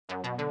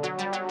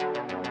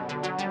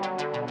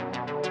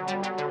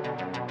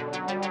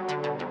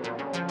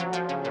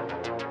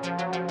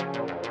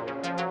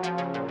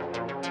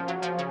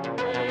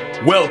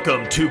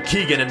Welcome to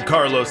Keegan and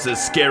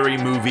Carlos's Scary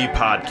Movie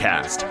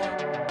Podcast.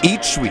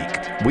 Each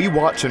week, we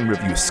watch and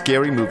review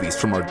scary movies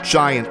from our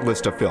giant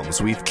list of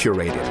films we've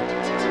curated.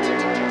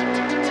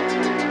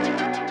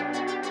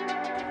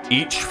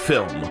 Each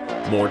film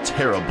more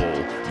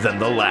terrible than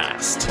the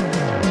last.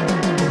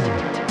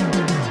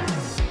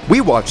 We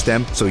watch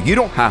them so you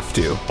don't have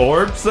to,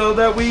 Or so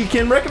that we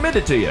can recommend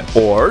it to you.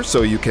 or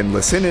so you can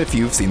listen if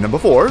you've seen them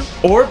before.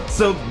 Or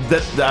so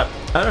that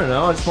I don't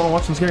know, I just want to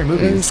watch some scary And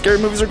movies. scary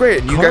movies are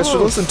great. You guys should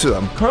listen to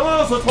them.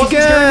 Carlos, let's watch some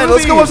Again, scary movies.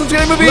 let's go watch some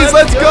scary movies.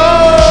 Let's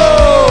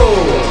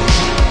go!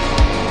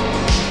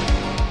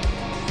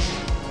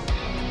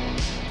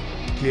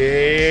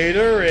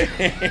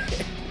 Gatorade.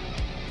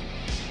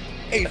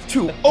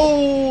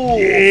 H2O.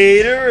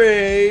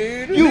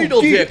 Gatorade.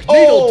 Needle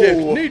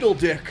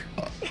dick.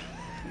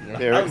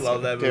 I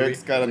love that movie.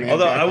 Derek's got a man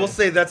Although back. I will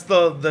say that's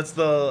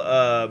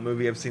the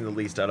movie I've seen the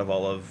least out of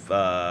all of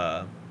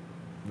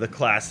the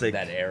classic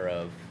That era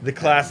of the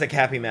classic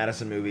Happy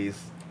Madison movies.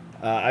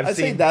 I'd I'd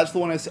say that's the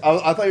one I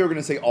thought you were going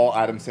to say all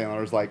Adam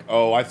Sandler's. Like,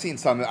 oh, I've seen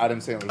some Adam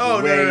Sandler's.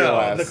 Oh way no!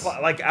 less.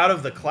 Like out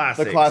of the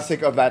classics. The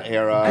classic of that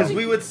era. Because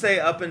we would say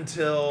up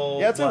until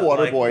Yeah, I'd say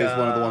Waterboy is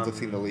one of the ones I've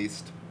seen the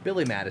least.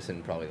 Billy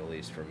Madison, probably the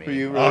least for me. For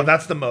you, Oh, really?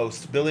 that's the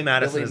most. Billy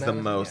Madison Billy is the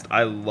Madison, most. yeah.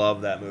 I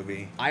love that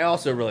movie. I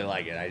also really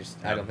like it.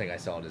 I don't think I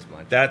saw it as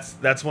much.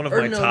 That's one of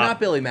Or my no, top not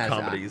Billy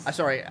Madison. comedies.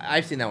 Sorry,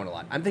 I've seen that one a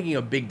lot. I'm thinking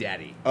of Big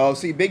Daddy. Oh,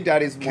 see, Big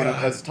Daddy's one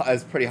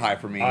is pretty high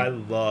for me.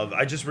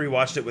 I just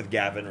rewatched it with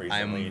Gavin recently.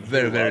 I'm and he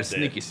very, very loved it.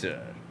 sneaky,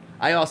 sir.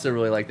 I also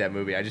really like that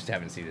movie. I just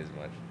haven't seen it as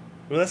much.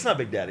 Well, that's not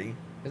Big Daddy.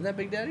 Isn't that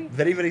Big Daddy?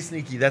 Very, very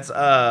sneaky. That's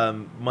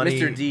Money.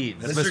 Mr.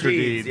 Deeds. That's Mr. Mr.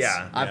 Deeds.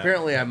 Yeah.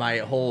 Apparently, my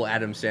whole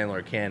Adam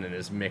Sandler canon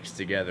is mixed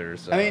together.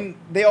 So. I mean,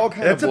 they all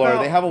kind of That's blur.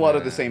 about- They have a lot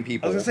of Yeah. the same I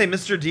people. was gonna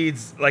say Mr.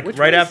 Deeds. Like Which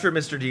right one is- after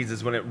Mr. Deeds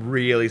is when it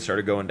really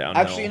started going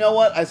downhill. Actually, you know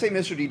what? I say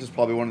Mr. Deeds is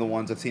probably one of the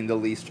ones I've seen the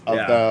least of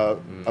Yeah.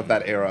 of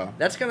that era.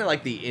 That's kind of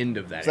like the end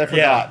of that. 'Cause I era.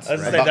 Yeah, forgot. I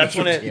was gonna say, about that's Mr.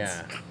 when it-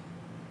 Deeds. Yeah.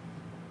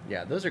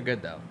 Yeah, those are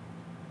good though.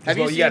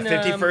 Well, you got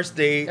 50 First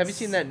Dates. Have you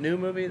seen that new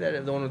movie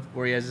that the one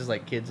where he has his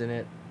like kids in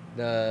it?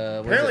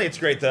 Apparently, it's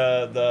great.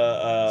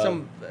 The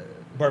some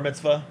bar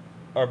mitzvah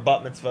or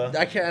bat mitzvah.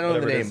 I don't know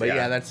whatever the it name, is, but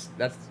yeah, that's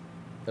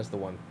the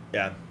one.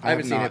 yeah. I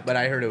haven't have seen not. it, but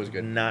I heard it was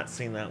good. Not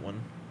seen that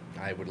one.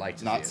 I would like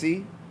to Not see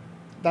see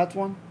that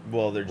one.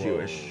 Well, they're it.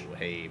 Jewish. Whoa,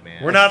 hey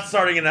man, We're not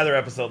starting another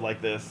episode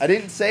like this. I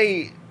didn't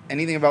say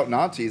anything about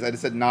Nazis. I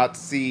just said not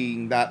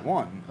seeing that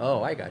one.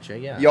 Oh, I gotcha.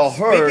 Yeah. Y'all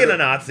heard. Speaking of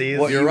Nazis,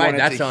 what You're you right, wanted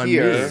that's to on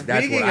hear. me.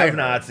 That's speaking what I of heard.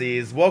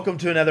 Nazis, welcome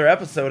to another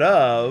episode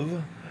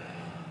of.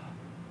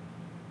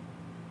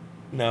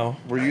 No.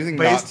 We're using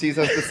Based- Nazis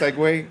as the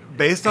segue.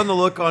 Based on the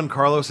look on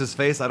Carlos's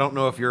face, I don't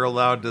know if you're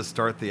allowed to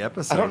start the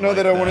episode. I don't know like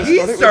that I wanna He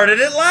Started with- started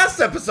it last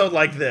episode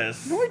like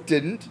this. No, I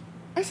didn't.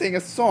 I sang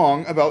a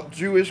song about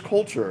Jewish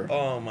culture.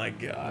 Oh my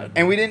god.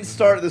 And we didn't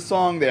start the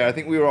song there. I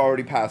think we were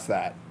already past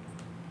that.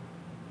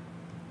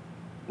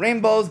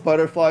 Rainbows,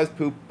 butterflies,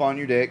 poop on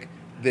your dick.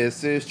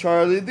 This is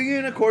Charlie the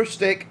Unicorn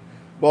Stick.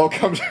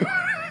 Welcome to...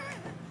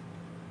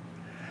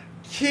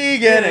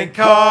 Keegan and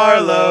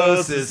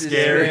Carlos'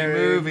 Scary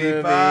Movie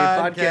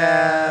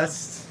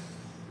Podcast.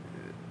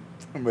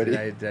 I'm ready.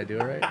 Did I do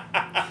it right?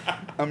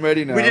 I'm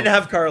ready now. We didn't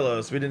have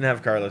Carlos.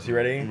 You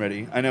ready? I'm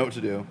ready. I know what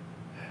to do.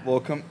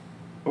 Welcome.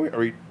 Oh, wait, are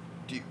we...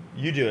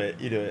 You do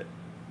it.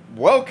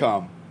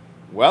 Welcome.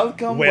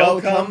 Welcome, Welcome.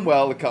 welcome,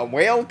 welcome,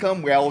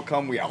 welcome,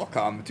 welcome,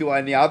 welcome to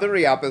another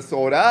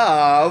episode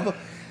of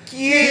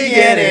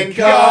Keegan and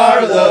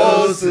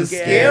Carlos'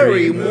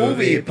 Scary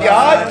Movie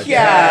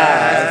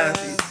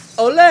Podcast.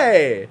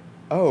 Ole!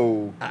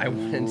 Oh, I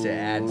wanted to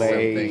add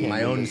lay. something,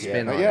 my own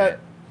spin Not on yet. it.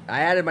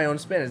 I added my own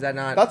spin. Is that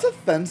not? That's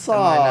offensive. Am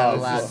I not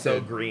allowed This is so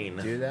to green.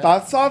 do that?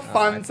 That's Oh,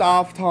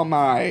 offensive to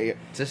me.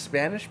 To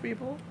Spanish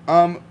people?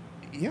 Yeah.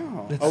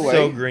 It's Olay.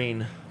 so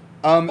green.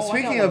 I got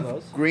Speaking one of of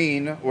those.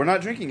 green, we're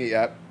not drinking it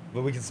yet.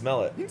 But we can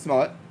smell it. You can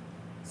smell it.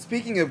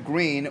 Speaking of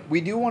green,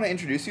 we do want to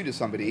introduce you to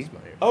somebody.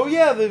 Oh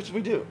yeah,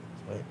 we do.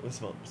 Wait, we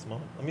smell it.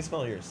 Let me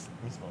smell yours.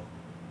 Let me smell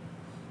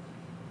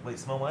it. Wait,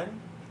 smell mine?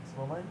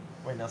 Smell mine?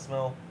 Wait, now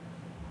smell.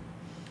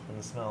 And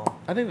the smell.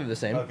 I think they're the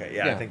same. Okay,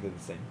 yeah, I think they're the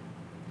same.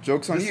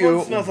 Joke's on This you.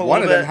 one smells a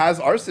One of little them bit- has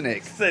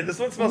arsenic. Say, this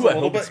one smells Ooh, a I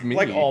little hope it's bit me.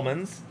 like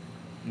almonds.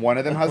 One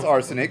of them has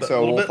arsenic, A so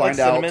little we'll bit like find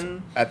out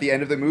cinnamon. at the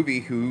end of the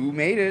movie who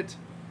made it.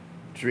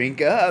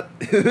 Drink up.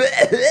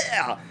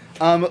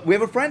 We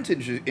have a friend to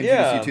introduce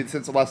Yeah. you to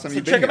since the last time So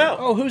you've been check him here. out.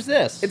 Oh, who's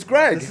this? It's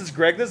Greg. This is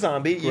Greg the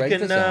Zombie. You Greg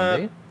can, the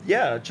Zombie.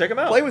 yeah, check him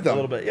out. Play with him. a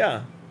little bit.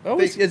 Yeah. oh,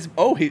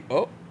 they-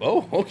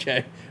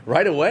 okay.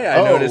 Right away, I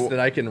Oh, noticed that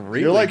I can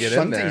really You're like get in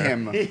shunting there.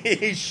 him.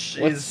 He's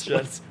What's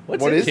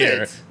What in is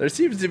here? it? There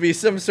seems to be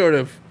some sort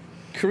of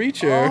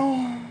creature.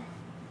 Oh,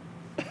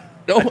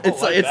 No,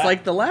 it's like it's that.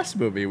 like the last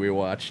movie we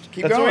watched.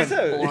 keep That's going. what I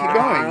said. Keep going.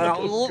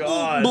 Oh,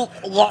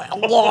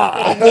 God.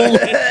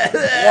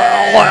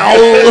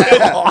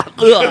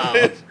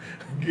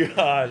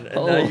 God.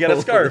 And now you got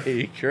a scarf.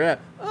 Holy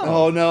crap.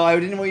 Oh no, I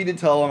didn't want you to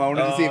tell him. I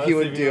wanted to see if he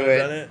would do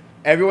it.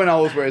 Everyone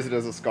always wears it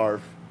as a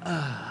scarf.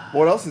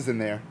 What else is in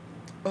there?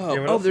 Yeah, what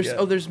Oh, else you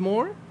got? there's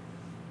more?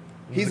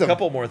 There's a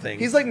couple more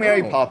things. He's like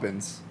Mary Oh.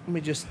 Poppins. Let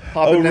me just. a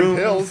Popping them room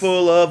pills.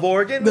 full of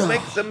organs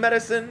makes some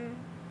medicine.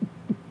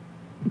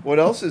 What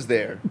else is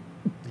there?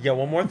 Yeah,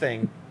 one more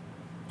thing.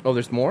 Oh,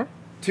 there's more.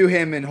 To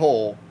him in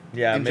whole.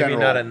 Yeah, in maybe general.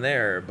 not in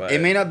there, but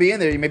It may not be in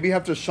there. You maybe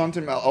have to shunt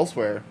him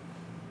elsewhere.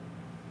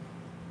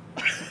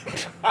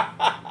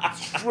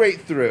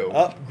 Straight through.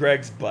 up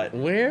Greg's butt.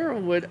 Where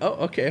would? Oh,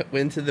 okay.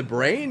 Into the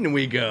brain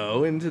we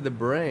go. Into the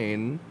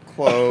brain. He's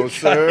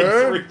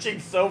Closer. reaching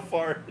so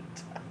far.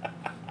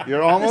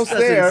 You're almost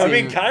doesn't there. I seem-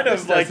 mean, kind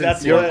this of like doesn't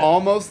that's seem- You're what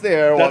almost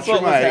there. that's Watch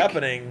what your was mic.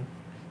 happening.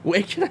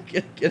 Wait, can I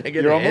get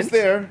You're a almost hint?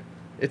 there.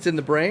 It's in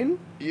the brain.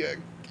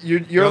 You're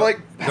Go- like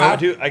go half,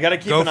 Dude, I gotta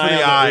keep Go an for eye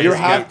the on eyes. you're the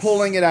half gates.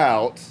 pulling it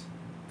out.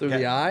 Through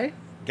the eye.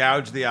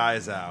 Gouge the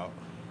eyes out.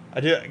 I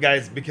do,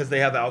 guys, because they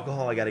have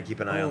alcohol. I gotta keep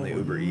an eye on the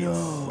Uber Eats.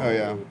 Oh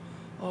yeah.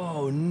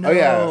 Oh no. Oh,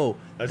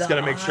 yeah. I just The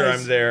gotta make sure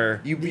eyes. I'm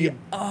there. You, The- you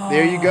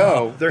there you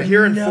go. They're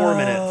here in 4 No,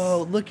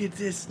 minutes. look at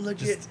this. Look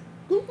Just-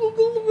 at.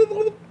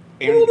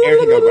 Aaron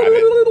can go grab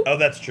it. Oh,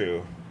 that's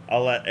true.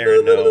 I'll let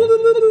Aaron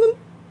know.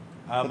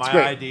 My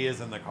great. ID is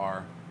in the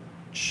car.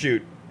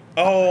 Shoot.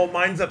 Oh,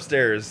 mine's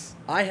upstairs.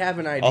 I have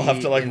an ID. I'll have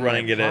to, like, in run my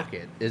and get it.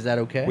 pocket. Is that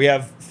okay? We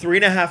have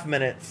 3.5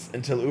 minutes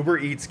until Uber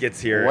Eats gets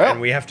here, Well.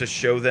 and we have to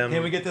show them.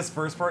 Can we get this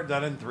first part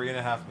done in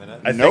 3.5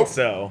 minutes? I Nope. think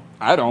so.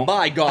 I don't.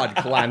 My God,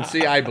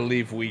 Clancy, I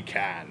believe we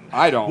can.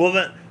 I don't. Well,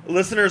 then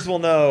listeners will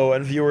know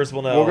and viewers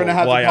will know. We're gonna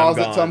have why to pause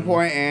I'm at some gone.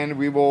 point, and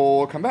we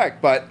will come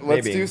back. But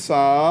let's Maybe. do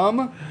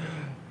some.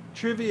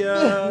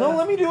 Trivia. No,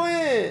 let me do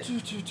it.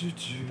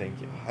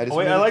 Thank you. I just Oh,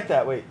 wait, I wanted- like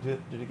that. Wait, do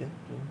it again.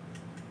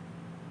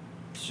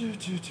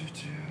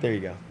 There you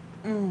go.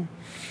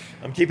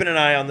 I'm keeping an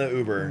eye on the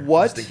Uber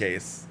What? just in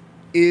case.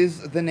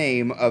 Is the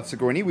name of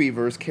Sigourney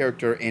Weaver's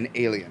character in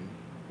Alien?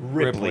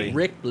 Ripley.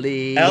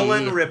 Ripley.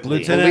 Ellen Ripley.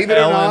 Lieutenant Believe it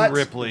or Ellen not,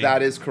 Ripley.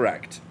 that is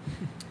correct.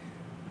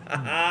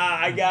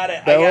 I got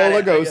it.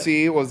 Bela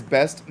Lugosi was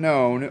best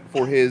known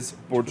for his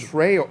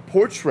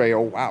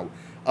portrayal, wow,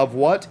 of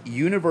what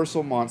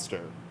universal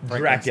monster?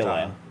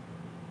 Dracula.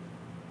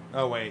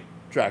 Oh wait,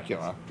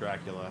 Dracula.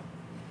 Dracula.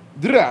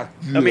 Dracula.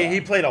 I mean, he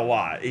played a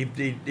lot. He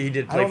did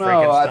I play don't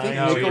know. I Frankenstein. think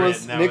No, he Nicholas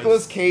didn't. That Nicolas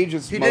was- Cage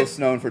is He most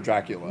did- known for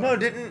Dracula. No,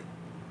 didn't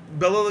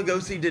Bela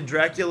Lugosi did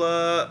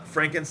Dracula,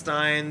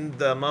 Frankenstein,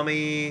 The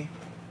Mummy?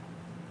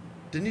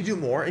 Didn't he do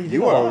more? He did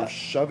You a are lot.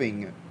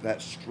 shoving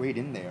that straight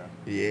in there.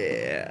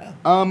 Yeah.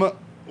 What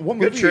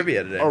Good movie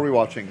trivia today. are we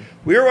watching?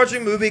 We are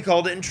watching a movie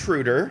called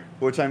Intruder.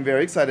 Which I'm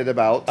very excited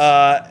about.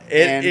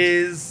 It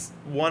is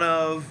And- one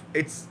of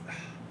it's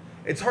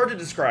hard to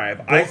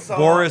describe. I saw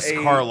Boris a-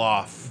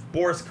 Karloff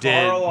Boris did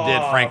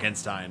Karloff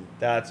Frankenstein.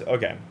 That's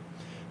okay.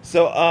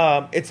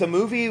 So it's a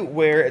movie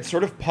where it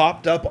sort of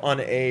popped up on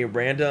a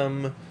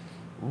random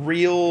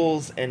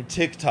Reels and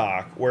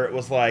TikTok where it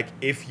was like,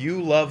 if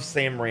you love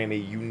Sam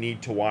Raimi, you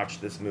need to watch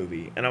this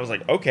movie. And I was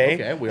like,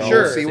 okay, we all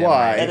sure. love See Sam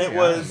why. Raimi. And it Yeah,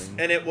 was, I mean-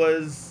 and it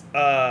was.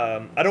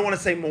 I don't want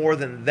to say more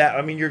than that.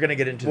 I mean, you're gonna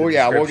get into. Well, the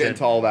yeah, we'll get description.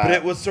 into all that. But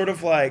it was sort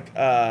of like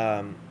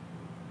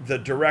the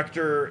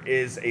director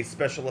is a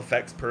special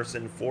effects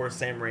person for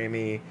Sam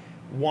Raimi.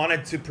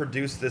 Wanted to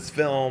produce this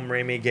film.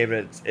 Raimi gave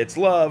it its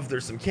love.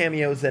 There's some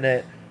cameos in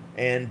it,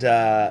 and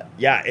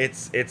yeah,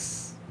 it's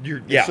It's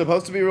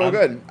supposed to be real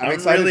good. I'm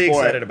excited really for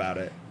excited it. about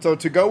it. So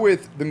to go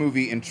with the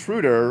movie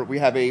Intruder, we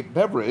have a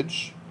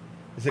beverage,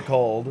 Is it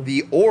cold?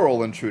 the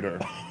Oral Intruder.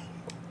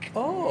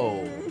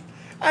 Oh.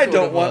 I sort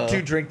don't of want a-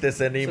 to drink this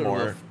Sort of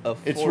anymore. a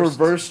It's forced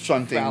reverse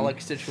shunting.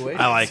 Phallic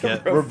situation. I like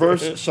it.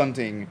 Reverse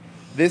shunting.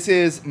 This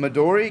is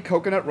Midori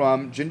coconut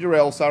rum, ginger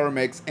ale, sour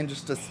mix, and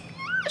just a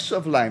splash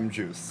of lime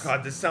juice.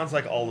 God, this sounds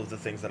like all of the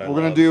things that I We're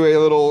love. gonna do a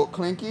little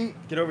clinky.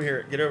 Get over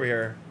here. Get over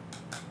here.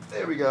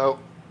 There we go.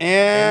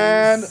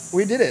 And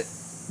we did it.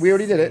 We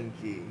already did it.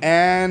 Sinky.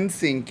 And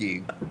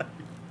sinky.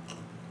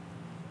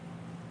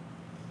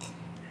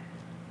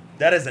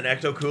 That is an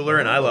ecto cooler,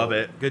 and I love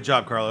it. Good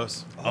job,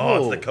 Carlos. Oh,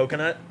 it's Oh. the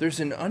coconut. There's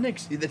an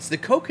It's the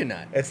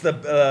coconut. It's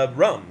the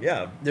rum.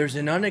 Yeah. There's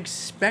an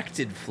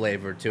unexpected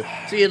flavor to it.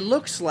 See, it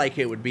looks like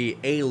it would be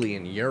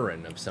alien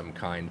urine of some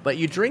kind, but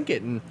you drink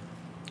it and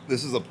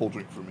This is a pull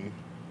drink for me.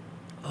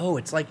 oh,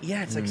 it's like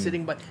like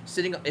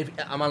sitting. If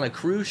I'm on a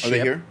cruise Are ship,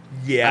 they here?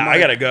 Yeah, I'm I on-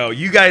 gotta go.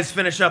 You guys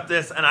finish up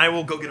this, and I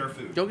will go get our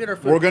food. Go get our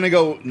food. We're gonna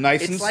go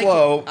nice It's and like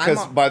slow I'm because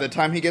on- by the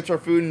time he gets our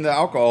food and the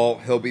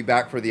alcohol, he'll be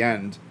back for the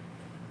end.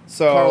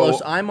 So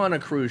Carlos, I'm on a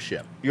cruise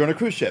ship. you're on a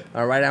cruise ship.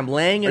 All right, I'm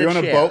laying in Are you a on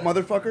a chair. boat,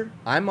 motherfucker?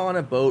 I'm on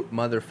a boat,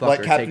 motherfucker.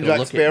 Like Captain Take a Jack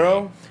look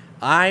Sparrow?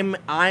 At me.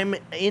 I'm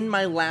in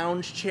my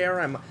lounge chair.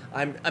 I'm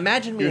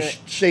imagine me Your in a,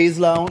 chaise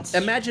lounge.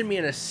 imagine me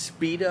in a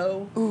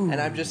speedo, and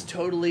I'm just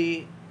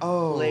totally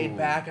Oh. laid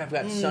back. I've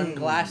got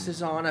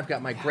sunglasses on. I've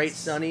got my great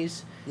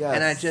sunnies,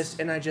 and I Yes. just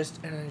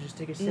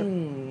take a sip.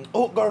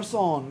 Oh,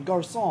 garçon,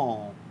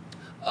 garçon.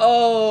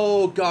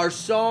 Oh,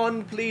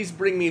 garçon, please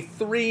bring me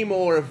 3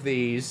 more of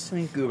these.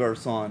 Thank you,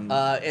 garçon.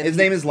 And His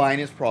he- name is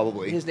Linus,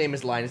 probably. His name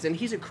is Linus, and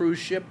he's a cruise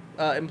ship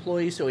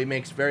employee, so he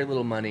makes very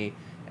little money.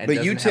 And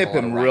But you doesn't have tip a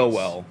lot him of real rights.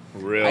 well.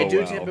 Real I do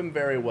well. tip him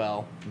very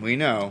well. We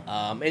know.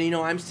 And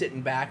I'm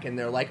sitting back, and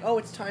they're like, "Oh,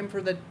 it's time for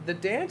the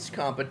dance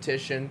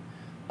competition.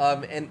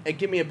 And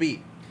give me a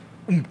beat.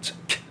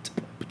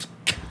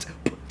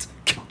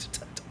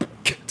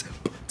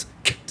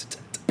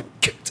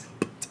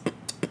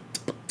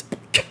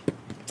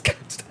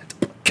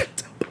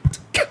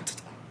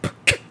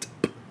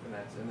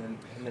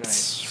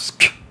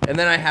 And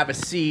then I have a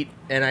seat,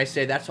 and I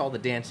say, "That's all the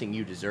dancing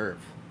you deserve."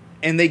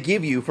 And they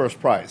give you first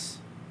prize.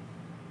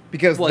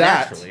 Because Well,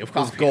 that naturally,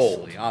 was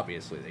gold.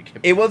 Obviously, they give.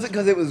 It wasn't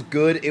because it was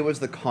good, it was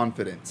the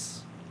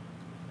confidence.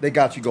 They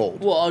got you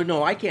gold. Well,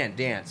 no, I can't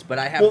dance, but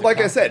I have. Well, the like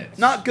I said, confidence.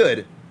 not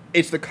good.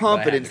 It's the But I have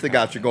confidence the that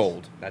got you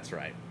confidence. gold. That's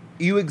right.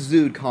 You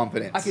exude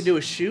confidence. I could do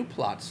a shoe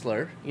plot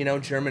slur,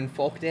 German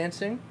folk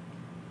dancing.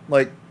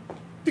 Like,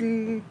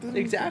 ding, ding.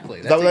 Exactly.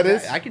 Is that what that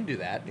is? I can do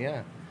that,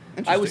 yeah. I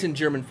Interesting. was in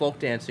German folk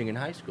dancing in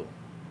high school.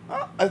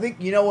 I think,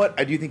 you know what?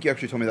 I do think you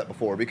actually told me that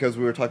before because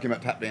we were talking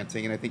about tap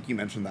dancing, and I think you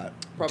mentioned that.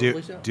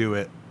 Probably so. Do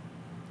it.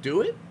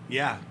 Do it?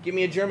 Yeah. Give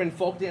me a German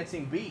folk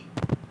dancing beat.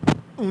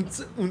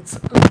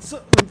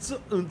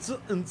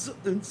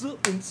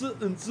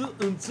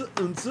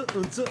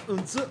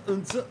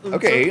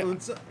 Okay.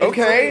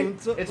 Okay.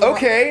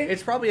 Okay.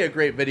 It's probably a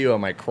great video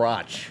of my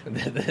crotch.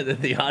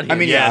 The audience. I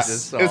mean,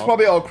 Yes. yes, it's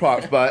probably all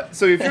crotch, but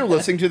so if you're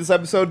listening to this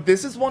episode,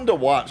 this is one to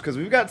watch because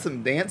we've got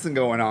some dancing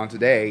going on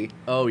today.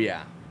 Oh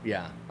yeah,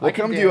 yeah.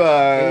 Welcome I to, can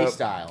dance any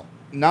style.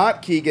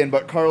 Not Keegan,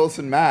 but Carlos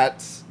and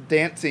Matt's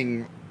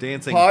dancing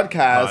Dancing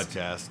podcast.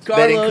 podcast. That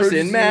Carlos encourages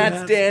and you-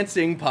 Matt's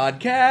dancing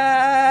podcast.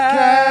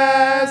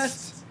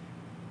 Cast,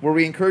 where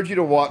we encourage you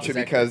to watch it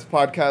Exactly. because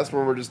podcasts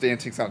where we're just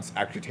dancing sounds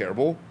actually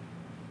terrible.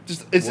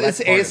 Just it's Well, it's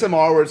that's part of it.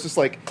 ASMR where it's just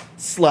like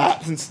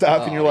slaps and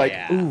stuff, and Oh, you're like,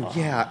 yeah. ooh, Oh.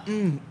 yeah,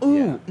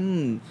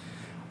 ooh.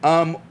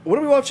 What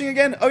are we watching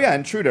again? Oh yeah,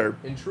 Intruder.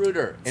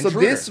 Intruder. So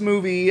this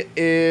movie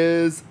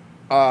is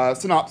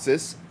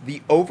synopsis: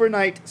 the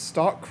overnight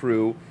stock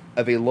crew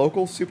of a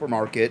local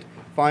supermarket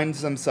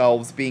finds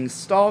themselves being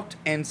stalked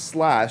and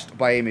slashed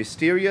by a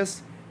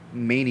mysterious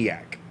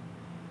maniac.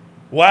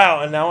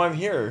 Wow, and now I'm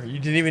here. You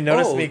didn't even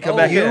notice me come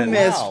back You in.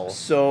 missed Wow.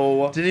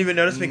 so Didn't even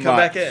notice me come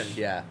back much. in.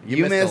 Yeah,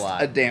 You missed a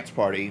lot. a dance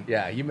party.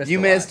 Yeah, you missed. You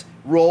a missed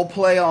lot. role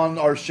play on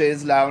our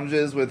chaise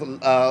lounges with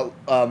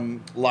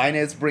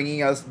Linus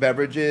bringing us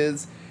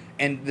beverages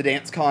and the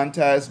dance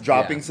contest,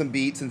 dropping Yeah. some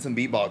beats and some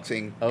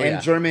beatboxing. Oh, and yeah.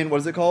 German, what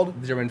is it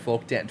called? German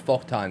folk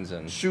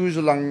tanzen.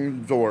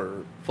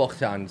 Schuzelangdor. Folk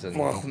tanzen.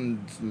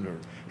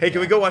 Hey,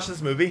 can we go watch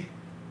this movie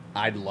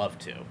I'd love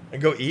to.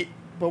 and go eat?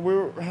 But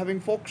we're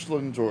having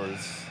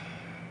Volkslandors.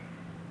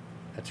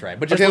 That's right.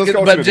 But just Okay, look let's at, go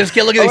watch the just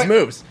movie. look at Oh, these wait.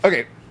 moves.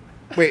 Okay.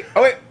 Wait.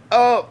 Oh, wait.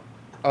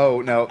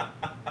 Oh, no.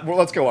 Well,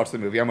 let's go watch the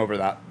movie. I'm over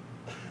that.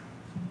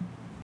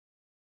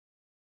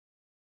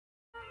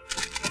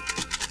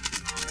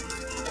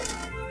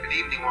 Good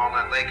evening,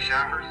 Walnut Lake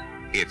shoppers.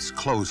 It's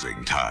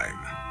closing time,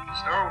 The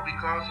store will be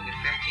closing in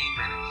 15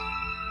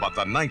 minutes. but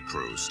the night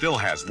crew still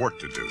has work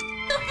to do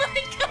Oh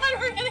my god,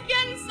 we're gonna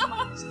get in so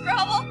much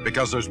trouble.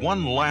 because there's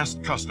one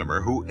last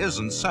customer who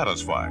isn't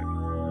satisfied.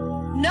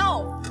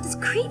 No, This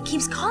creep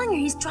keeps calling her.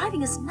 He's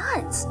driving us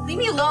nuts. leave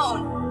me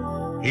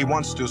alone. He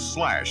wants to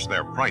slash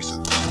their prices.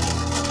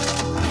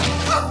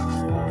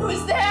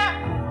 Who's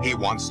there? He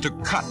wants to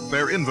cut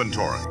their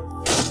inventory.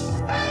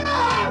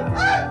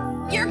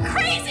 You're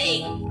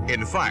crazy.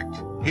 In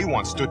fact, he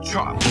wants to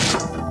chop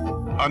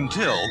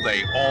until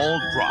they all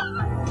drop.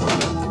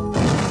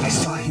 I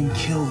saw him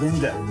kill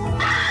Linda.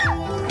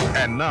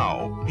 And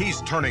now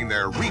he's turning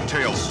their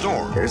retail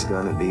store There's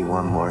gonna be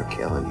one more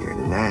killing here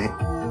tonight.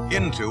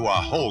 into a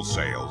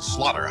wholesale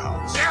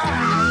slaughterhouse.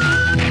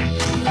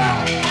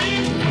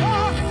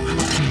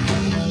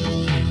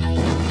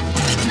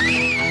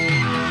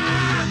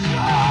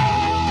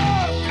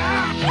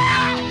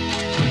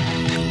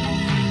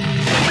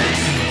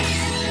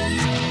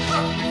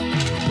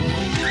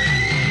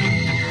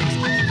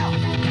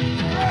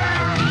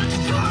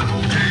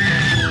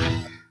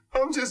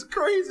 I'm just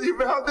crazy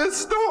about this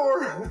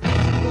store.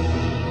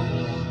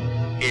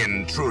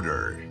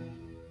 Intruder.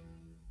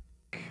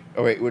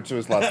 Oh, wait. Which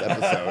was last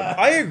episode.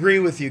 I agree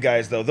with you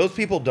guys, though. Those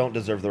people don't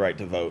deserve the right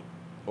to vote.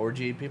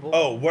 Orgy people.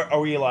 Oh, where, are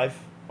we alive?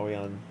 Are we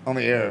on? On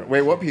the air.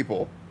 Wait, what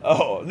people?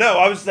 Oh, no,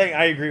 I was saying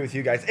I agree with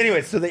you guys.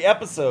 Anyway, so the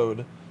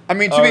episode. I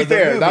mean, to be the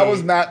fair, that movie-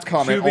 was Matt's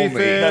comment To be only.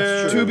 fair.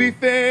 That's true. To be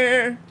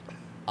fair,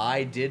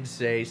 I did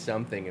say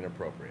something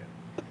inappropriate,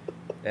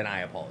 and I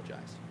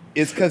apologize.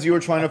 it's because you were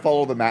trying to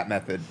follow the Matt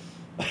method.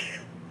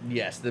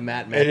 Yes, the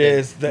Matt method. It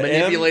is the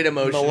manipulate M,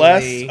 emotionally.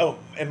 molest. Oh,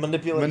 and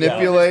manipulate.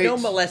 Manipulate.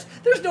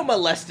 There's no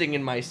molesting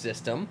in my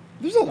system.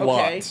 There's a Okay?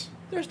 lot.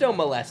 There's no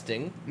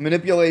molesting.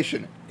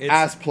 Manipulation, It's-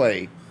 ass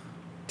play,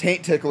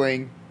 taint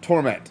tickling,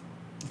 torment,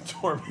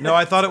 Yeah. No,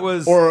 I thought it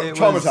was or it was-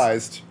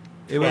 traumatized.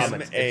 It was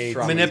Trauma- a-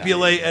 traumatizing.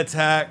 manipulate,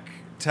 attack,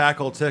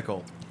 tackle,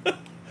 tickle.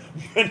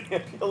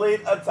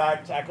 Manipulate,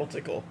 attack, tackle,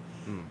 tickle.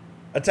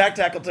 Attack,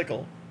 tackle,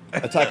 tickle.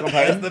 Attack on That's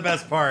Titan. the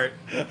best part.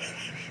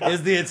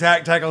 Is the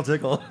attack, tackle,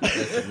 tickle.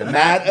 The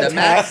Matt Matt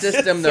attack.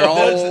 system, they're So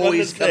that's what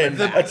always it said. coming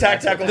back. Attack,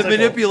 tackle, The tickle.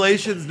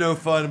 manipulation's no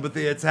fun, but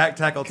the attack,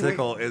 tackle, Can we-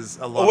 tickle is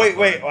a lot. Oh, wait, of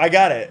wait. fun. I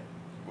got it.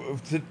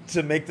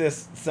 To make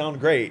this sound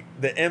great,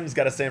 the M's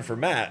got to stand for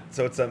Matt.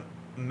 So it's a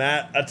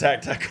Matt,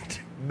 attack, tackle,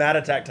 tickle. Mad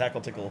Attack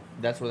Tackle Tickle.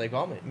 That's what they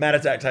call me. Mad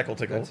Attack Tackle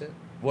Tickle. That's it.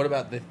 What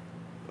about the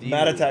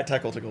Mad Attack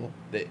Tackle Tickle.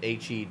 The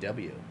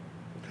HEW.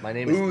 My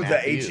name is Ooh, the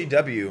Matthew.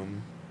 HEW.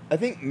 I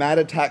think Mad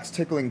Attack's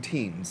tickling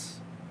teens.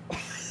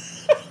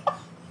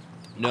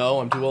 No,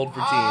 I'm too old for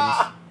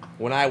teens.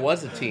 When I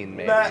was a teen,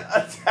 maybe. Mad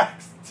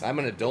Attacks. I'm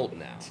an adult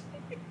now.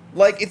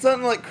 Like, it's not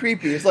like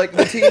creepy. It's like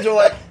the teens are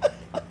like,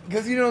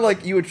 because you know,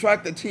 like you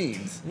attract the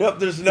teens. Nope,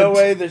 there's no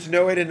way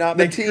to not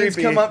The make it teens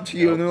creepy. come up to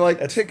you and they're like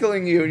That's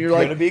tickling you, and you're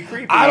like, gonna be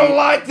creepy. I don't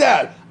like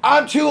that.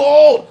 I'm too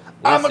old.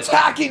 I'm Listen.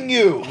 attacking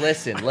you.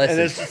 Listen. And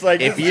it's just like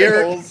if the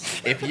you're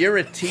tickles.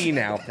 a teen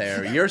out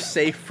there, you're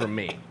safe from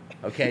me.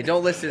 Okay,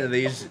 don't listen to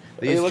these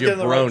you looking at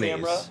the right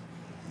camera? jabronis.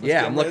 Yeah,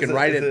 I'm camera? looking Is it-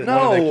 right is at it- one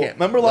of the No, cam-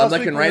 remember I'm last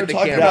looking week right we at the were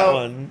talking camera. That about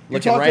one. you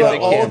Looking talked right at about the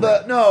all camera.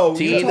 the no.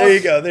 Teens? You, There talked,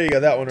 you go. There you go.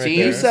 That one right Teens?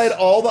 there. you said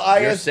all the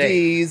You're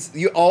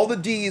ISDs, all the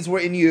Ds were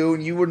in you,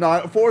 and you were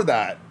not for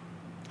that.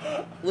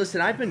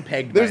 Listen, I've been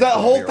pegged. There's by a that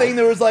whole 12-year-old. thing.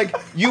 There was like,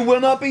 you will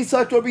not be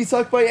sucked or be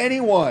sucked by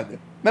anyone.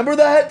 Remember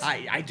that?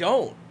 I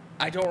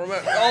don't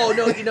remember. Oh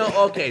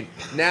no, okay.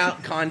 Now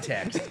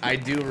context. I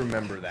do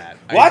remember that.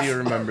 What? I do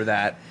remember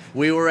that.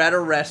 We were at a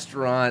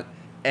restaurant,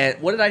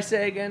 and what did I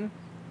say again?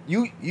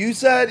 You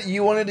said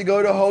you wanted to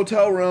go to a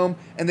hotel room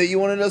and that you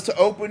wanted us to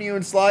open you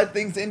and slide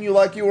things in you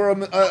like you were a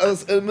machine,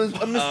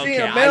 Okay,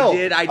 a mill.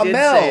 I a did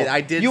mill. say-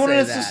 I did You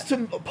wanted say us to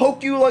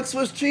poke you like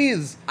Swiss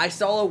cheese. I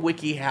saw a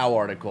WikiHow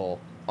article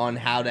on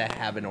how to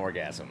have an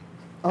orgasm.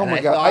 Oh And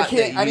my god! I thought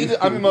can't. that I need. you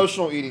I'm two-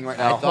 emotional eating right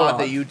now. I Hold thought on.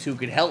 that you two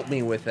could help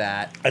me with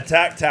that.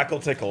 Attack, tackle,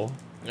 tickle.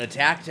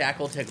 Attack,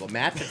 tackle, tickle.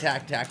 Matt's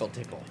attack, tackle,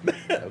 tickle.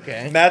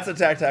 Okay. Matt's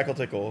attack, tackle,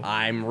 tickle.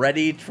 I'm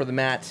ready for the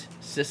Matt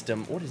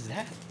system. What is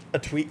that? A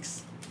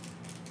tweaks.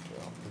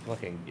 Well,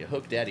 you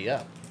hooked Daddy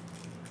up.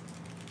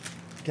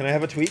 Can I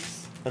have a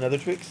tweaks? Another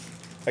tweaks?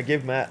 I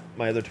gave Matt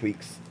my other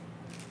tweaks.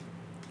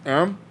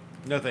 No,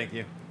 thank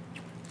you.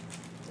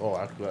 Oh,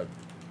 that's good.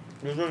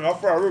 There's enough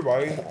for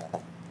everybody.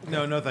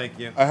 No, thank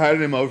you. I had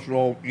an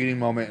emotional eating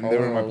moment, and they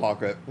were in my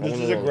pocket. This went is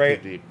a a little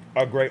great, too deep.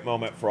 a great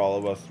moment for all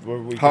of us. Where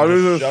we How can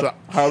does just this- shut,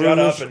 how shut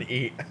does up this- and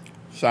eat.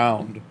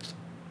 Sound.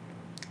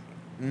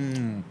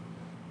 You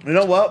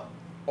know what?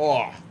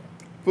 Oh,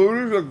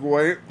 Food is a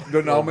great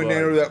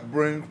denominator that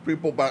brings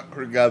people back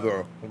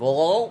together.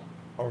 Hello?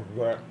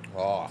 okay.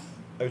 Oh.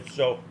 It's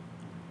so.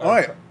 All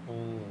right.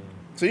 Mm.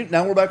 See,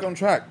 now we're back on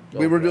track.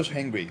 We Oh, were God. just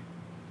hangry.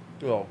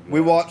 Oh,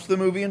 We watched the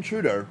movie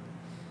Intruder.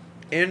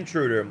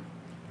 Intruder.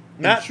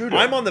 Matt, Intruder.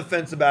 I'm on the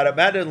fence about it.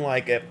 Matt didn't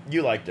like it.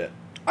 You liked it.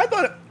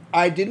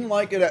 I didn't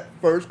like it at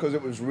first because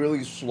it was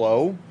really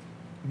slow,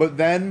 but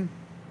then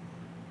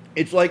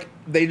it's like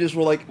they just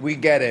were like, we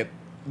get it.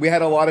 We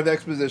had a lot of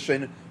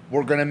exposition.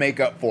 We're gonna make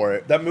up for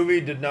it. That movie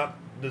did not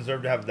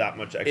deserve to have that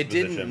much It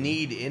exposition. didn't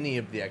need any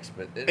of the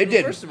exposition. It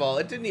didn't. First of all,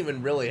 it didn't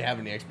even really have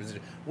any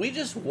exposition. We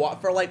just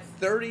watched for like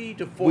 30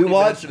 to 40 We minutes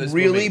watched of this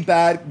really movie.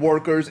 bad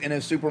workers in a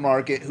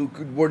supermarket who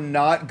were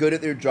not good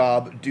at their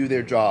job do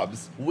their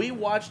jobs. We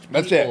watched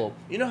people. That's it.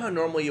 You know how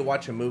normally you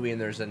watch a movie and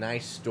there's a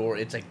nice store.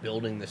 It's like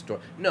building the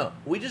store. No,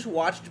 we just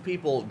watched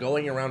people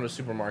going around a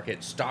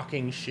supermarket,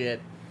 stocking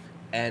shit,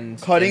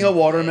 and Cutting a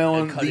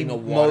watermelon and cutting the a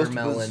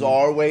watermelon. most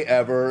bizarre way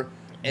ever.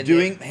 And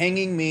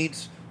Hanging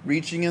meats,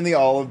 reaching in the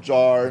olive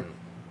jar.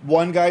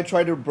 One guy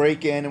tried to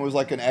break in and was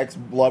like an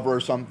ex-lover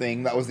or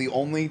something. That was the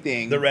only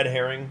thing. The red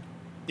herring.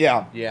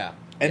 Yeah. Yeah.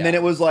 And then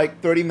it was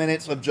like 30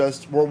 minutes of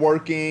just, we're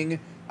working.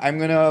 I'm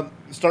going to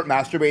start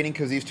masturbating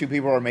because these two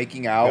people are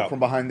making out Yeah. from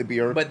behind the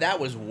beer. But that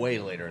was way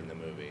later in the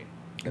movie.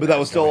 But that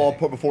was still all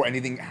put before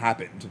anything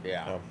happened.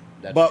 Yeah. Oh.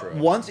 That's But true.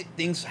 once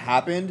things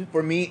happened,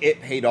 for me,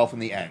 it paid off in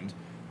the end.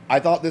 I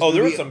thought this Oh,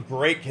 there were movie some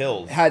great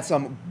kills. had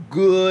some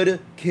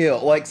good kill.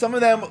 Like some of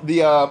them,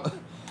 the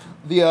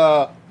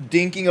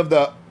dinking of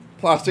the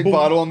plastic Boom.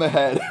 bottle on the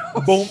head.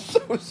 Boom.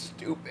 So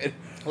stupid.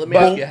 Let me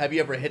But- ask you: have you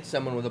ever hit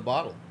someone with a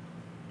bottle?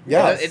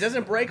 Yes. It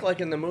doesn't break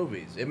like in the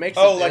movies. It makes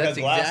Oh, it, like a that's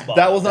glass exact-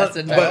 bottle. That was not. That's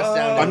the type But of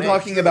sound it I'm makes.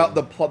 talking about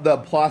the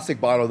plastic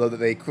bottle though that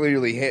they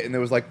clearly hit, and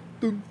there was like.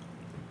 Boom.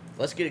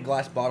 Let's get a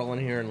glass bottle in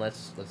here and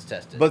let's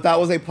test it. But that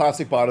was a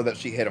plastic bottle that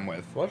she hit him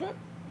with. what's that?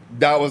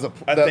 That was a.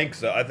 I the- think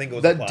so. I think it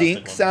was The a plastic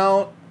dink one.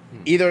 sound.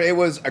 Either it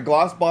was a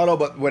glass bottle,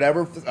 but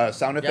whatever sound Yeah, I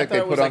effect thought they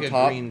it was put like on a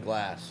top. green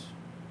glass.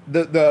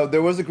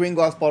 There was a green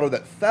glass bottle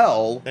that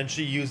fell. And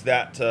she used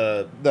that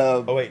to.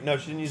 The Oh wait, no,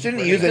 she didn't use. She it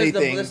didn't for use anything.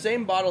 Because anything. the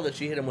same bottle that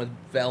she hit him with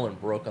fell and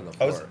broke on the I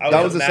floor. was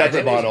that was a imagining- separate Maybe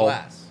it was bottle.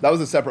 glass. That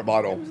was a separate It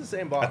bottle. was the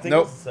same I bottle. think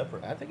Nope. it was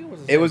separate. I think it was.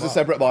 The It same was a bottle.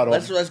 separate bottle.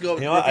 Let's go.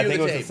 You know what? I review think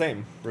it was the tape.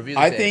 same. Review the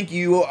I tape. think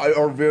you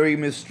are very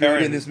misstrued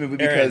Aaron, in this movie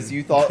Aaron. because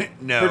you thought.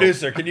 No.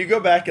 Producer, can you go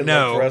back and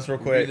No. look for us real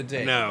Review quick? the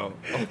tape. No.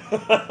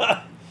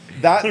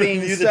 That being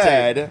Review the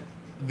said,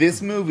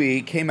 this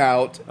movie came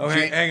out. Oh,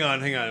 hang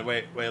on.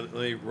 Wait, let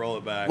me roll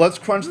it back. Let's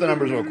crunch the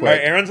numbers real All right,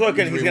 quick. Aaron's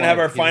looking. He's gonna have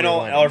our He's final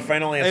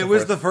rewinding. answer. It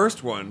was first. the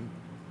first one.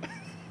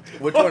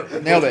 Which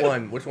one? Nailed which it.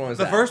 one? Which one was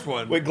The that? first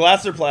one. Wait,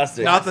 glass or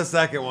plastic? Not the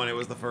second one. It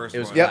was the first It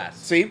was one. Yep. glass.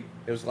 See,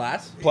 It was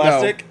glass.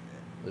 plastic.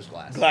 It was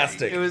glass.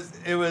 Plastic. It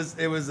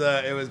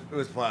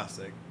was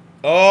plastic.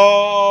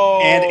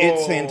 Oh, And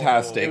it's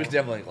fantastic. It was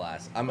definitely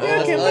glass.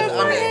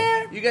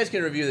 You guys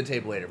can review the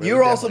tape later. But it You was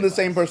were also the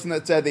definitely same glass. person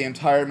that said the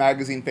entire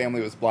magazine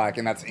family was black,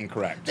 and that's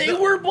incorrect. They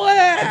were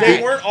black.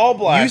 They weren't all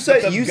black. You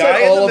said- but the you said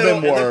guy all in of the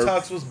them middle in were. the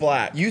tux was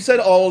black. You said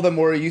all of them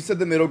were. You said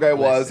the middle guy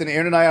was, Listen. and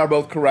Aaron and I are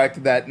both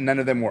correct that none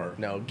of them were.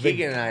 No,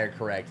 Keegan and I are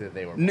correct that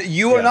they were.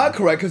 You are Yeah. not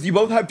correct because you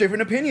both have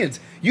different opinions.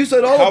 You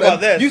said all How of them.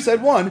 about this? You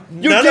said one.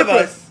 You're none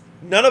different.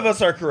 none of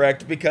us are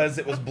correct because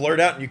it was blurred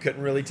out and you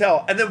couldn't really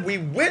tell. And then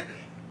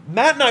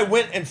Matt and I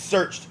went and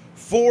searched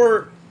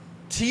for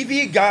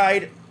TV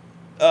Guide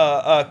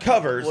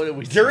covers What did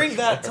we during search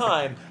that for?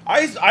 time.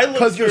 I looked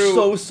 'Cause you're through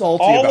so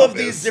salty all about of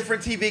these this.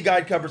 different TV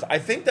Guide covers. I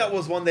think that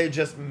was one they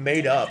just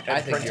made up I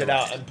and think printed you're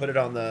out right. and put it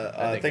on the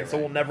I think thing, you're so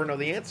right. we'll never know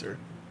the answer.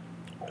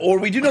 Or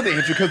we do know the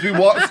answer because we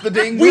watched the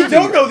dang We movie.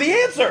 don't know the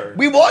answer.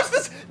 We watched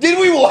this. Did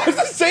we watch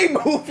the same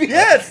movie?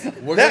 Yes,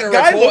 We're that gonna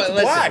guy record, looked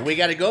listen, black. We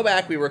got to go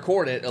back. We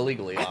record it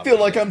illegally. I feel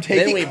like I'm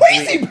obviously. taking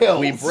crazy pills.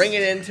 We bring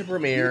it into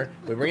Premiere.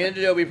 We bring it into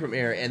Adobe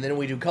Premiere, and then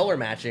we do color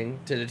matching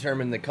to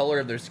determine the color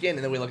of their skin.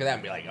 And then we look at that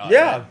and be like, oh,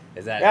 Yeah.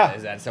 is that Yeah.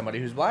 is that somebody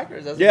who's black or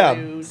is that Yeah.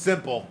 somebody who's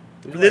Simple.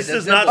 This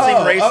does not simple. seem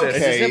Oh, racist. It's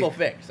okay. a simple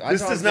fix. That's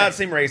This all does I'm not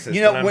saying. seem racist.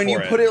 You know, and I'm when you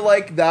for put it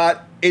like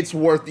that, it's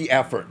worth the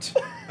effort.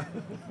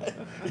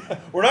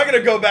 We're not going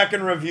to go back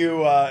and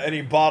review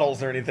any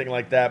bottles or anything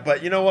like that,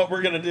 but you know what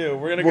we're going to do?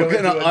 We're going to We're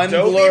go gonna into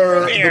Adobe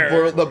unblur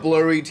Premiere. the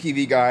blurry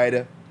TV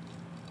Guide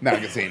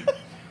magazine.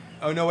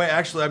 Oh no, wait!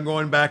 Actually, I'm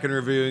going back and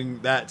reviewing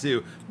that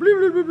too.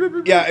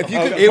 Yeah, if you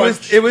could. Okay. It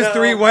was No.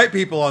 three white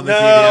people on the No.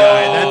 TV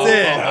guide. That's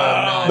it.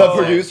 Oh,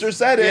 The producer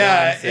said it.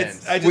 Yeah, Nonsense.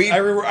 it's. I just We- I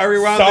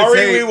rewound the Sorry,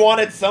 tape. we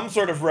wanted some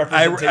sort of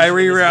representation. I in this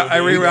rewound- I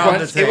movie. rewound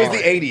Crunch- the it was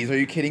tape. the 80s. Are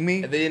you kidding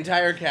me? The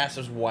entire cast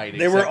was white.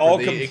 They were except all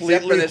for except for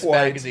completely this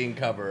white. magazine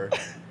cover.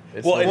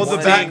 It's Well, the Well, the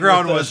one-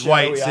 background with the was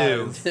white shadowy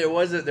too.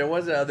 eyes. There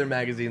was another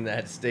magazine that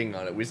had Sting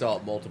on it. We saw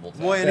it multiple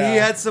times. Boy, and he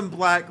had some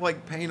black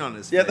like paint on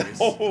his Yeah, face.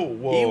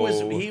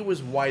 whoa. He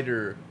was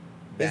whiter. Is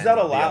than that the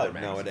other allowed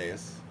magazine.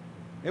 nowadays?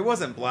 It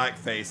wasn't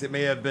blackface. It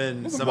may have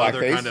been wasn't some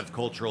other blackface. kind of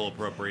cultural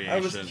appropriation. I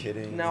was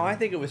kidding. No, I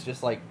think it was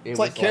just like It's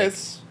like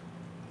Kiss.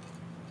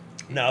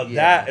 Now Yeah.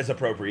 that is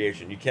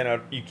appropriation.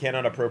 You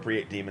cannot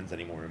appropriate demons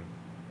anymore.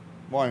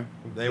 Why?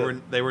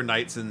 They were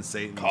knights in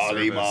Satan's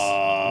Kali service.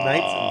 Ma.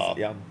 Knights,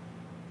 yeah.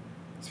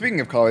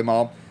 Speaking of Kali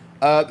Ma,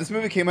 this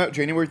movie came out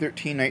January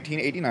 13,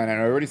 1989, and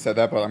I already said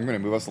that, but I'm going to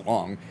move us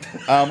along.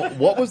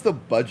 What was the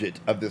budget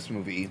of this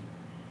movie?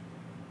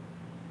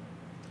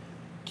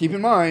 Keep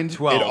in mind,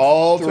 12. it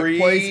all took Three-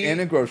 place in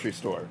a grocery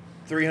store.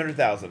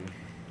 300,000.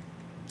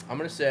 I'm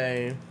gonna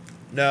say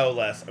No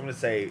less. I'm gonna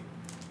say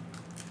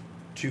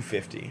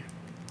 250.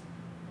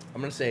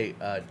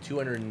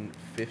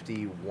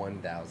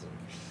 251,000.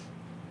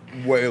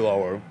 Way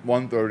lower,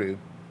 130.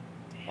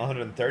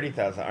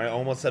 130,000. I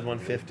almost said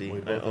 150. We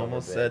I both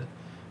almost overbid. said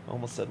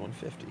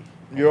 150.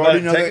 You already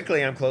But know that-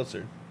 technically, I'm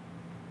closer.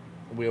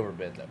 We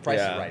overbid though. Price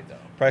Yeah. is right though.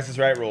 Price is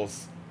Right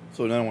rules.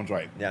 So no one's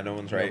right. Yeah, no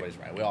one's right. Nobody's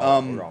right. We're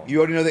all You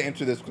already know the answer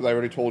to this because I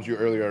already told you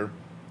earlier.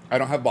 I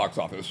don't have box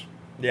office.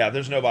 Yeah,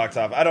 there's no box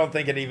office. I don't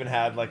think it even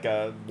had like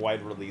a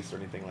wide release or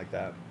anything like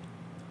that.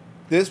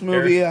 This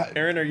movie,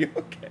 Aaron, are you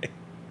okay?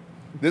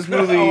 this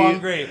movie, Oh, I'm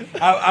great.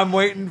 I'm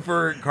waiting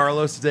for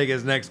Carlos to take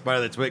his next bite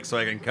of the Twix so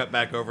I can cut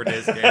back over to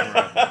his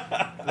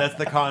camera. That's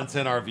the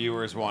content our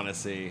viewers want to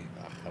see.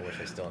 I wish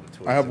I still had a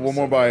Twix. I have one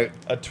more bite.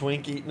 A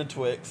twink eating a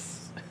Twix.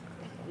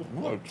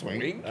 What a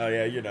twink. Oh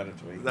yeah, you're not a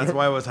twink. That's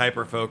why I was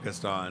hyper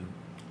focused on.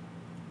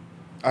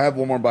 I have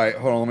one more bite.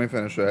 Hold on, let me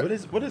finish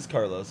it. What is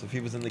Carlos? If he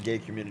was in the gay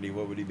community,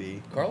 what would he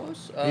be?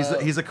 Carlos.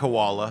 He's a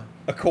koala.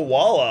 A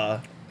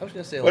koala. I was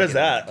gonna say. What like is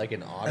that? Like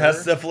an otter.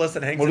 Has syphilis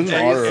and hangs What in is an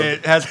trees. otter?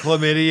 It has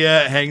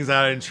chlamydia, it hangs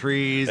out in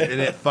trees, and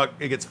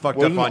it gets fucked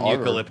What up is an on otter?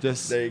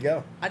 eucalyptus. There you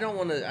go. I don't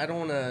want to.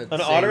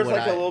 An otter's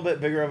like a little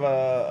bit bigger of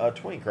a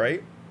twink,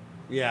 right?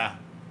 Yeah.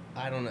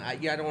 I don't know. I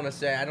don't want to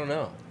say. I don't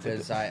know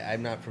because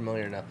I'm not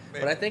familiar enough.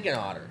 But I think an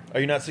otter. Are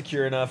you not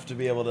secure enough to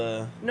be able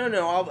to?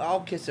 No.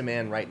 I'll kiss a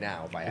man right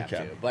now if I have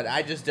Okay. to. But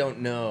I just don't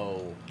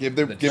know. Give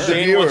the term.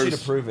 Shane wants you viewers.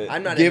 to prove it.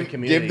 I'm not Give- in the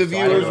community. give the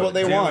so I don't viewers know what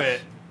they to Do want. do.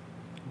 it.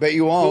 Bet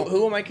you won't.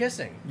 Who am I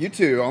kissing? You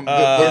two.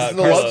 This is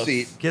the Carlos. love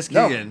seat. Kiss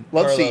No, Keegan.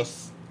 love Carlos.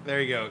 seat. There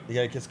you go. You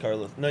gotta kiss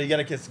Carlos. No, you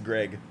gotta kiss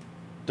Greg.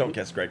 Don't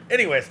kiss Greg.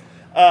 Anyways,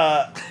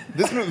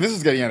 This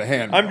is getting out of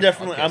hand. I'm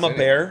definitely kiss I'm a anyone.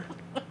 bear.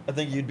 I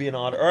think you'd be an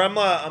otter, or I'm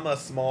a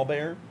small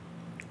bear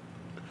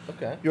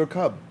Okay. You're a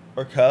cub.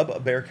 or cub, a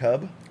bear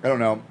cub. I don't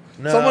know.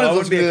 No, Someone I is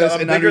wouldn't listening be to a this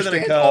cub. and I'm bigger than a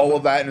understands cub. all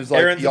of that and is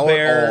like, Aaron's y'all a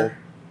bear.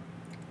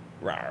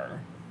 are Rawr.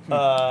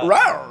 all.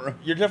 Rawr.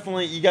 You're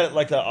definitely you got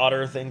like the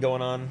otter thing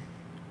going on.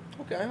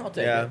 Okay, I'll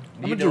take Yeah. it.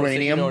 I'm You a know- so you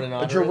geranium. know what an A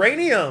otter is?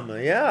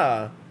 geranium,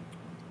 yeah.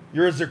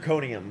 You're a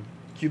zirconium,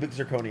 cubic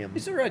zirconium.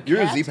 Is there a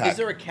You're a cat? Z-Pack. Is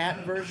there a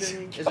cat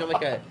version? Is there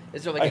like a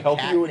I a help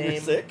cat you when name?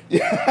 you're sick.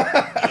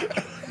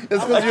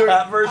 It's A because you're.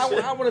 cat version.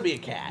 I want to be a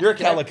cat. You're a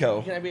Can I-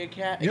 calico. Can I be a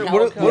cat? A You're-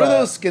 what are calico? those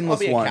I'll skinless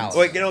be a ones? cow.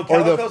 Wait, you know, Or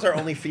the- calicos are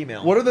only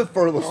female. What are the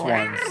furless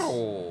ones?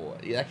 Wow.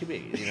 Yeah, that could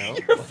be. You know.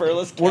 You're a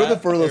furless cat. What are the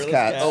furless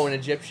cats? Oh, an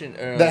Egyptian.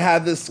 That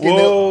have the skin.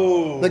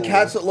 Whoa. The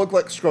cats that look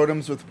like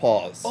scrotums with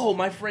paws. Oh,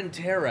 my friend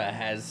Tara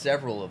has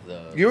several of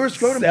those. You're a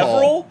scrotum paw.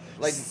 Several?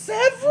 Like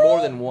Several?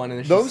 more than one, and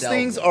then she Those sells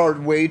things them. are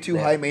way too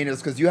Yeah. high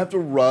maintenance because you have to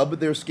rub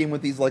their skin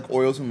with these like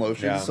oils and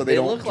lotions Yeah. so they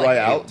don't look dry like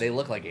out. They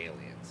look like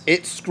aliens.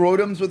 It's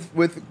scrotums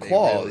with They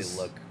claws.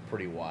 really look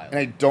pretty wild. And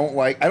I don't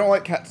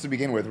like cats to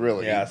begin with,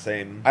 really. Yeah,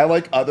 same. I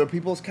like other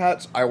people's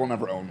cats. I will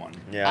never own one.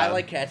 Yeah. I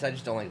like cats. I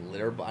just don't like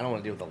litter. I don't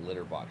want to deal with the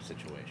litter box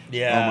situation.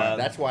 Yeah.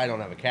 That's why I don't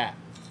have a cat.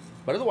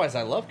 But otherwise,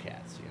 I love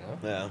cats.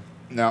 You know. Yeah.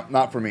 No,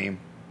 not for me.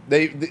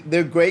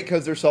 They're great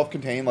because they're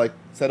self-contained. Like,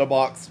 set a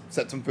box,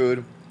 set some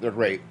food. They're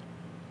great.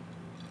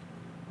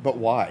 But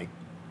why?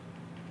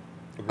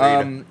 Speaking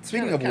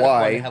Kinda of fun to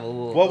why, have a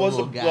little, What a was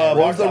little the- guy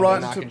what was the walking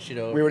around Rotten? knocking shit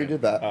over. We already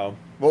did that. Oh.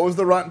 What was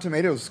the Rotten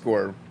Tomatoes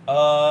score?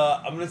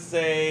 I'm gonna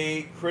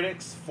say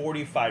critics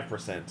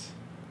 45%.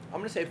 I'm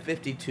gonna say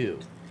 52.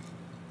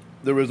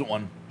 There isn't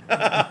one.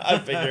 I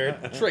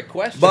figured. Trick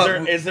question.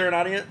 But- Is there an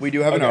audience? We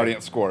do have an Okay.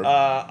 audience score.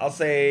 I'll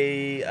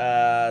say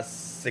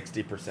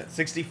 60%,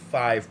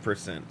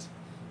 65%.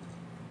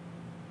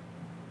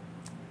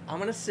 I'm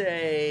gonna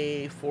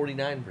say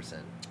 49%.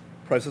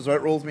 Price is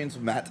Right rules means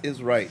Matt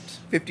is right.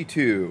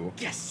 52.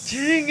 Yes.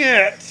 Dang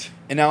it!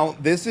 And now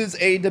this is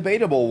a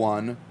debatable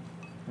one.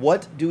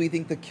 What do we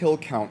think the kill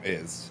count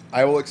is?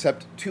 I will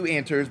accept 2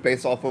 answers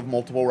based off of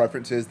multiple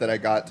references that I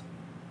got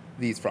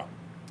these from.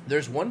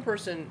 There's one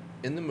person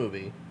in the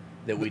movie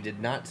that we did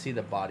not see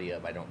the body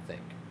of, I don't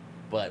think,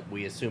 but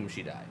we assume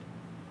she died.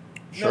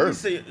 No, Sure. we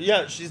see,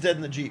 yeah, she's dead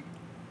in the Jeep.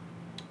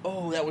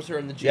 Oh, that was her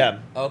in the Jeep. Yeah.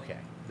 Okay.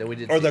 Then we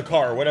did. Or see the it.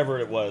 car, whatever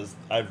it was.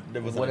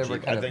 It was Whatever a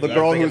Jeep. kind I of- think, The I'm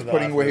girl thinking who's of the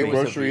putting last away her movie. It was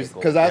a groceries,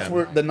 vehicle. because that's Yeah.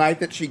 where the knife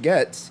that she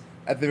gets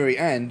at the very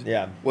end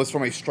Yeah. was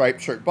from a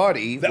striped shirt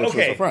body, which was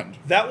a friend.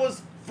 That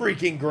was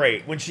freaking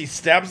great. When she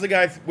stabs the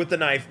guy with the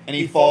knife, And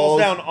he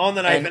falls falls down on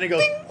the knife, and and it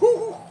goes.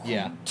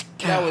 Yeah.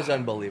 That was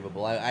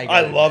unbelievable. I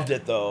I loved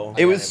it though.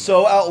 It was got it.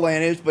 so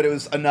outlandish, but it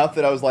was enough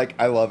that I was like,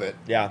 I love it.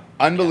 Yeah.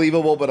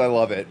 Unbelievable, but I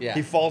love it. Yeah.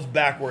 He falls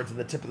backwards, and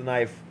the tip of the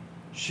knife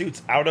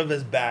shoots out of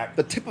his back,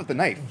 The tip of the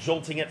knife.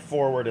 jolting it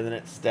forward, and then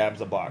it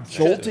stabs a box.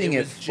 Jolting it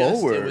was just-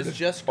 forward. It was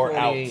just Or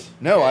corny out.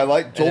 No, I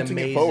like and jolting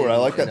it amazing forward. I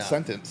like that enough.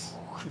 sentence.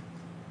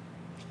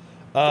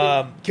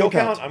 Kill Kill count.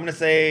 count. I'm gonna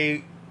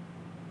say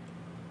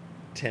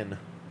 10.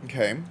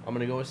 Okay. I'm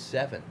gonna go with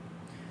 7.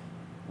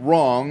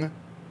 Wrong.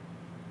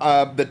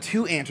 The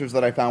 2 answers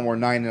that I found were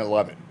 9 and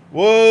 11.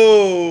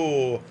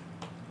 Whoa!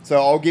 So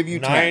I'll give you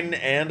 9 10.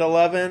 and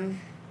 11.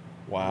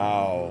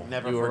 Wow.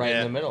 Never You were forget. right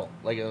in the middle,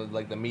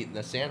 like the meat in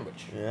the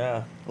sandwich,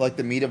 Yeah. Like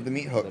the meat of the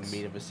meat hooks. the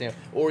meat of a sandwich,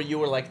 or you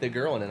were like the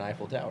girl in an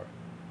Eiffel Tower.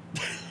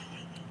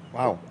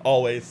 Wow.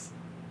 Always.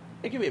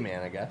 It could be a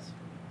man, I guess.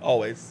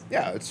 Always.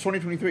 Yeah, it's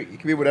 2023. It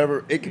could be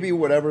whatever. It could be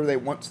whatever they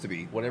want to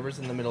be. Whatever's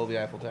in the middle of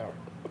the Eiffel Tower.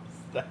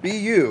 Be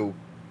you.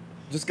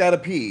 Just gotta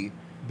pee.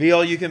 Be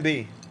all you can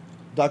be.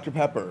 Dr.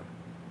 Pepper.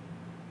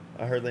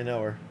 I heard they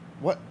know her.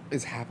 What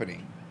is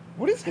happening?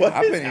 What is What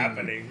happening? is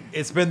happening?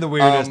 It's been the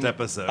weirdest Um,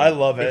 episode. I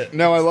love it.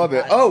 No, I love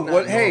it. not- Oh, it's not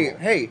what? Hey, normal.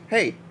 hey,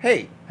 hey,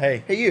 Hey.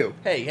 you.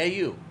 Hey,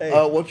 you. Hey.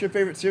 What's your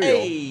favorite cereal?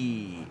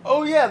 Hey.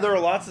 Oh yeah, there are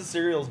lots of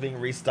cereals being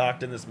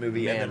restocked in this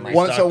movie, Man, and then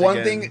my- restocked One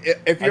again. thing,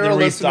 if and you're then a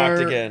restocked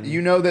listener, again.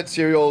 you know that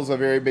cereal is a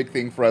very big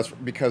thing for us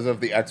because of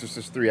the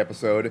Exorcist 3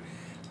 episode.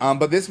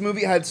 But this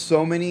movie had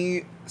so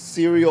many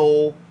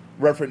cereal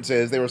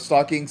references. They were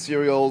stocking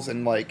cereals,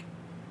 and like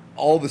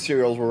all the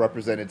cereals were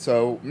represented.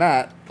 So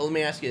Matt, Let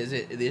me ask you: Is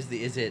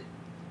it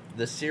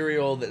the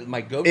cereal that my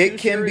go-to? it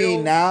can be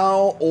cereal?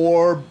 now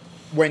or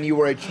when you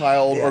were a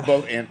child, or Yeah.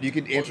 both. And you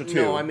can answer two.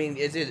 No, I mean,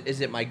 is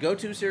it my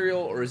go-to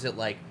cereal, or is it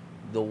like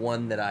the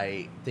one that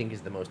I think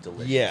is the most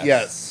delicious? Yes.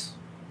 Yes.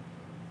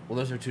 Well,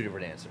 those are 2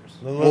 different answers.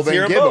 Well, Well, let's then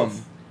hear give both.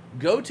 them.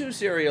 Go-to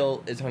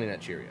cereal is Honey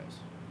Nut Cheerios.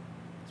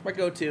 It's my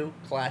go-to,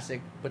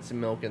 classic. Put some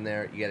milk in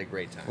there, you get a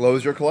great time.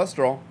 Lowers your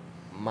cholesterol.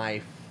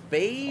 My Also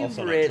not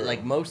favorite, true.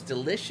 like most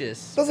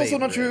delicious. That's also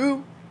not favorite,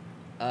 true.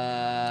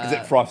 Uh, Is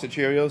it Frosted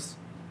Cheerios?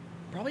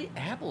 Probably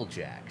Apple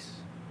Jacks.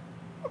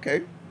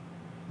 Okay.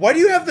 Why do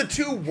you have the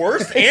 2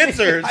 worst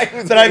answers I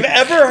was that I've waiting.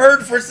 ever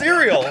heard for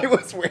cereal? I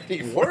was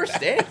waiting for Worst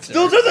that. answer.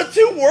 Those are the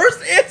 2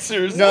 worst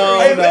answers No,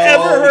 I've no.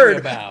 ever heard.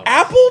 About?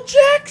 Apple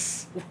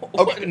Jacks?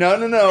 Okay,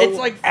 no. It's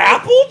like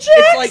Apple It's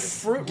Jacks? like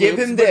Fruit Give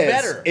Loops, him but this.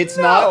 better. It's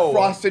No. not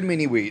Frosted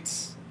Mini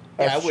Wheats.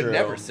 Yeah, I That's would true.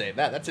 never say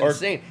that. That's Or-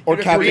 insane. or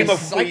You'd have to be Cream a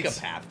of wheat.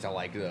 psychopath to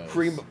like those.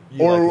 Cream Or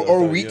you like those, or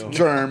don't wheat you? I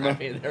germ.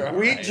 mean, they're all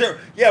Wheat right. germ.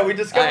 Yeah, we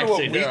discovered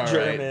what Actually, wheat they're germ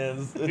alright.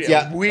 is. It's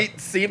Yeah.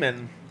 wheat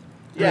semen.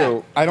 Yeah,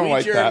 Ew, I don't wheat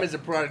like germ that. is a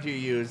product you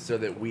use so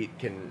that wheat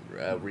can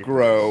reproduce.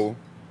 Grow.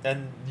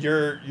 And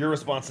your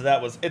response to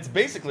that was, it's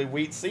basically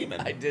wheat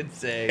semen. I did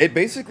say It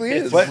basically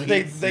It's is. But wheat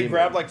they semen.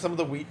 grabbed like some of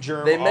the wheat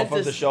germ They meant off of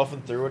to the s- shelf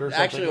and threw it or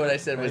something. Actually, what I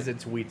said was Right?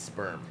 it's wheat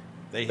sperm.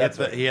 They hit That's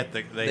the right. they hit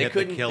the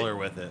couldn't- killer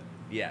with it.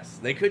 Yes,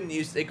 they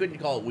couldn't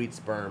call it wheat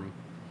sperm,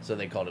 so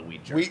they called it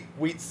wheat germ.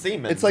 wheat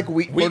semen. It's like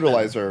wheat Wheatman.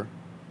 fertilizer.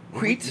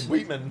 Wheat.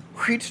 Wheatman.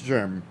 Wheat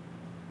germ.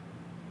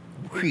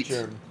 Wheat.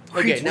 germ.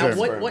 Okay, now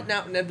Sperm. what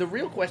now the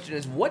real question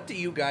is, what do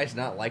you guys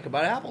not like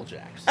about Apple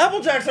Jacks?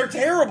 Apple Jacks are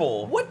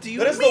terrible. What do you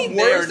That is mean the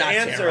they're worst not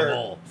answer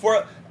terrible?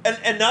 for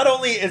and not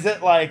only is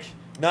it like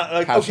not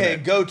like okay,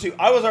 Passionate. go to.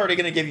 I was already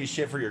gonna give you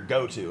shit for your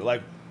go to.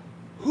 Like,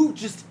 who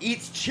just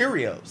eats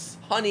Cheerios?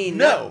 Honey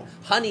No.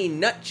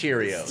 nut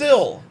Cheerios.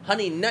 Still.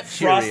 Honey nut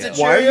Frosted Cheerios.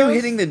 Why are you Cheerios?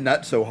 hitting the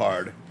nut so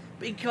hard?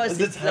 Because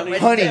It's honey-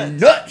 Honey Yeah. nut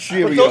But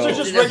Cheerios. those are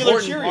just an regular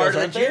important Cheerios, part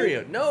of aren't the they?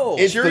 Cheerio. No,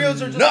 It's Cheerios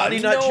the are just nut. honey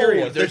nut no,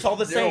 Cheerios. there's It's all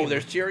the No, same.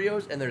 there's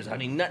Cheerios and there's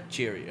honey nut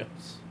Cheerios.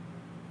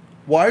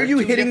 Why are They're you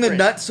two hitting the different.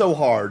 nut so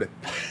hard?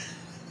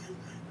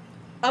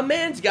 A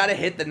man's got to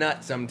hit the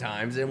nut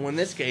sometimes, and in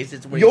this case,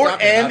 it's when Your he's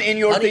talking M about in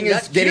your Honey thing is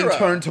Nut getting Cheerio.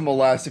 turned to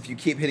molest if you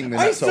keep hitting the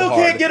I nut so still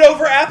hard. can't get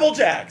over Apple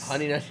Jacks.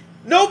 Honey nut.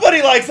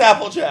 Nobody likes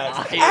Apple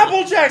Jacks. I-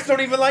 Apple Jacks don't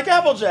even like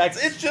Apple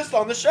Jacks. It's just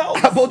on the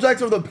shelf. Apple Jacks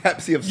are the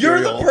Pepsi of You're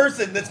cereal. the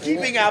person that's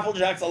keeping Apple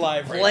Jacks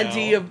alive right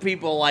Plenty now. of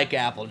people like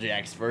Apple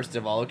Jacks. First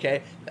of all,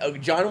 okay,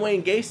 John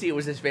Wayne Gacy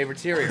was his favorite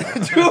cereal.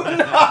 Do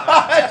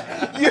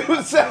not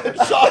use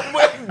Sean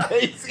Wayne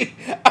Gacy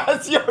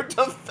as your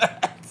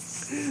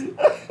defense.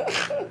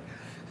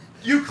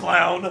 You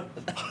clown.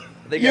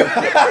 I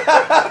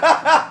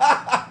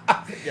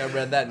think I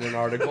read that in an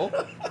article.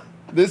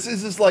 This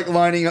is just like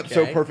lining up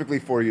so Okay. perfectly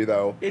for you,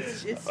 though.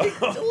 It's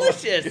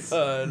delicious.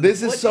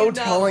 This is What so do you not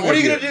telling. What are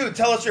of you gonna do?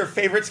 Tell us your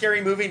favorite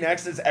scary movie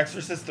next is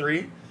Exorcist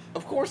 3?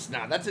 Of course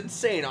not. That's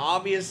insane.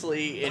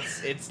 Obviously,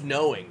 it's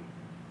knowing.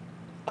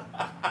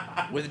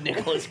 With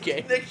Nicolas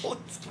Cage.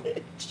 Nicolas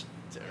Cage.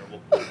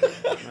 Terrible.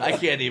 I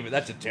can't even.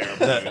 That's a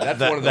terrible movie. That's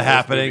one of the the worst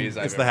happening. movies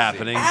I've It's ever the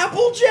happening.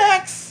 Apple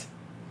Jacks. Seen.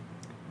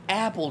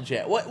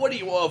 Applejack. What do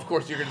you? Well, of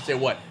course you're gonna say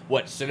what?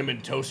 What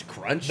cinnamon toast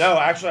crunch? No,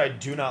 actually, I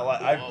do not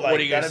like. I What like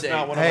are you that gonna is say?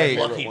 not one Hey. of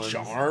my favorite Lucky ones.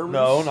 Charms?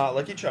 No, not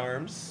Lucky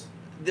Charms.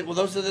 Well,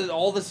 those are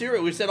all the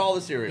cereal. We said all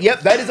the cereals.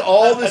 Yep, that is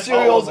all the That's all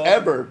cereals of them.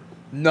 ever.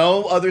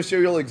 No other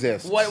cereal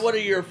exists. What are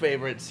your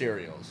favorite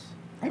cereals?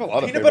 I have a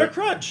lot of Peanut Butter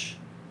favorite. Crunch.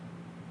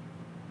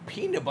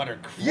 Peanut butter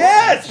crunch.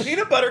 Yes,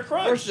 Peanut Butter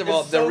Crunch. First of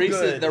all, It's so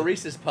good. the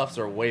Reese's Puffs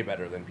are way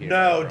better than peanut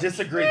butter No, crunch.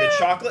 disagree.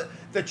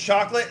 The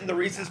chocolate and the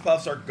Reese's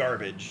Puffs are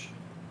garbage.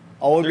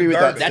 I'll agree They're with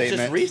that garbage. That's statement.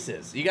 just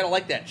Reese's. You gotta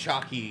like that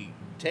chalky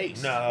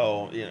taste.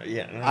 No,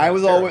 yeah. No, I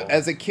was it's always, terrible.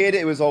 as a kid,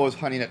 it was always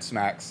Honey Nut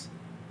Smacks.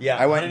 Yeah,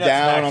 I went Honey Nut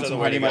down Smacks on are some the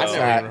way Honey to Nut go. I've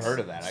never even Smacks. heard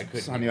of that. I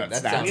couldn't. Honey Nut that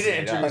Smacks. I sounds need to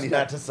made up. introduce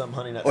Matt to some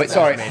Honey Nut. Wait, Smacks.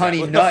 sorry, made up.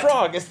 Honey With Nut. the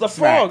frog. It's the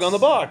Smacks. frog on the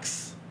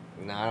box.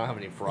 No, I don't have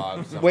any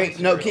frogs. on Wait,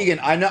 my no, cereal. Keegan.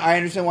 I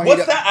understand why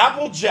What's he. the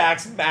Apple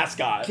Jacks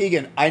mascot?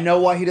 Keegan, I know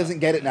why he doesn't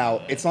get it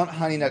now. It's not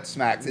Honey Nut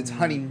Smacks. It's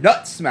Honey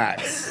Nut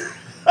Smacks.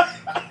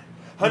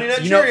 Honey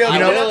Nut You know- Cheerios. you Honey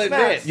know- Nut will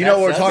Smacks. admit, You know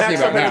what we're that talking does-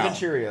 Smacks are about better now.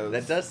 than Cheerios.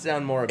 That does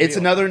sound more appealing. It's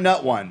another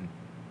nut one.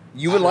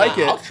 You would like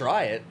I'll it.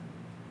 try it.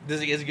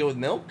 Does it go with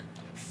milk?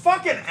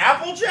 Fucking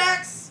Apple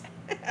Jacks.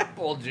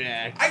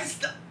 Applejack.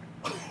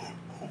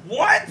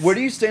 What? Where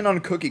do you stand on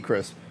Cookie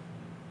Crisp?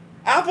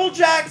 Apple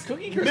Jacks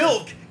Cookie Crisp.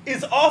 milk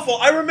is awful.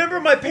 I remember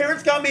my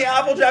parents got me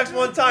Apple Jacks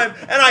one time,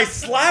 and I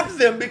slapped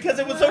them because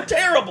it was so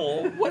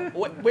terrible. Where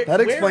That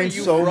are explains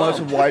you so from? much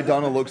of why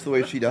Donna looks the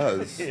way she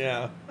does.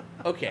 Yeah.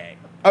 Okay.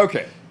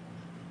 Okay.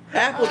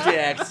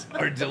 Applejacks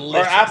are Or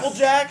delicious. Apple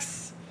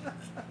Jacks?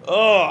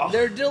 Oh.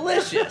 They're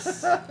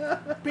delicious.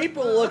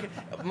 People look.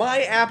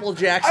 My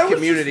Applejacks I was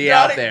community just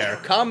not out there,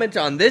 comment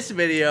on this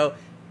video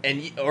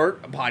or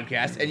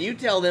podcast, and you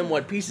tell them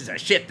what pieces of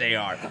shit they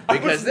are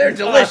because was they're not-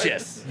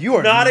 delicious. You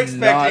are not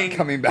expecting not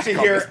coming back to on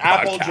hear this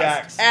Apple podcast.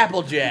 Jacks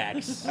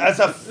Applejacks. as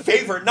a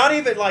favorite. Not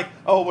even like,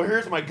 oh, well,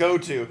 here's my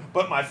go-to,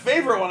 but my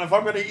favorite one. If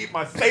I'm going to eat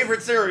my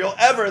favorite cereal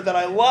ever that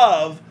I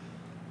love,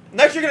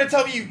 next you're going to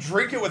tell me you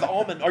drink it with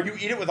almond, or you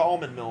eat it with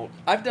almond milk.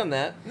 I've done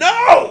that.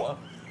 No.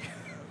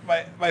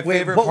 My Wait,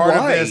 favorite but part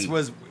why? of this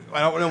was, I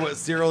don't know what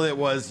cereal it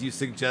was you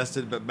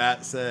suggested, but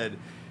Matt said,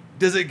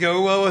 "Does it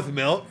go well with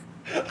milk?"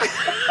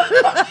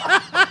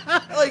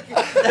 Like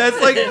that's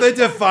like the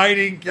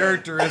defining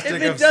characteristic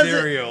If it of doesn't,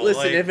 cereal.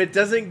 listen, Like, if it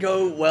doesn't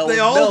go well, they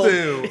with all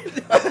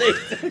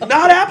milk, do.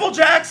 Not Apple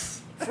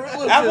Jacks. Fruit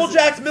Loops Apple is-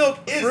 Jacks milk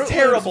is Fruit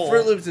terrible. Loops,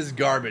 Fruit Loops is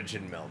garbage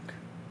in milk.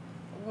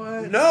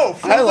 No,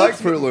 Fruit I like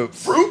Loops- Fruit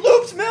Loops. Fruit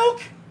Loops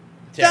milk?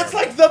 That's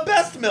Terrible. like the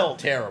best milk.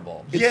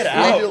 Terrible. Get Fruit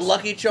out.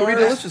 Lucky Fruity Charms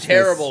deliciousness.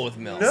 terrible with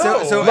milk.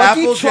 No. So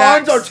Lucky Apple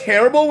Charms Jacks are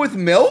terrible with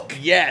milk?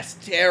 Yes,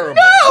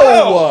 terrible.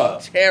 No!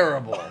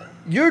 Terrible.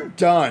 You're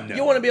done.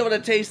 You want to be able to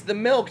taste the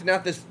milk,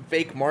 not this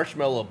fake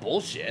marshmallow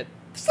bullshit.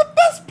 It's the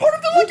best part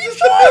of the Lucky It's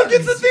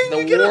Charms. the thing The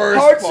you get. worst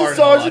Hearts part of of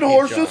Sergeant Lucky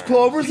Horses, Charms.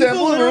 clovers, and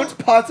People balloons, are-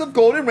 pots of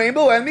golden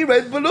rainbow, and me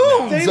red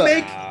balloons. They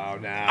make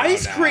No,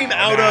 ice cream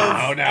out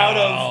of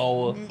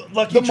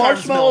Lucky the Charms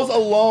marshmallows milk.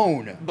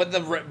 alone. But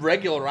the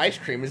regular ice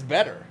cream is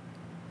better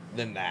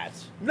than that.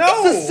 No,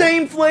 It's the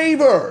same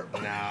flavor.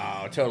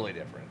 No, totally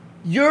different.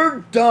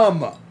 You're dumb.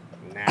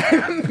 Nah.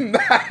 I'm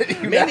mad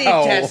at you Many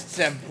now. tests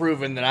have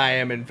proven that I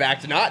am, in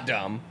fact, not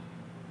dumb.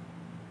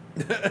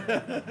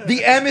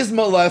 The M is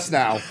molest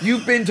now.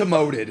 You've been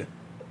demoted.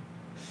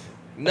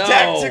 No.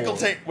 Attack, tickle,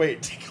 take.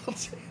 Wait, tickle,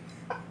 take.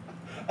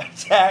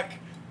 Attack,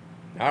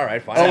 All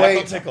right, fine. Oh, tackle,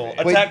 wait. tickle.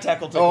 Wait. Attack,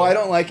 tackle, tickle. Oh, I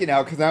don't like it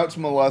now because now it's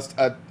molest.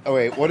 Oh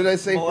wait, what did I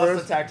say Molest,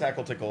 first? attack,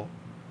 tackle, tickle.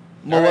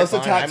 Molest,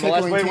 fine. attack, I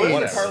molest- tickling, Wait, what is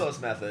Whatever. the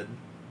Carlos method?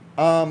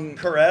 tease.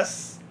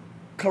 Caress?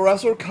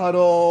 Caress or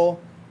cuddle,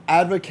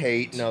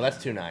 advocate, No,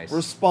 that's too nice.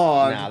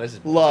 respond, No, this is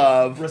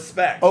love,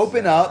 Respect.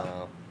 open up,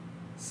 No.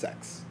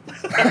 sex.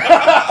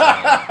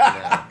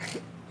 No.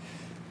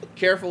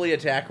 Carefully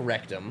attack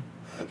rectum.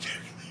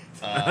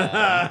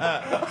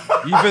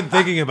 You've been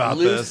thinking about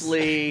this.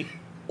 Loosely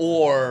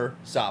or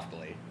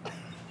softly.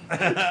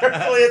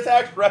 Carefully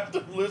attack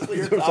rectum loosely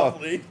or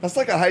softly. That's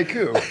like a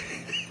haiku.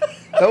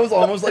 That was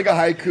almost like a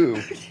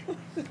haiku.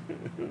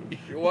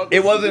 You're welcome.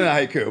 It wasn't a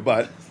haiku,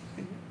 but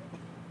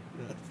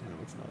No,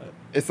 it's not.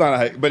 it's not a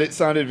haiku, but it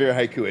sounded very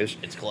haiku-ish.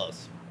 It's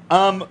close.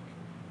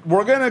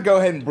 We're gonna go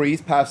ahead and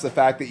breeze past the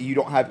fact that you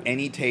don't have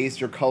any taste,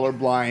 you're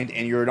colorblind,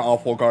 and you're an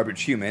awful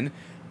garbage human,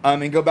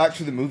 and go back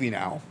to the movie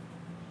now.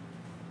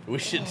 We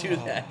should do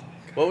that.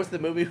 What was the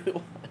movie we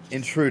watched?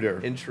 Intruder.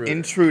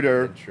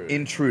 Intruder.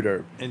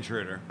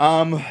 Intruder.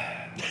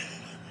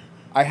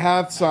 I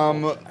have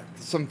some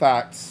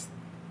facts.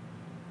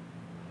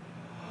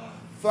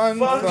 Fun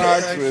facts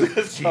facts with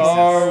with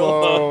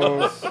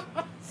Carlos.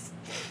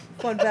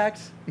 Fun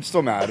facts. I'm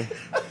still mad.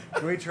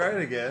 Can we try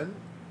it again?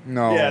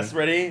 No. Yes,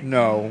 ready?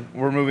 No,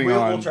 we're moving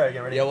on. We'll try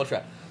again. Ready? Yeah, we'll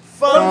try.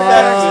 Fun Fun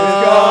facts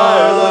with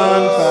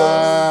Carlos.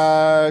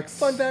 facts.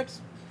 Fun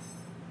facts.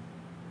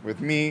 With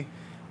me.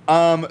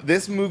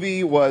 This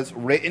movie was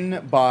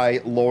written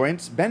by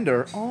Lawrence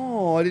Bender.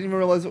 Oh, I didn't even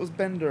realize it was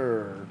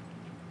Bender.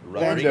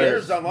 Rodriguez.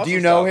 Bender's done lots Do you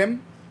of know stuff.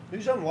 him?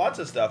 He's done lots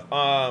of stuff.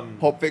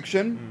 Pulp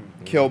Fiction,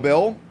 Kill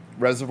Bill,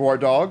 Reservoir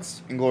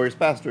Dogs, Inglourious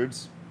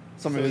Bastards.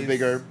 Some So of his he's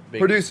bigger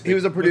big- he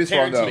was a producer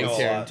on Tarantino. Big those.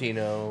 a lot.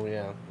 Tarantino,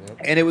 yeah. Yep.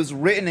 And it was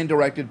written and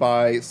directed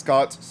by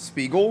Scott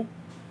Spiegel,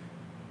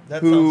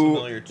 That who, sounds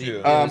familiar too.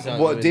 It was on-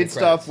 it was in did the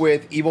stuff credits.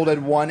 with Evil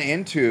Dead 1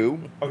 and 2,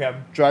 Okay.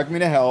 Drag Me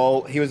to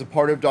Hell. He was a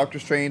part of Doctor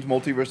Strange,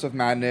 Multiverse of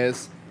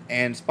Madness,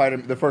 and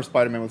the first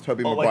Spider-Man with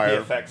Tobey Oh, like the Maguire.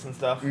 effects and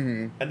stuff.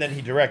 Mhm. And then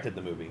he directed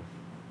the movie.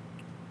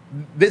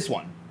 This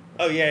one.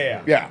 Oh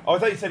yeah. Yeah. Oh, I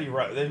thought you said he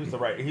wrote. He was the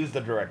right. He was the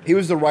director. He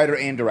was the writer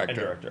and and director.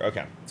 director.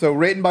 Okay. So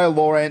written by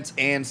Lawrence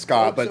and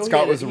Scott, but So he Scott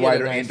had- was the he had a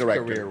writer nice and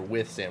director. Career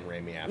with Sam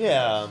Raimi after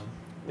Yeah.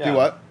 this. Do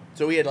what?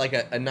 So he had like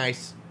a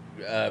nice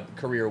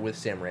career with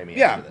Sam Raimi.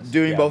 Yeah, after this.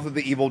 doing Yeah. both of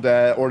the Evil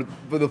Dead, or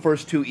the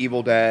first two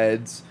Evil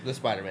Deads. The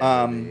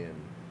Spider-Man movie. And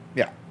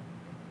Yeah.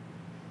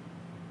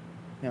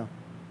 Yeah.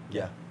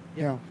 Yeah.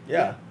 Yeah.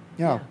 Yeah.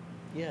 Yeah.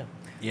 yeah.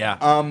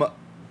 Yeah.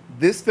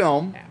 This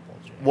film Apple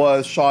Jam.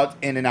 was shot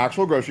in an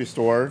actual grocery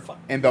store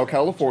in Bell,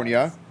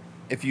 California,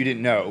 if you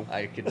didn't know.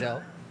 I could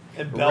tell.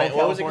 And Bell,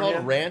 What was it California?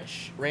 called?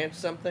 Ranch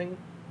something?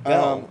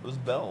 Bell. Um, It was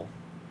Bell.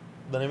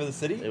 The name of the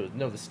city? It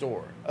was the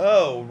store.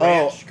 Oh,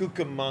 Ranch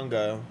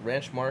Cucamonga.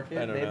 Ranch Market,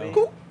 I don't maybe.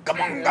 know. I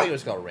think it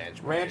was called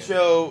Ranch Market.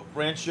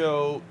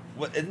 Rancho.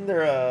 What isn't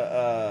there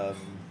a?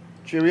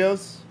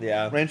 Cheerios?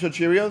 Yeah. Rancho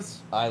Cheerios?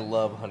 I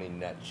love Honey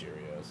Nut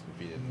Cheerios.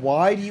 If you didn't know.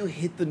 Why do you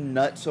hit the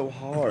nut so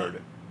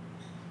hard?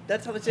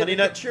 That's how they say Honey it.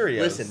 Nut Cheerios.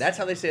 Listen, that's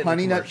how they say it. in the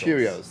Honey Nut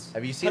commercials. Cheerios.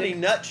 Have you seen Honey a,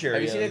 Nut Cheerios.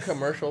 Have you seen a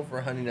commercial for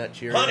Honey Nut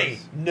Cheerios? Honey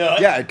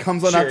Nut. Yeah, it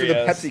comes on after the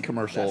Cheerios. Pepsi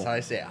commercial. That's how I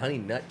say it. Honey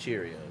Nut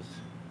Cheerios.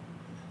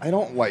 I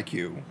don't like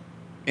you.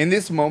 In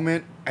this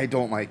moment, I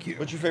don't like you.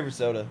 What's your favorite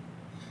soda?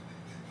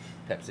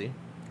 Pepsi.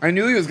 I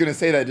knew he was going to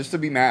say that just to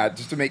be mad,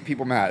 just to make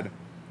people mad.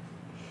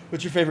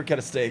 What's your favorite kind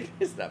of steak?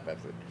 It's not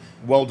Pepsi.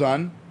 Well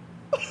done.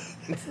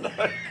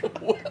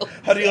 Well,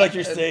 How do you like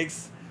your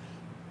steaks?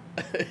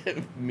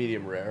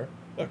 medium rare.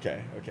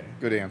 Okay. Okay.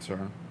 Good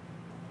answer.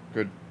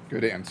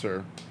 Good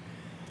answer.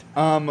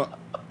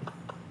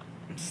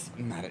 Just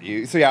mad at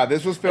you. So yeah,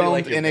 this was How do you filmed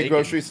like your in a bacon?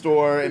 grocery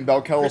store in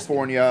Bell, Crispy,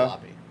 California.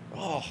 floppy.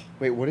 Oh,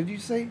 Wait, what did you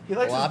say? he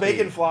likes Floppy. his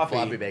bacon floppy.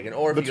 Floppy bacon.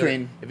 Or if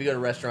Between- you go to a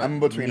restaurant,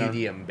 I'm a betweener.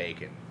 medium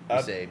bacon. You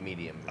Uh, say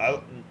medium.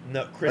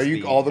 No,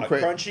 crispy. all the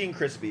crunchy and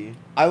crispy?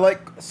 I like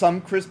some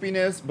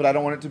crispiness, but I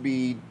don't want it to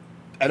be.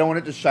 I don't want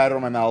it to shatter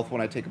in my mouth when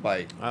I take a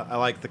bite. I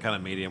like the kind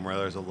of medium where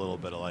there's a little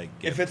bit of like.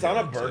 If give it's to on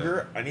a it, too.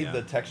 burger, I need Yeah.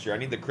 the texture. I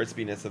need the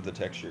crispiness of the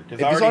texture. If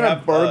it's on a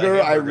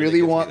burger, I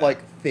really want like.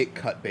 like thick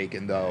cut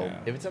bacon though. Yeah.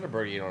 If it's on a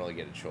burger, you don't really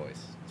get a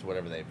choice. It's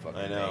whatever they fucking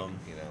I know.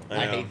 make. You know,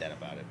 I I, know. hate that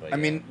about it. But I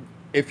yeah. mean,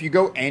 if you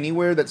go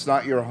anywhere that's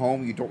not your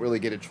home, you don't really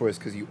get a choice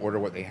because you order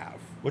what they have.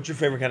 What's your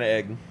favorite kind of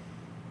egg?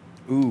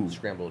 Ooh,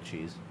 scrambled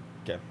cheese.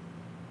 Okay.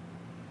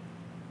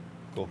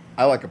 Cool.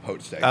 I like a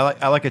poached egg.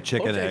 I like a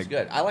chicken Poached egg's egg.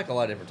 good. I like a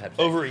lot of different types.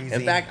 of Over eggs. easy.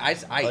 In fact,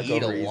 I like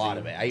eat a over lot easy.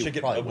 of it. I eat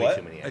Chicken- probably a way what?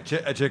 too many A, eggs.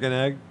 a chicken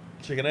egg.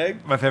 Chicken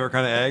egg? My favorite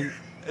kind of egg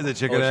is a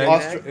chicken Oh,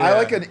 egg. chicken egg? I Yeah.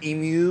 like an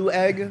emu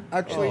egg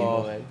actually.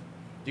 Oh, man.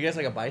 Do you guys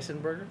like a bison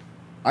burger?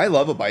 I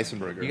love a bison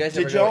burger. You guys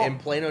Did ever go y'all- in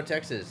Plano,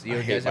 Texas? You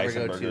I hate guys ever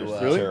bison go burgers. to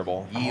They're Really?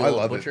 terrible. Ye Oh, I Olde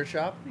love it. Butcher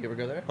Shop? You ever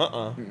go there?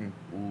 Mm-mm.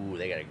 Ooh,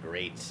 they got a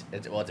great.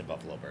 It's a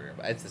buffalo burger,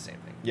 but it's the same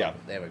thing. Yeah.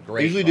 They have a They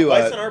great. usually do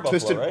Bison are a buffalo,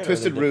 twisted right? Or are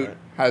twisted they root different?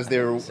 has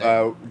their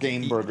Same.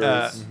 game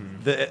burgers.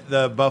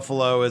 The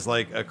buffalo is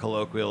like a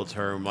colloquial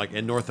term. Like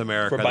in North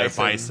America, For they're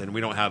bison. bison.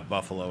 We don't have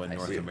buffalo in I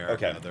North see. America.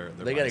 Okay. They're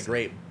They got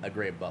bison. a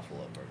great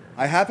buffalo burger.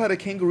 I have had a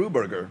kangaroo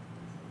burger.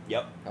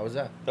 Yep. How was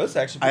that? Those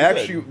actually I pretty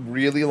actually good.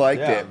 really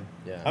liked Yeah. it.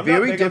 Yeah. I'm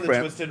Very not big on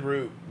different. the Twisted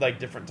Root, like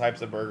different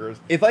types of burgers.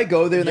 If I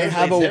go there and they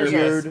Usually have a theirs are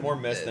weird... more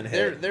miss than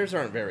hit. Theirs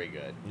aren't very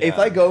good. If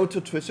Yeah. I go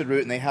to Twisted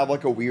Root and they have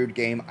like a weird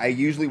game, I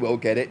usually will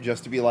get it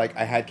just to be like,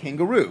 I had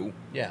kangaroo.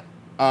 Yeah.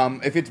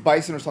 If it's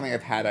bison or something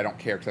I've had, I don't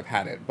care because I've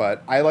had it.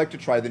 But I like to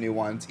try the new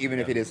ones, even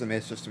if it is a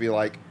miss, just to be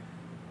like,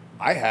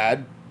 I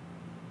had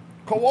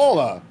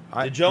koala.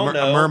 Did y'all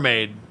know- A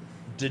mermaid.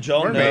 Did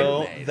y'all Mermaid. know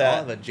I'll have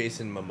that a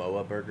Jason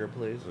Momoa burger,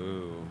 please.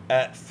 Ooh.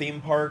 at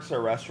theme parks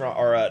or restaurant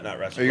or not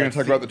restaurants? Are you going like to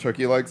talk about the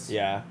turkey legs?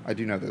 Yeah. I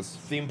do know this.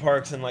 Theme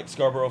parks and like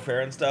Scarborough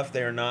Fair and stuff,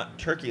 they are not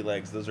turkey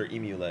legs, those are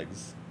emu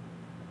legs.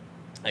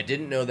 I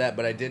didn't know that,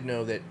 but I did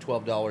know that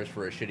 $12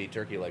 for a shitty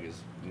turkey leg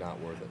is not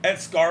worth it. At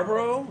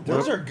Scarborough,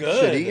 those are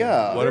good. Shitty,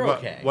 yeah. What They're about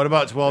okay. what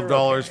about $12 They're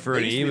okay. for They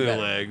an used to be emu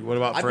better. leg? What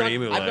about for an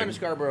emu I've gone to leg?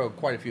 Scarborough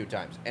quite a few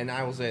times, and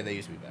I will say they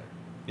used to be better.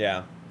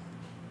 Yeah.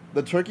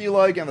 The turkey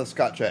leg and the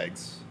Scotch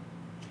eggs.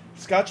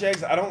 Scotch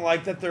eggs, I don't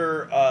like that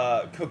they're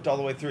cooked all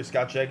the way through.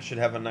 Scotch eggs should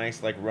have a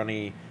nice like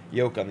runny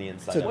yolk on the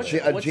inside. It's a of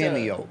ja- it. a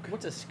jammy yolk.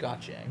 What's a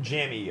Scotch egg?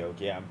 Jammy yolk,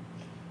 yeah.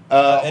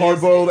 It is-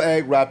 Hard-boiled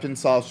egg wrapped in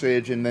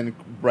sausage and then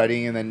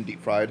breading and then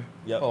deep fried.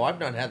 Yep. Oh, I've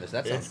not had this.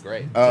 That sounds It's-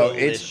 great. Oh,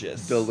 Delicious.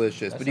 it's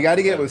delicious. That But you got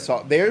to sounds get it with good.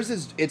 sauce. Theirs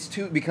is it's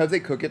too because they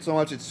cook it so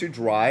much. It's too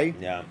dry.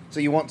 Yeah. So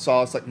you want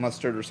sauce like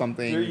mustard or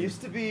something. There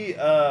used to be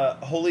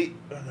Holy.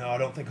 No, I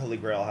don't think Holy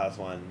Grail has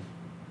one.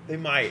 They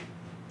might.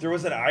 There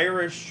was an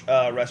Irish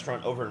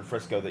restaurant over in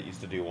Frisco that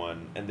used to do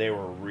one, and they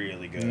were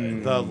really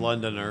good. The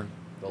Londoner.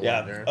 The Yeah.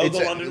 Londoner. Oh, It's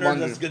the a- Londoner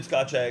London- does good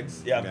Scotch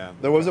eggs. Yeah. Yeah.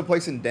 There was a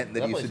place in Denton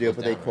that That used to place do it, closed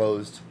but they down, right?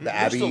 closed. The There's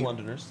Abbey. still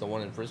Londoners. The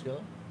one in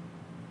Frisco?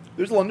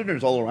 There's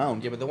Londoners all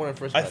around. Yeah, but the one in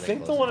Frisco. I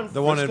think the one in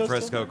The one in Frisco's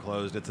Frisco still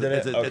closed. It's Did a, it?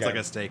 it's Okay. like a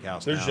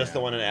steakhouse. There's now. just the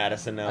one in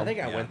Addison now. I think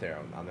I Yeah. went there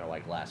on there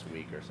like last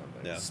week or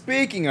something. Yeah.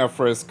 Speaking of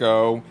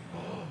Frisco,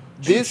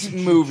 this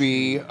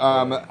movie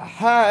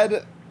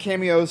had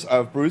cameos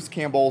of Bruce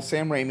Campbell,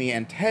 Sam Raimi,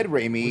 and Ted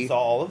We Raimi, saw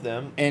all of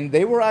them. and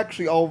they were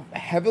actually all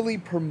heavily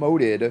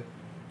promoted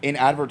in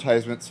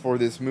advertisements for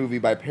this movie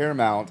by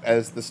Paramount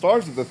as the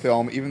stars of the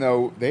film, even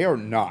though they are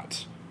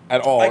not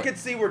at all. I could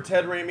see where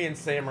Ted Raimi and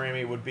Sam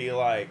Raimi would be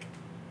like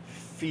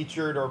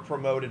featured or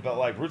promoted, but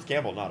like Bruce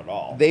Campbell, not at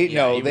all. They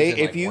Yeah, no, he was they in,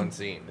 if like, you one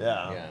scene.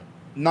 Yeah. Yeah.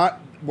 not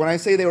when I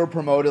say they were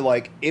promoted,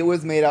 like it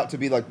was made out to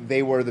be like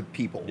they were the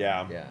people.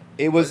 yeah. Yeah.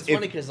 It was It's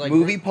funny if 'cause, like,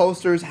 movie we're-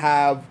 posters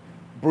have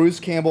Bruce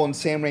Campbell and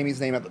Sam Raimi's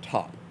name at the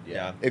top.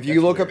 Yeah. If you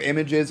That's look weird. up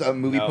images of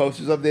movie No.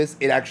 posters of this,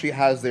 it actually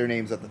has their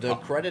names at the The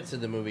top. credits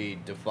of the movie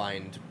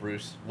defined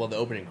Bruce. Well, the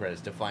opening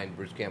credits defined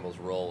Bruce Campbell's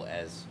role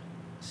as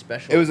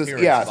special. It was a,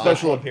 appearance yeah, by-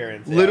 special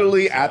appearance, yeah.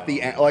 Literally at So-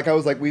 the end, like I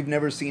was like, we've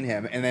never seen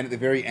him, and then at the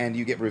very end,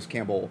 you get Bruce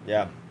Campbell.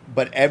 Yeah.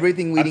 But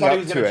everything I leading thought up he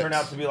was to going to it, turn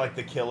out to be like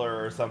the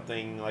killer or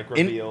something, like and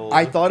revealed.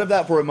 I thought of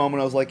that for a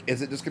moment. I was like,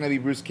 is it just going to be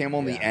Bruce Campbell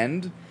in the Yeah.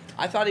 end?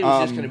 I thought he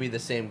was just Um, going to be the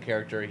same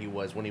character he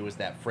was when he was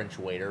that French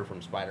waiter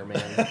from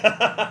Spider-Man.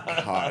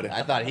 God.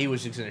 I thought he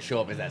was just going to show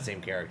up as that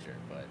same character,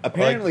 but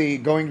Apparently,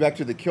 going back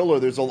to the killer,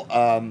 there's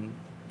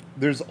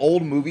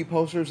old movie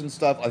posters and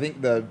stuff. I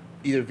think the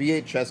either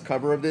VHS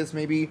cover of this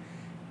maybe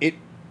it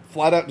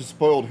flat out just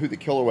spoiled who the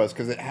killer was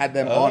because it had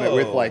them on it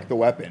with Oh. like the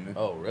weapon.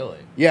 oh really?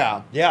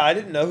 Yeah, Yeah, I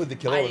didn't know who the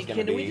killer was going to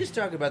Can be. we just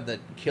talk about the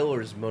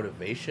killer's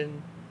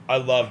motivation? I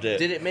loved it.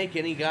 Did it make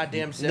any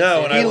goddamn sense?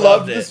 No, to and you? I he loved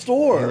loved it. the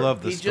store. He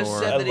loved the He store. just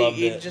said I that loved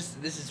he it.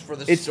 just this is for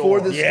the It's store.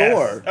 for the Yes.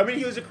 store. I mean,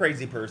 he was a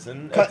crazy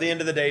person. Cut- At the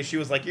end of the day, she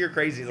was like, "You're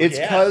crazy." He's like, It's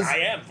yeah, because I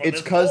am. For it's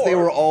this because they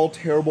store." were all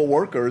terrible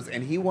workers,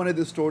 and he wanted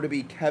the store to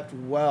be kept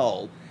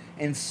well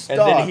and stocked,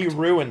 And then he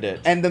ruined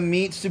it. and the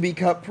meats to be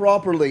cut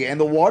properly, and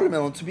the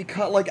watermelons to be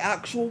cut like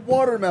actual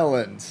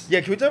watermelons. Yeah,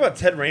 can we talk about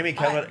Ted Raimi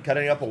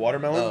cutting up a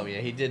watermelon? Oh yeah,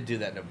 he did do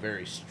that in a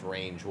very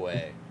strange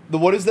way.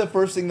 What is the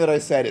first thing that I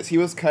said? Is he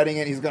was cutting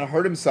it, he's going to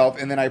hurt himself,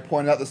 and then I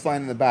pointed out the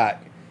sign in the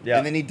back. Yeah.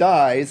 And then he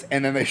dies,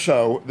 and then they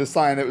show the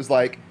sign that was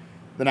like,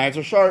 the knives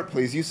are sharp,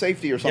 please use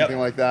safety, or something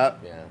like that.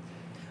 Yeah,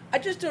 I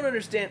just don't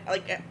understand.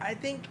 Like, I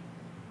think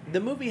the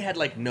movie had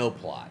like no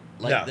plot,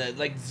 like No.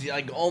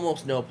 like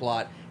almost no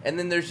plot, and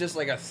then there's just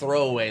like a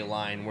throwaway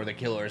line where the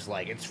killer's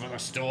like, "It's for the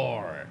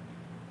store."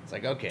 It's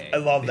like, okay, I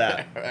love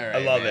that. All I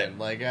right, love man. it.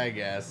 Like, I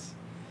guess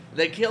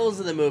the kills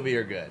in the movie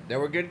are good. There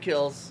were good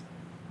kills.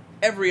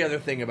 Every other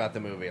thing about the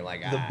movie,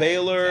 like The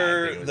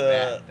Baylor, I think it was the-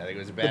 bad. I think it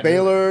was a bad The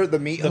Baylor, the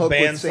meat The hook with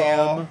bandsaw.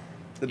 Sam.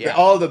 The Yeah.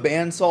 the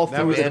bandsaw That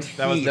through was the the- teeth.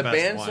 that was the best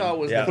bandsaw one.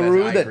 was Yeah. the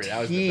through best. I the agree. That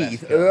was the best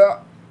teeth. kill. Ugh.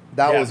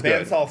 That was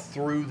good. bandsaw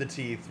through the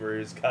teeth, where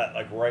he's cut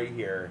like right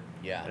here.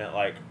 Yeah. And it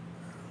like,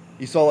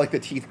 You saw like the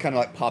teeth kind of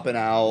like popping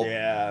out.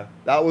 yeah.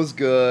 That was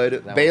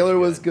good. That Baylor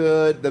was was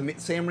good. The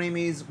Sam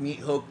Raimi's meat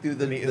hook through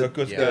the meat hook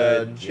was the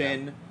good.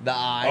 chin. The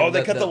eye. Oh,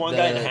 they cut the one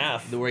guy in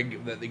half. The where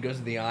it goes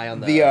to the eye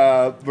on the.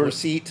 The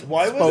receipt.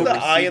 Why was spoke the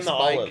eye in the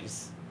spike.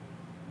 olives?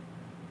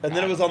 And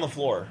then it was on the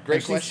floor. Great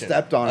and she question.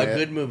 stepped on a it.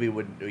 good movie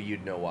would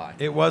you'd know why.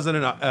 It wasn't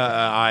an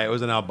eye. It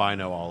was an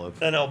albino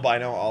olive. An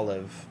albino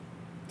olive.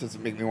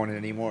 Doesn't make me want it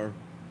anymore.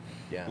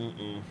 Yeah.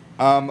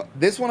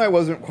 This one I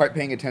wasn't quite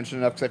paying attention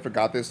enough because I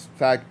forgot this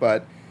fact,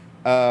 but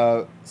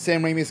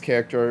Sam Raimi's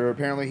character,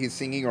 apparently he's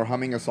singing or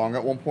humming a song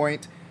at one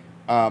point.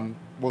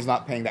 was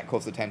not paying that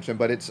close attention,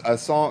 but it's a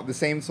song, the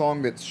same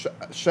song that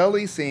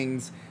Shelley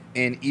sings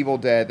in Evil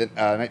Dead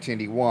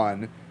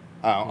 1981,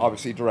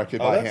 obviously directed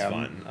by that's him.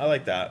 fun. I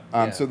like that.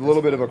 So a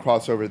little bit of a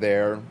crossover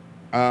there.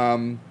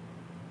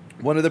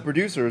 One of the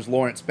producers,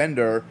 Lawrence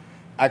Bender,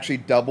 actually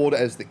doubled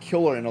as the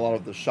killer in a lot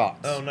of the shots.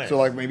 Oh, nice. So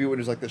like maybe when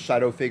it was like the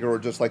shadow figure or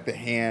just like the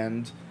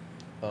hand.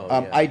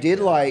 Oh, I did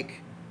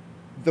like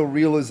the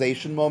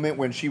realization moment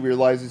when she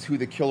realizes who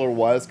the killer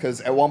was, because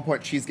at one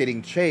point she's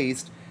getting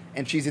chased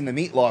and she's in the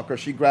meat locker.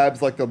 She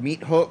grabs like the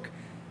meat hook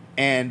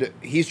and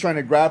he's trying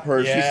to grab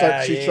her.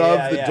 She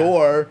shoves the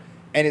door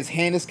and his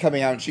hand is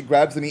coming out and she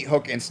grabs the meat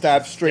hook and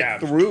stabs straight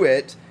through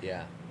it.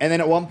 Yeah. And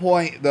then at one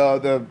point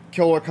the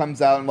killer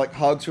comes out and like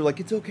hugs her like,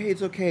 it's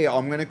okay,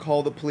 I'm gonna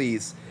call the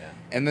police. Yeah.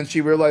 And then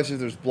she realizes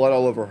there's blood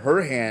all over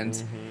her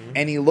hands,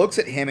 and he looks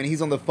at him and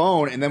he's on the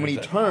phone, and then when he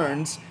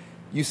turns,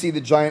 you see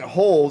the giant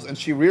holes, and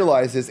she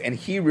realizes, and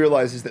he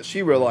realizes that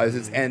she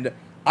realizes, and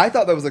I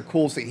thought that was a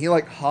cool scene. He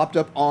like hopped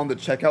up on the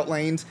checkout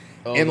lanes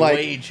and the like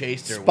way he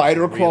chased her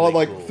spider was crawled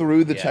really like cool.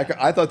 through the checkout.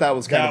 I thought that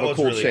was kind That of a was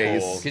cool really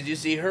chase. cool. Because you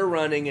see her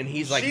running and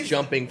he's like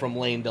jumping from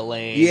lane to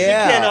lane.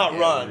 Yeah. She cannot Yeah,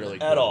 run really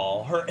at cool.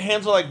 all. Her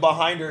hands are like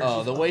behind her. Oh,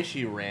 She's- the way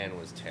she ran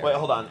was terrible. Wait,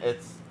 hold on.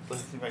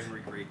 Let's see if I can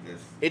recreate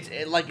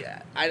this. Like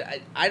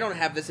I don't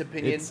have this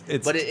opinion,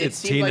 It's but it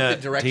seemed Tina- like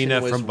the direction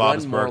Tina was from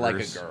Bob's run more like a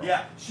Burgers. girl.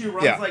 Yeah, she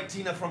runs Yeah. like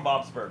Tina from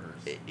Bob's Burgers.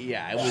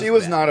 Yeah, it was She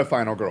was bad. not a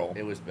final girl.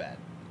 It was bad.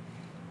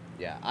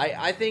 Yeah,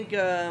 I think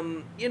I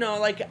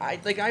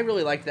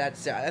really liked that.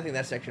 I think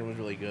that section was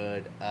really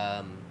good.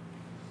 A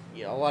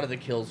lot of the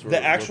kills were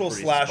The actual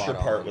pretty slasher spot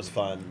part on. was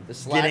fun. The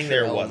slasher Getting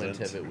there element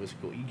wasn't. of it was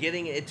cool.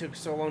 It took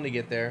so long to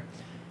get there.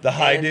 The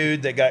high And-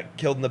 dude that got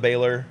killed in the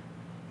Baylor.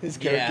 His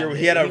character, Yeah,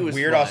 he had a he was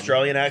weird fun.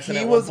 Australian accent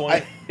He at was-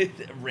 one point.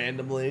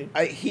 Randomly.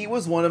 He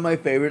was one of my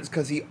favorites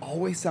because he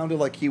always sounded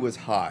like he was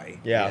high.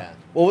 Yeah.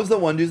 What was the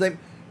one dude's name?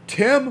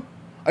 Tim?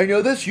 I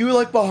know that's you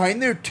like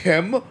behind there,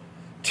 Tim.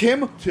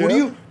 Tim, what are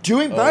you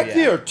doing back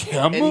there,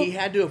 Tim? And he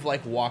had to have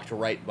like walked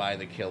right by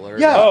the killer.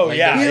 Yeah. Oh, Like,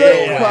 yeah. He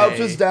there's like no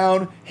crouches way.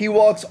 down. He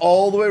walks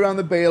all the way around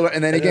the Baylor,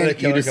 and then And then again the you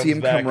killer just see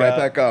him comes come back right up.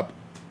 back up.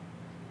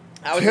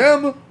 I was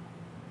Tim.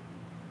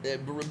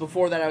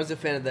 Before that, I was a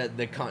fan of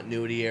the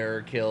continuity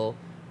error kill,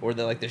 where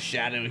the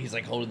shadow, he's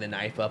like holding the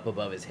knife up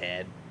above his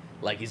head,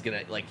 like he's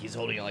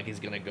holding it like he's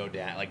gonna go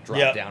down, like drop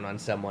Yep. down on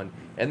someone,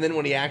 and then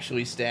when he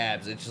actually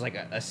stabs, it's just like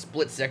a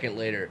split second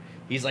later,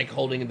 he's like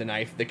holding the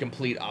knife the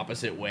complete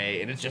opposite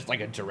way, and it's just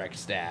like a direct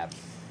stab.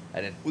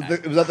 And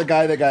Was that the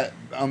guy that got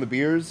on the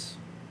beers?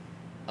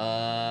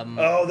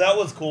 Oh, that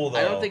was cool though.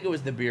 I don't think it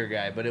was the beer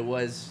guy, but it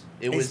was.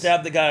 He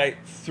stabbed the guy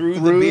through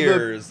the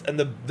beers, and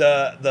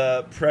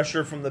the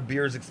pressure from the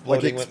beers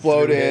exploding went through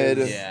exploded.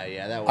 his-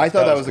 Yeah, that was. I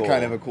thought that was cool. a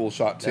kind of a cool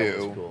shot That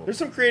was too. cool. There's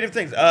some creative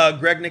things.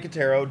 Greg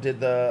Nicotero did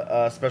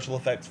the special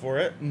effects for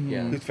it.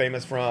 Yeah. Who's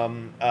famous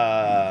from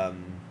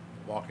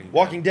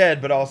Walking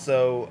Dead, but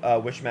also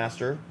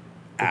Wishmaster,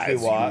 which we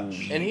As watch.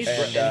 you- And he's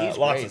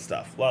lots great. of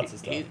stuff. Lots of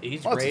stuff.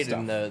 He's Lots of great, stuff.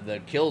 and the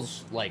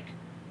kills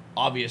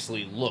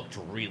obviously looked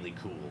really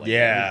cool.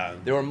 Yeah.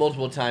 there were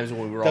multiple times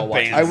when we were The all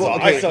watching. bandsaw.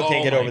 it, I still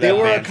can't get my over There that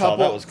were a bandsaw, couple.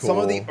 that was Some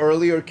of the cool.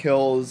 earlier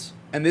kills,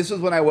 and this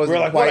was when I wasn't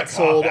We're like, what quite a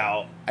sold.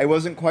 cop-out. I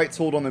wasn't quite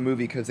sold on the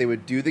movie because they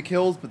would do the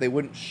kills, but they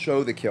wouldn't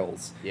show the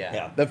kills.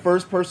 Yeah. The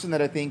first person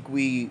that I think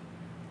we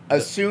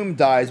assume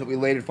dies, but we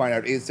later find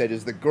out is dead,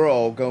 is the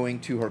girl going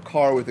to her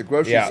car with the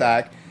grocery Yeah.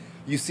 sack.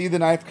 You see the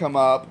knife come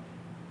up,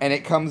 and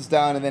it comes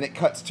down, and then it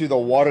cuts to the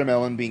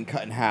watermelon being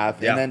cut in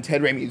half, Yeah. and then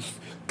Ted Raimi's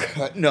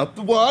cutting up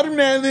the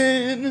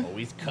watermelon. Oh,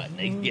 he's cutting.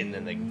 He's getting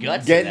in the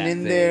guts. Getting of that in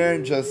thing. there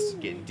and just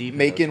Getting deep in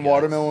making those guts.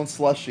 watermelon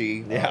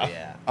slushy.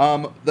 Yeah. Oh,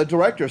 yeah. The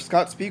director,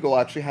 Scott Spiegel,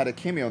 actually had a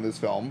cameo in this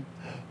film.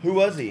 Who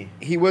was he?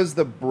 He was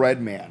the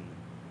bread man.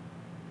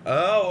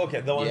 Oh,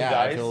 okay, the one Yeah, who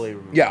I dies. totally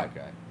remember Yeah. that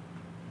guy.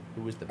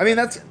 Who was the? I mean,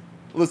 bad that's... man?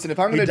 Listen, if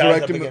I'm He going to dies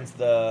direct up a movie... against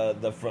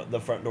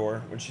the front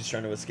door when she's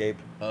trying to escape.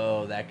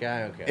 Oh, that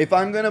guy. Okay. If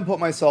I'm going to put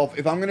myself...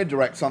 If I'm going to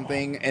direct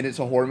something and it's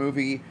a horror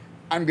movie,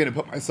 I'm going to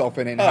put myself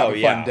in it and have Oh, a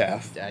yeah. fun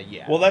death.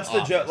 Yeah. Well, that's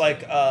the joke.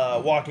 obviously.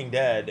 Like Walking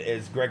Dead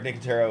is Greg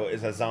Nicotero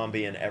is a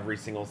zombie in every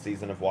single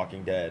season of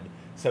Walking Dead.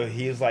 So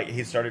he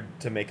started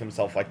to make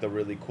himself like the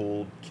really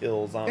cool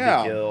zombie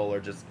Yeah. kill,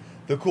 or just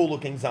the cool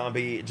looking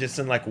zombie. Just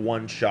in like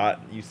one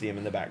shot, you see him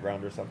in the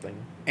background or something.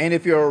 And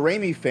if you're a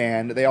Raimi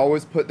fan, they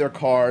always put their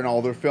car in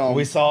all their films.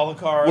 We saw the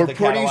car. We're the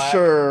pretty Cadillac.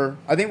 sure...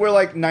 I think we're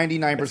like It's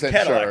 99%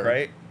 Cadillac, sure.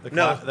 right? the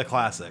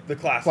classic. the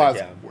classic. Plus,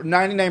 Yeah. we're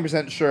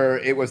 99% sure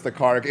it was the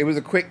car. It was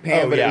a quick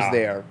pan, Oh, but it yeah. was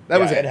there. That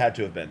Yeah, was it. It had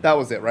to have been. That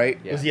was it, right?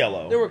 Yeah. It was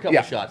yellow. There were a couple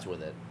Yeah. shots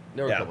with it.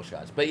 There were Yeah. a couple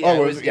shots, but Oh, yeah,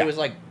 was- yeah. it was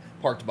like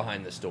parked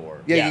behind the store.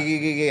 Yeah.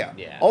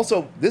 Yeah.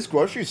 Also, this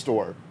grocery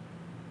store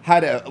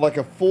had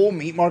a full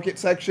meat market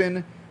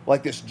section,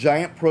 like this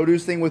giant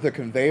produce thing with a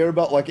conveyor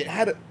belt. Like it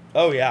had.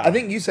 Oh yeah. I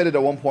think you said it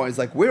at one point. It's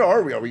like, where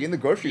are we? Are we in the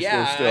grocery store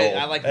Yeah, still?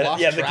 I like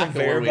lost yeah, the track of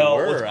conveyor where we belt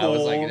were. was I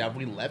was like, cool. have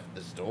we left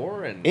the store?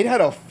 store and It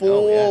had a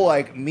full Oh, yeah.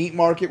 like meat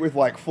market with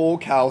like full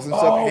cows and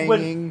stuff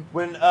hanging.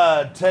 when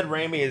Ted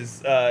Raimi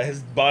is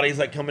his body's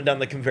like coming down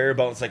the conveyor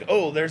belt, it's like,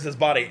 oh, there's his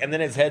body, and then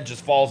his head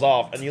just falls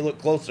off, and you look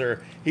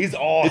closer, he's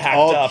all It's hacked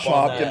all up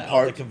chopped on the, and parts.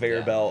 on the conveyor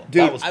Yeah. belt.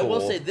 Dude, that was cool. I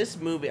will say this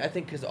movie, I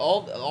think, because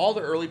all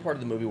the early part of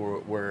the movie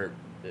were,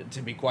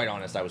 to be quite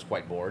honest, I was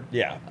quite bored.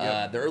 Yeah.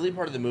 The early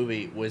part of the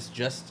movie was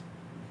just,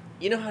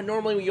 you know how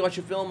normally when you watch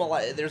a film, a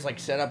lot, there's like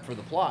setup for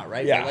the plot,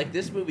 right? Yeah. But like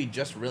this movie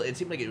just really, it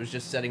seemed like it was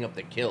just setting up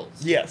the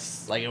kills.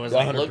 Yes. Like it was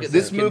like, look at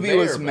This movie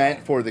was conveyor meant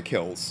belt. for the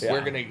kills. Yeah.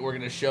 We're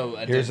gonna show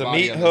a Here's dead a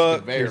body meat on this hook.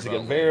 conveyor Here's a belt.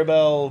 conveyor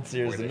belt.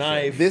 Here's We're a gonna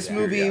knife. show- This Yeah.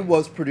 movie Yeah.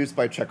 was produced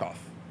by Chekhov.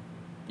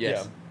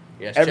 Yes.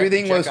 Yes.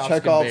 Everything was Chekhov's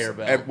Chekhov's, conveyor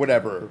belt.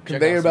 whatever.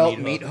 Conveyor belt,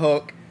 meat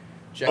hook,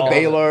 a Chekhov's-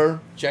 baler,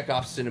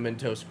 Chekhov's cinnamon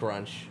toast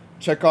crunch.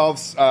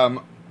 Chekhov's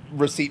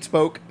receipt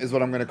spoke is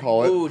what I'm going to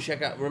call it. Ooh,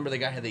 check out! Remember the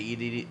guy had the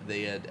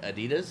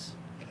Adidas?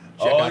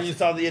 Oh, Chekhov's- you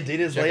saw the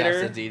Adidas Chekhov's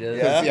later?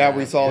 Adidas. Yeah,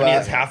 we saw When he that.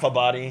 has half a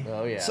body.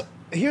 Oh yeah. So,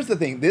 here's the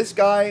thing. This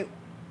guy,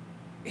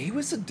 he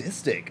was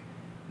sadistic.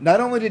 Not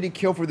only did he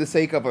kill for the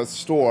sake of a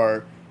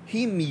store,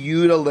 he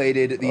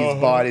mutilated these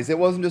bodies. It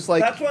wasn't just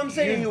like, That's what I'm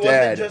saying. He you're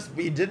wasn't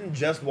dead. he didn't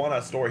just want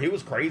a store. He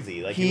was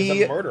crazy. Like he was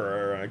He- a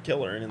murderer or a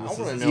killer. And I this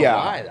want to is know Yeah.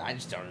 why. I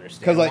just don't understand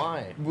Because like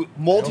why.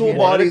 multiple He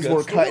wanted a bodies good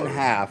were cut in store.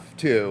 half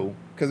too.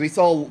 Because we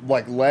saw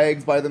like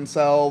legs by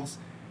themselves,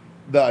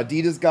 the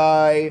Adidas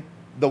guy,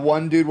 the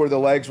one dude where the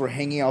legs were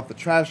hanging out the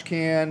trash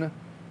can,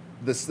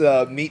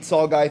 the meat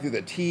saw guy through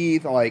the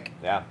teeth. Like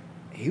yeah.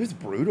 he was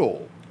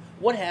brutal.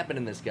 What happened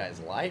in this guy's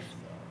life,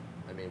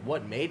 though? I mean,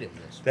 what made him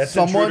this? That's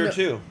Someone- Intruder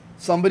too.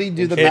 Somebody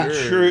did the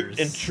Intruder.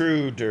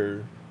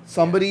 Intruder.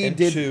 somebody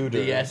did Intruder.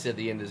 The S at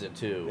the end is a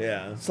 2.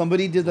 Yeah.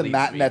 somebody did the Lead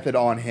Matt speed. method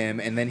on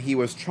him, and then he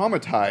was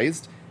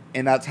traumatized,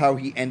 and that's how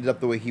he ended up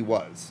the way he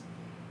was.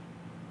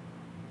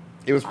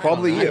 It was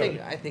probably I you. don't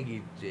know. I think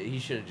he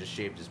should have just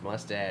shaved his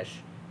mustache,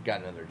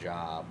 got another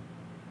job.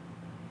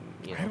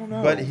 You I don't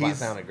know. But I he's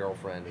found a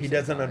girlfriend. he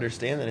doesn't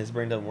understand that his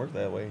brain doesn't work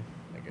that way.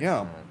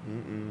 Yeah.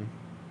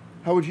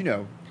 How would you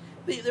know?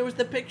 There was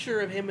the picture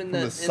of him in From the,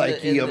 the in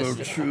psyche in of the a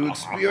st- true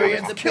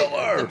experienced the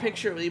killer. The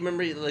picture, you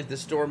remember, like the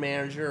store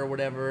manager or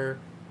whatever.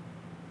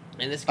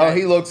 And this guy, Oh,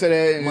 he looks at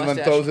it and then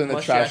mustache- throws it in the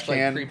mustache, trash like,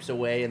 can. creeps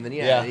away, and then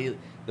Yeah.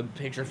 the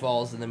picture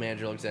falls, and the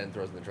manager looks at it and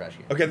throws it in the trash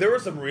can. Okay, there were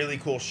some really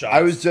cool shots.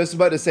 I was just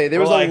about to say there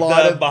was like a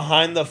lot the of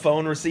behind the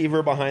phone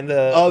receiver, behind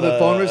the the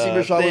phone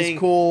receiver shot was thing,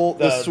 cool.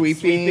 The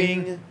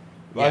sweeping.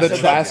 I The said,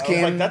 trash I was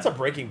can. like, that's a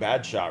Breaking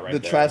Bad shot right the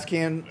there.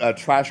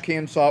 trash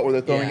can shot where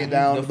they're throwing Yeah. it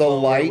down. The,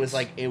 phone, light.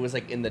 It was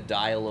like in the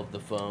dial of the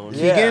phone.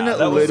 Yeah, Keegan that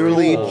was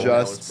literally cool. That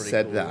just was pretty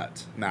said cool.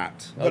 that,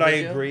 Matt. But Oh, I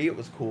did you? agree, it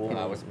was cool.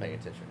 I wasn't paying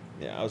attention.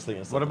 Yeah, I was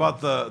thinking. of What something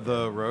about else.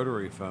 the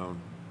rotary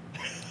phone?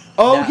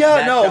 Oh That- yeah,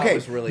 that no, shot okay.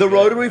 was really The good.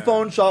 rotary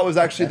phone shot was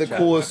actually That the shot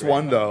coolest was great.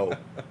 one, though.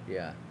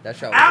 Yeah, that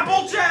shot. Was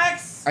amazing.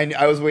 Jacks?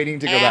 I was waiting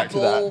to go back to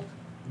that. Apple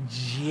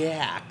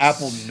Jacks.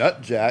 Apple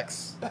Nut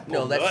Jacks.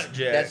 No, Nut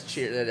that's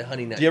Jacks.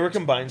 Honey Nut. Do you ever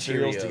combine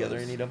cereals Cheerios. together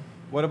and eat them?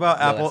 What about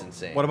No, apple? that's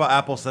insane. What about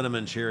apple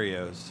cinnamon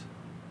Cheerios?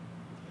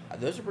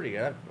 Those are pretty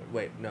good.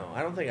 Wait, no,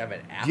 I don't think I've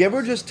had apples. Do you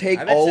ever just take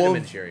I've had all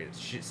cinnamon of-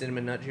 Cheerios,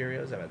 cinnamon nut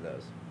Cheerios. I've had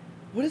those.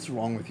 What is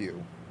wrong with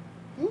you?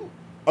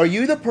 Are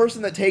you the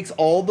person that takes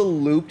all the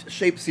looped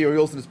shaped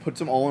cereals and just puts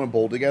them all in a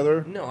bowl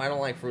together? No, I don't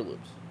like Fruit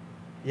Loops,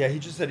 Yeah, he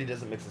just said he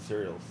doesn't mix the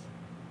cereals.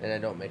 and I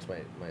don't mix my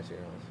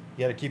cereals.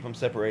 You got to keep them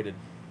separated.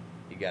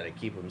 You got to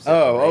keep them.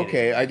 Oh,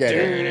 okay, I get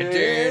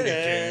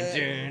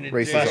it.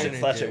 Racism. Slash it,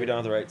 slash it. We don't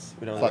have the rights.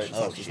 We don't have the Slash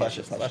rights. it, Slash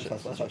it, slash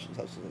it,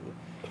 slash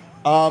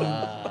it.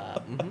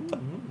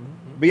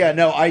 But yeah,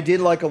 no, I did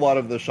like a lot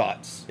of the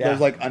shots. Yeah.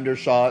 There's like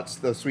undershots,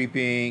 the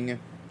sweeping,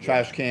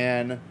 trash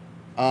can.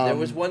 There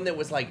was one that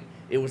was like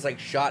it was like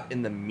shot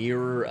in the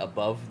mirror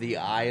above the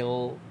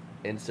aisle,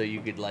 and so you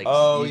could like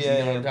Oh, you yeah,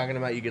 know what yeah. I'm talking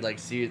about. You could like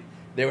see it.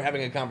 They were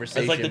having a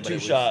conversation. It's like the but two it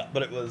was- shot,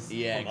 but it was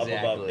Yeah, from up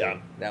exactly. above. Yeah.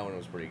 That one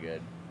was pretty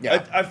good.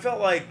 Yeah. I felt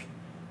like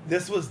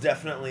this was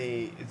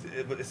definitely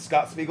it's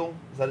Scott Spiegel.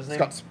 Is that his name?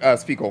 Scott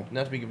Spiegel.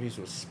 Not to be confused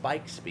with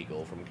Spike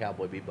Spiegel from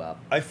Cowboy Bebop.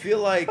 I feel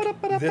like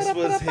this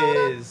was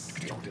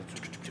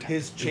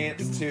his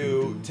chance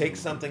to take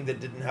something that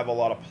didn't have a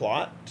lot of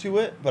plot to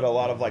it, but a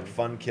lot of like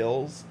fun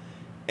kills,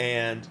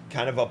 and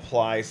kind of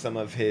apply some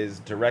of his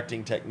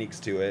directing techniques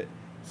to it.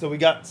 So we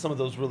got some of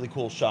those really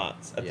cool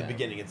shots at the Yeah.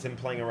 beginning. It's him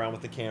playing around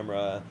with the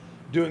camera,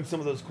 doing some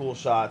of those cool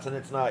shots, and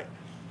it's not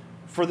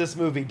for this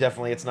movie.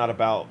 Definitely, it's not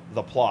about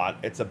the plot.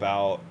 It's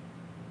about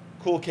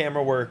cool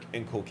camera work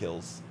and cool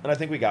kills, and I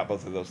think we got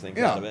both of those things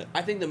Yeah. out of it.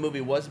 I think the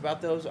movie was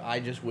about those. I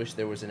just wish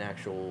there was an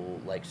actual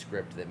like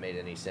script that made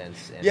any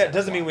sense. And Yeah, it had a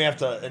doesn't mean plot. we have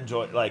to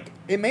enjoy like.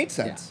 It made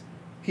sense.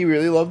 He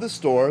really loved the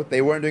store.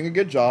 They weren't doing a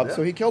good job, Yeah.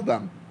 so he killed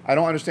them. I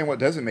don't understand what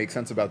doesn't make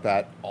sense about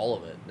that. all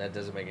of it. That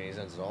doesn't make any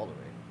sense at all to me.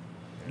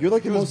 You're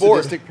like the He was most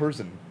bored. sadistic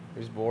person. He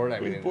was bored. I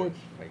He was mean, bored.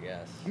 I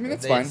guess. I mean, If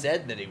that's they fine.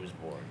 said that he was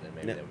bored, then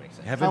maybe that would make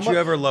sense. Haven't How you much-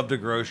 ever loved a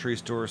grocery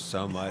store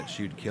so much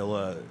you'd kill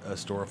a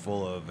store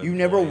full of You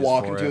never employees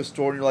walk for into it? a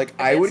store and you're like,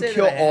 I I can't would say that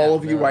kill I all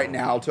have, of you no. right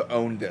now to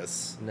own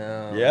this.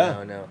 No,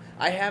 Yeah. no.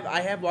 I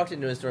have walked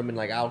into a store and been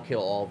like, I'll kill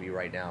all of you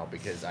right now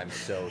because I'm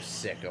so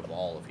sick of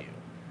all of you.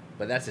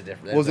 But that's a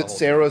different. Was that's a it whole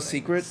Sarah's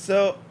different thing. secret?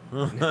 So,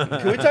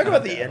 can we talk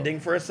about the ending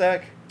for a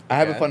sec? I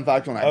have a Okay. fun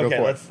fact on that. Okay, Go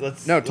for let's- it.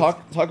 let's- No, let's- talk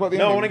about the ending.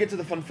 No, I want to get to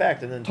the fun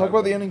fact and then talk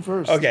about the ending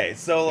first. Okay,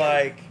 so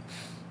like,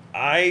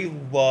 I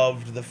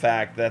loved the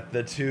fact that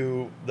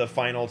the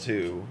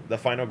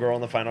final girl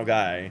and the final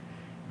guy,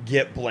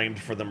 get blamed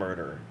for the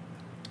murder.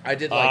 I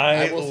did like.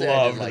 I will say I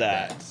loved did like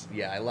that.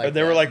 Yeah, I like.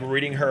 They were like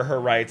reading her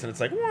rights, and it's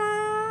like,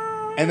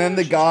 And then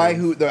the guy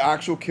the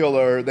actual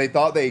killer, they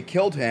thought they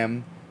killed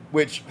him,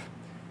 which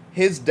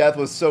his death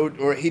was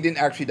or he didn't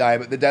actually die,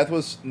 but the death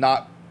was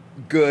not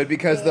good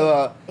because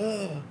the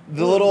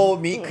little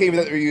meat cleaver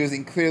that they're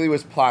using clearly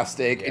was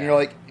plastic, and you're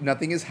like,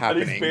 nothing is and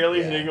happening. he's barely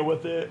Yeah. hitting it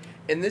with it.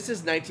 And this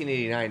is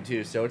 1989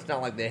 too, so it's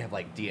not like they have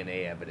like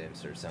DNA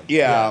evidence or something.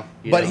 Yeah,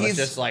 You but know, it's he's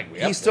just like,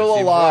 yep, he's still that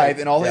seems alive, right.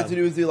 and all they Yeah. have to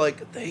do is be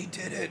like, they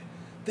did it.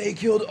 They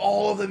killed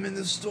all of them in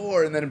the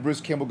store, and then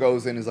Bruce Campbell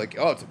goes in and is like,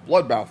 oh, it's a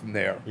bloodbath in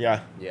there.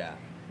 Yeah. Yeah.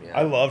 Yeah.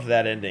 I loved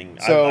that ending.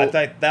 So- I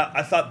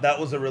thought that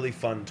was a really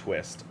fun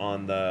twist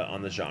on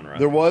the genre.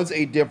 There was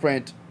a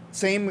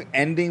same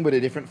ending, but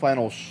a different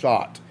final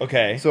shot.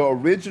 Okay. So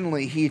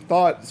originally, he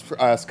thought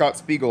Scott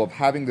Spiegel of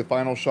having the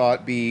final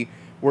shot be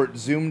where it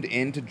zoomed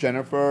into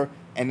Jennifer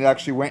and it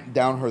actually went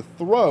down her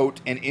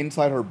throat and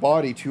inside her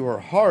body to her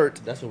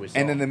heart. That's what we saw.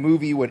 And then the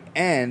movie would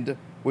end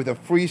with a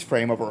freeze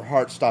frame of her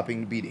heart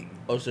stopping beating.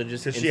 Oh, so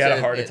just 'Cause she had a instead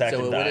of heart it- attack so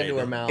and it went died. into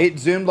her mouth. It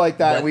zoomed like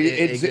that. but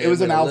It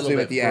was a went mouth little zoom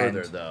bit at the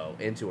further, end. though,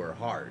 into her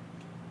heart.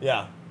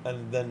 Yeah,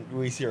 and then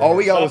we see her. All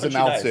we heart got was stop a and she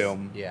mouth dies.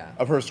 zoom Yeah.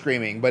 of her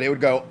screaming, but it would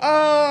go,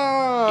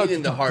 ah!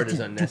 Eating the heart is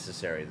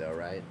unnecessary, though,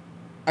 right?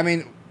 I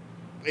mean,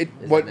 Is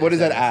what that does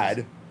that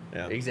necessary? add?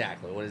 Yeah.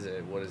 Exactly. What is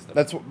it? What is the?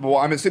 That's well,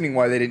 I'm assuming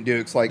why they didn't do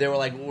it. 'Cause, like, They were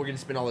like, we're gonna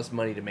spend all this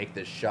money to make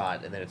this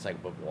shot, and then it's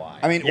like, but why?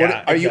 I mean, Yeah,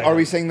 what, are exactly.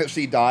 we saying that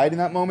she died in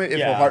that moment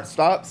if her Yeah. heart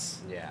stops?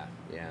 yeah,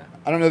 yeah.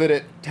 I don't know that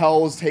it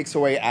takes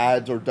away,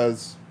 adds, or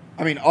does.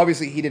 I mean,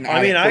 obviously he didn't. I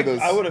add mean, it for those,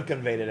 I would have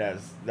conveyed it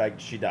as like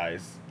she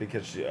dies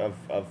because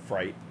of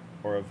fright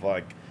or of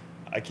like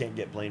I can't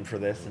get blamed for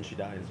this and she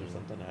dies or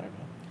something. I don't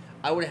know.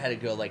 I would have had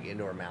it go like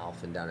into her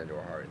mouth and down into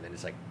her heart, and then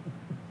it's like,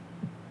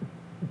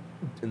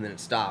 and then it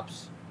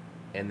stops,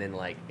 and then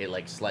like it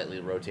like slightly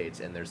rotates,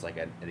 and there's like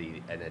an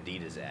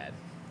Adidas ad.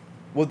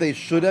 what they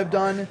should have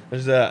done.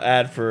 There's an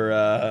ad for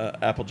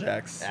Apple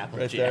Jacks. Apple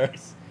right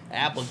Jacks.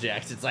 Apple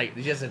Jacks. It's like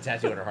she has a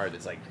tattoo on her heart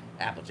that's like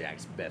Apple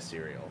Jacks best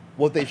cereal.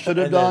 What they should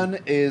have And then- done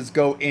is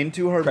go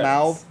into her Credits.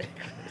 mouth.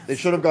 They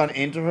should have gone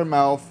into her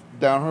mouth,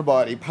 down her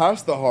body,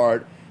 past the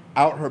heart,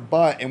 out her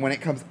butt, and when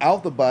it comes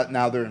out the butt,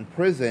 now they're in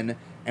prison,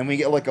 and we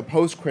get like a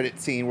post-credit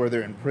scene where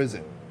they're in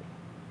prison.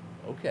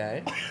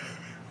 Okay.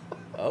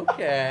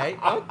 Okay.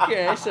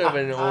 Sort of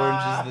an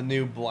orange is the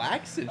new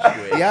black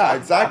situation. Yeah,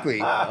 exactly.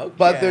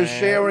 But they're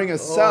sharing a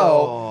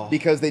cell Oh.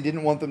 because they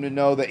didn't want them to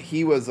know that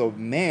he was a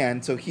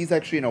man, so he's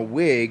actually in a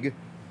wig.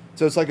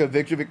 So it's like a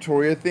Victor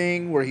Victoria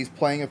thing where he's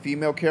playing a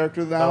female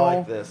character now. I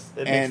like this.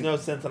 It makes And- no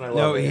sense, and I love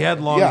No, it. he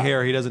had long Yeah.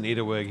 hair. He doesn't need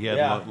a wig. He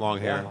had long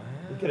hair.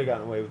 He could have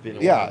gotten away with being a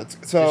Yeah, woman.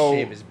 so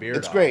shave his beard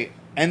it's off. great.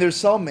 And they're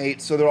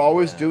cellmates, so they're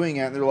always Yeah. doing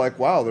it. And they're like,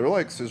 wow, they're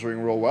like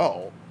scissoring real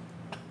well.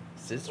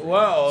 Scissor.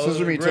 Wow,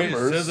 Scissor me great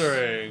timbers.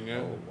 scissoring.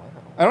 Oh wow.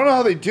 I don't know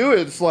how they do it.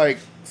 It's like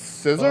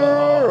scissor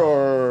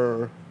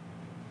or.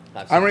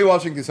 I've I'm seen-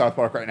 rewatching the South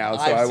Park right now,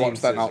 so I've I seen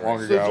watched that not long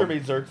scissoring. Scissor ago. me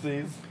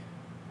Xerxes.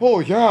 Oh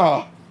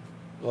yeah,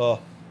 Oh,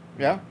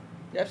 yeah.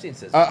 Yeah, I've seen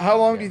scissors. How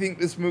long do Yeah. you think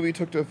this movie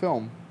took to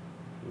film?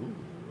 Ooh,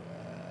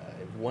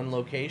 one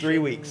location. 3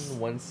 weeks.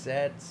 One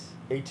set.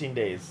 18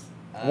 days.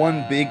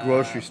 One big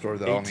grocery store,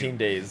 though. 18 It's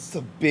days.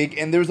 a big,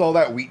 and there's all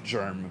that wheat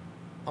germ.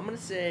 I'm gonna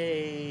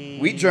say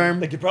Wheat germ.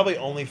 They could probably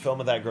only film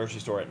at that grocery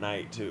store at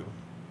night too.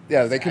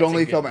 Yeah, they could That's a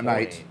only good film at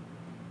night point.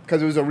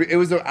 because it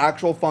was an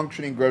actual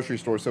functioning grocery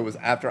store, so it was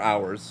after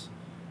hours.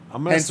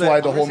 I'm gonna Hence say, why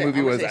I'm the gonna whole say- movie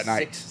I'm gonna was say at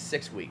night.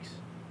 6 weeks.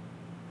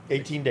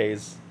 18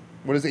 days.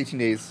 What is 18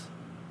 days?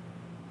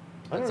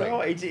 I don't That's know.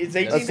 like- 18 it's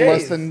 18 That's days.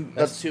 less than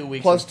That's 2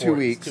 weeks. plus and 2 four,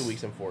 weeks. 2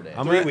 weeks and 4 days.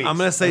 I'm 3 gonna, weeks. I'm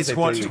gonna say I'll say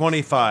 3 weeks.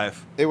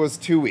 25. It was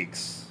 2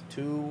 weeks.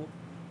 2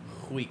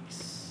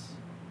 weeks.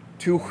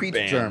 2 wheat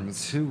Bam.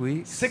 germs. 2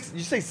 weeks. Six? Did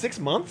you say 6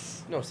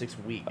 months? No, 6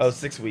 weeks. Oh,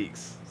 6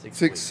 weeks.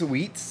 6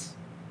 wheats.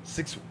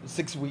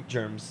 6 wheat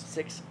germs.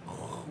 6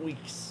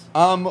 weeks.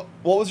 What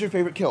was your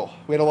favorite kill?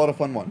 We had a lot of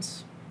fun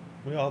ones.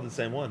 We all had the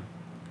same one.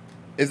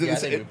 Is it Yeah, I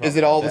think we is probably-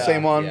 it all the yeah,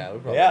 same one? Yeah, we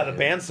probably Yeah, the did.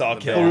 bandsaw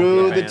kill.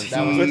 Through the band- teeth.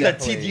 that was With the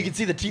definitely- teeth, you can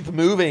see the teeth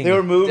moving. They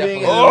were moving,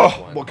 Definitely and the best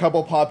one. a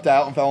couple popped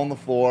out and fell on the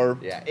floor.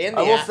 Yeah, and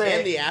I the, will say,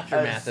 and the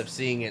aftermath as- of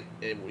seeing it,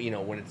 you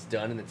know, when it's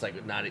done and it's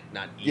like not even.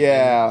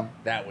 Yeah.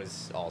 That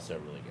was also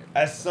really good.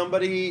 As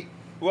somebody,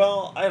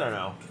 well, I don't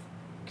know,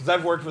 because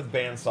I've worked with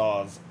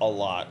bandsaws a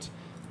lot,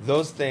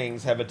 those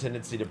things have a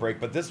tendency to break.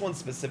 But this one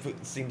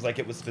seems like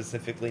it was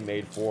specifically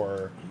made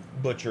for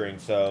butchering.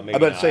 So maybe I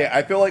bet not. say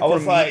I feel like I for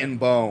was meat like- and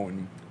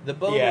bone. The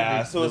bone Yeah,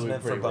 would be, so it was would be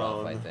meant for pretty rough,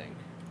 bone. I think.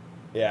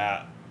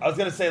 Yeah, I was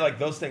gonna say like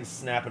those things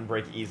snap and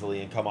break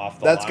easily and come off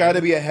the That's line. got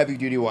to be a heavy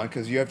duty one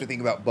because you have to think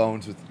about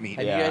bones with meat.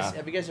 Yeah.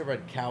 Have you guys ever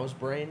had cow's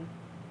brain?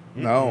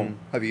 No,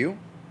 have you?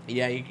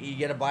 Yeah, you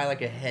gotta buy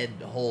like a head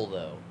whole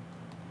though,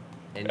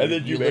 and And you,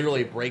 then you you make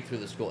literally it. break through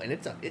the skull, and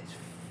it's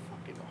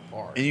fucking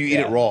hard. And you eat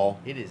Yeah. it raw.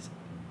 It is.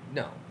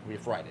 No, we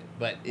fried it,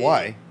 but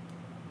Why?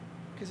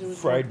 Because it was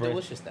Fried more brain.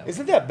 delicious that way.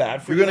 Isn't that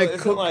bad for You're you? gonna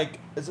Isn't cook-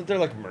 isn't there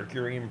like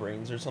mercury in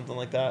brains or something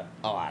like that?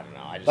 Oh, I don't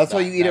know. I just That's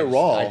why thought- you eat I it just-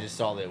 raw. I just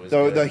saw that it was.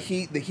 So good.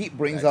 the heat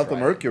brings I out the tried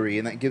it. mercury,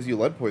 and that gives you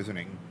lead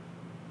poisoning.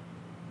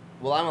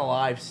 Well, I'm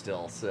alive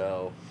still,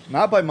 so.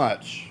 Not by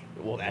much.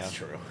 Well, that's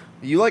true.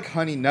 You like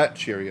honey nut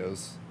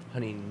Cheerios,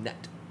 Honey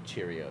Nut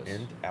Cheerios.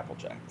 And Apple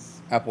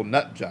Jacks. Apple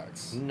Nut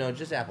Jacks. No,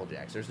 just Apple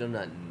Jacks. There's no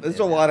nut. There's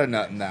a lot of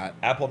nut in that.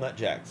 Apple Nut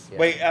Jacks. Yeah.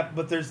 Wait,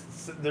 but there's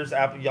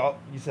apple. Y'all,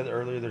 you said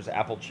earlier there's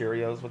Apple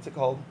Cheerios. What's it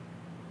called?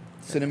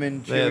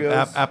 Cinnamon They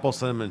have Cheerios. apple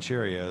cinnamon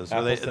Cheerios.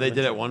 Apple They cinnamon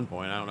did Cheerios. at one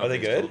point. I don't know. Are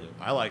if they still good? do.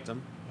 I liked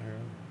them.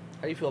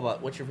 How do you feel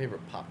about what's your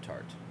favorite Pop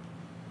Tart?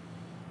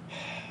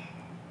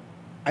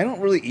 I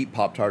don't really eat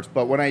Pop Tarts,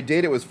 but when I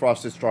did, it was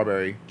frosted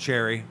strawberry.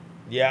 Cherry.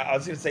 Yeah, I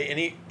was gonna say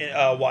any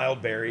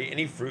wild berry,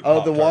 any fruit.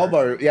 Oh, the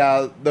Pop-Tart. Wallbar.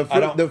 Yeah, the I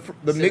don't-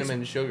 the mixed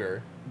Cinnamon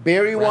sugar.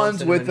 berry brown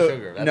ones with cinnamon the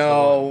sugar, that's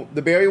no,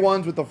 the berry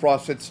ones with the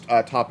frosted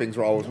toppings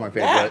are always my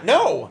favorite.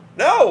 Ah,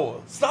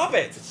 no, stop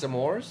it.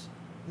 S'mores?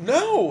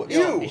 No,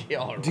 Y'all- ew.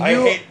 y'all are Do I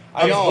you- hate.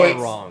 Y'all wait,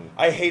 are wrong.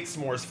 I hate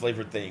s'mores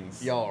flavored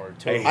things. Y'all are I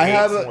totally. hate I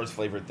have a- s'mores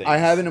flavored things. I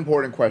have an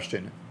important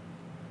question.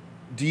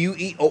 Do you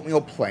eat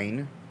oatmeal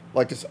plain,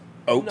 like just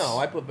oats? No,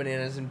 I put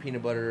bananas and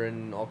peanut butter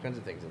and all kinds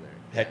of things in there.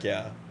 Heck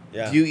yeah,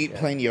 yeah. Do you eat Yeah.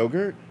 plain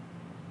yogurt?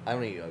 I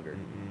don't eat yogurt.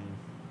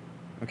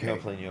 Okay. No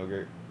plain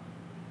yogurt.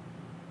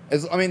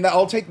 I mean,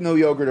 I'll take no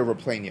yogurt over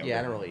plain yogurt. Yeah,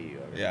 I don't really eat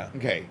yogurt. Yeah.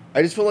 Okay.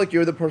 I just feel like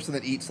you're the person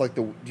that eats like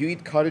the. Do you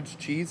eat cottage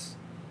cheese?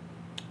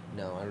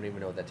 No, I don't even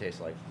know what that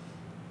tastes like.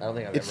 I don't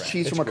think I've It's ever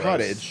cheese had It's from a gross.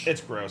 cottage.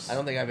 It's gross. I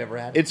don't think I've ever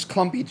had It's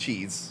clumpy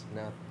cheese.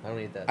 No, I don't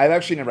eat that. I've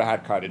actually never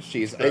had cottage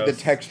cheese. It's gross.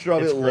 The texture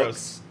of It's it gross.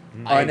 looks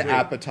I agree.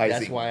 unappetizing.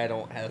 That's why I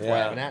don't. That's why I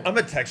haven't had it. I'm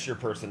a texture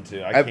person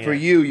too. I can't. For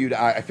you,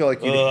 I feel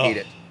like you'd Ugh. hate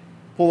it.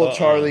 Full of Uh-uh.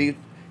 Charlie.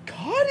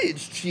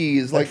 Cottage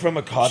cheese, Like from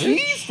a cottage?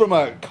 Cheese from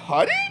a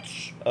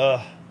cottage?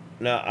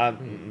 No,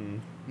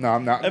 I'm. No,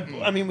 I'm not.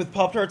 I mean, with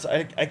Pop Tarts,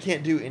 I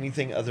can't do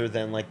anything other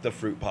than like the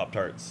fruit Pop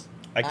Tarts.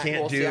 I can't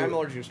well, do. See, I'm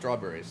allergic to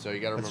strawberries, so you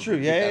got to remember. That's true.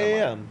 keep Yeah, that in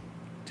yeah, mind.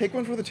 Take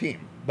one for the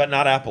team. But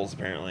not apples,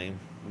 apparently.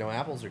 No,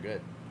 apples are good.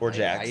 Or I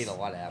Jacks. eat a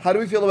lot of apples. How do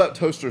we feel about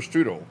toaster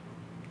strudel?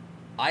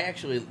 I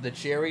actually the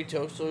cherry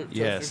toaster.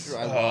 Yes. Toaster,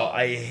 I love.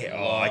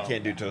 I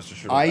can't do toaster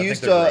strudels. I think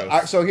used they're to.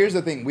 gross. So here's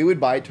the thing: we would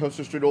buy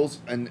toaster strudels,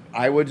 and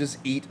I would just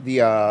eat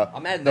the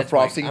I'm adding the that to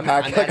my- frosting I'm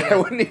pack. adding Like that- I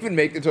wouldn't even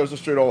make the toaster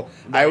strudel.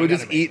 No, I you would gotta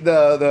just make eat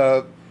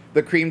the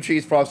cream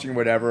cheese frosting or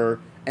whatever.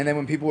 And then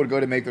when people would go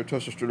to make their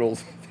toaster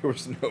strudels, there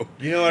was no.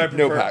 You know what I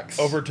no prefer packs.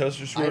 over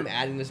toaster I'm strudel?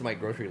 adding this to my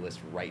grocery list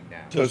right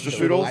now. Toaster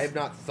strudels? I have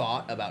not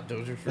thought about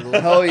toaster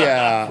strudels. Hell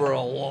yeah! For a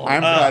long.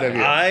 I'm proud of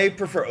you. I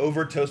prefer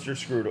over toaster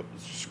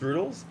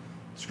strudels.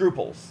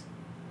 Scruples.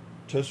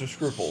 Toaster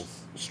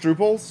scruples.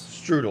 Struples?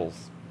 Strudels.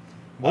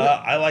 What?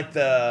 I like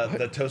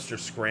the toaster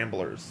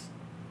scramblers.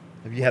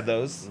 Have you had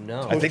those?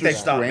 No. I think they Toaster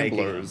stopped making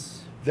them.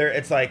 scramblers.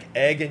 It's like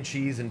egg and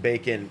cheese and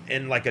bacon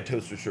in like a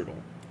toaster strudel.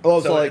 Oh,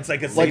 so it's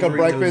like a a savory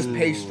breakfast toast-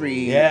 pastry.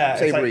 Yeah,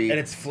 it's like, savory. and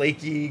it's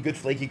flaky, good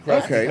flaky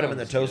crust. Okay. You put them in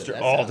the Sounds toaster.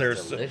 good. That Oh, sounds they're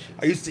so. delicious.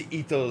 I used to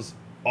eat those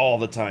all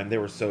the time. They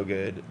were so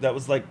good. That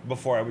was like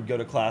before I would go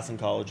to class in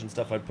college and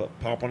stuff. I'd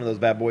pop one of those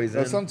bad boys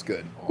in. That sounds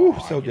good. Whew,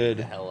 Oh, so I'd get good.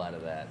 The hell out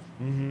of that.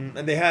 And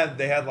they had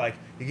like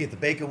you could get the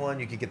bacon one,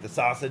 you could get the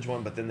sausage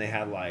one, but then they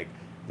had like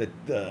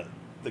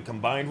the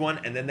combined one,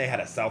 and then they had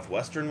a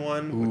southwestern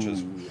one, which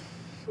was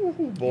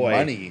ooh boy,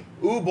 Money.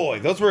 Ooh boy,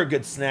 those were a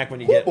good snack when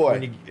you Ooh get boy.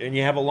 when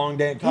you have a long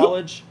day at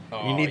college.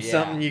 Oh, you need yeah.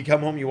 something. You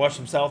come home, you watch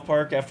some South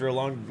Park after a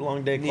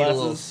long day of Need a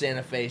little classes.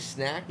 Santa Fe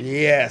snack.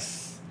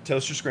 Yes,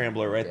 toaster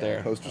scrambler right Yeah.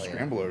 there. Toaster Oh, yeah.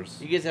 scramblers.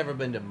 You guys ever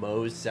been to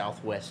Moe's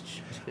Southwest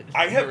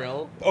I have.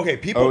 Grill? Okay,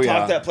 people Oh, talk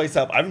yeah. that place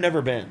up. I've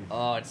never been.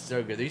 Oh, it's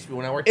so good. There used to be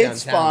when I worked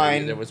It's downtown.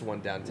 fine. There was one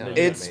downtown. It was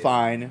It's amazing.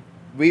 fine.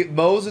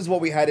 Moe's is what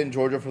we had in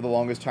Georgia for the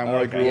longest time where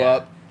I Okay. grew Yeah.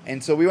 up,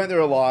 and so we went there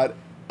a lot.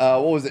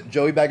 What was it?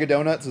 Joey Bag of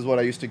Donuts is what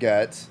I used to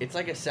get. It's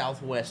like a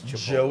Southwest Chipotle.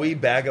 Joey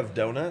bag of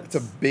donuts. It's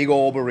a big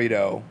old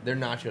burrito. Their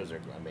nachos are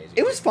amazing.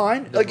 It was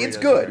fine. The Like it's burritos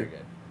are good. very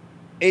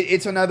good.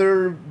 It's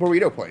another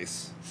burrito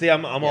place. See,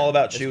 I'm Yeah, all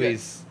about it's good.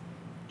 Chewy's.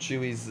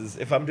 Chewy's is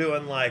if I'm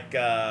doing like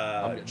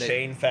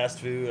chain fast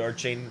food or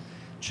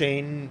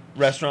chain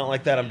restaurant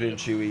like that, I'm doing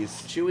Chewy's.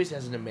 Chewy's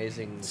has an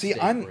amazing See,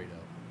 steak I'm- burrito.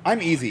 I'm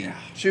easy.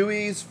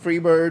 Chewy's,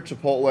 Freebird,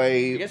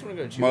 Chipotle. You guys want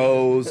to go to Chewy's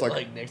Moe's, like,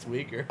 like- next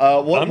week or?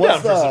 What, I'm what's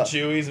down for the some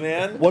Chewy's,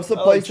 man. what's the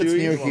I place like that's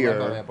near Chewy's. One right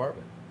by my here?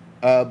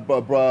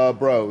 apartment.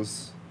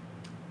 Bros.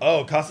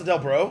 Oh, Casa del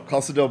Bro.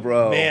 Casa del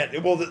Bro. Man,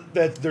 well,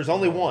 there's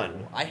only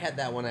one. I had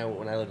that when I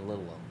lived in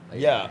Little Elm.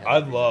 Yeah, I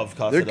love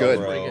Casa They're del good.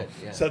 Bro. Pretty good,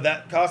 yeah. So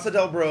that Casa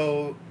del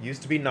Bro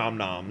used to be Nom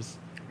Noms.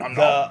 Nom Nom.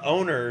 The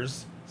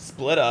owners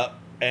split up,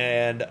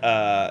 and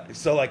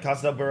so like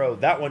Casa del Bro,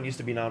 that one used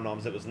to be Nom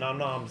Noms. It was Nom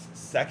Noms'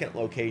 second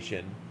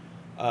location,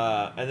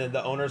 and then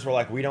the owners were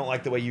like, "We don't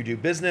like the way you do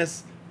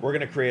business. We're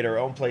gonna create our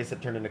own place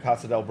that turned into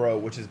Casa del Bro,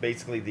 which is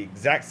basically the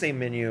exact same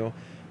menu,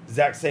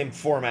 exact same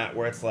format,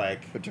 where it's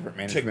like But different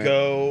to management.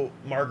 go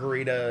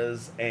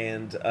margaritas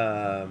and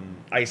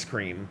ice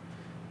cream,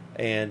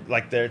 and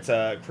like it's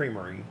a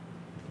creamery,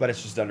 but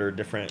it's just under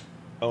different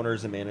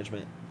owners and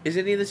management. Is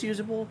any of this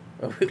usable?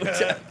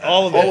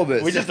 All of All it. of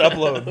it. We just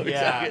upload.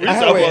 Yeah. We I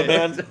just have- upload, wait.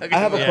 man. I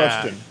have a Yeah.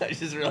 question. I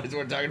just realized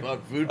we're talking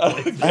about food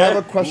places. I have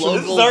a question.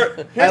 This is our, I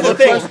here's have the a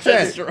thing.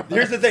 question.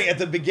 Here's the thing. At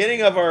the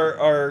beginning of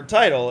our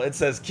title, it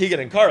says Keegan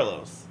and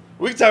Carlos.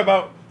 We can talk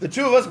about the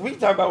two of us. We can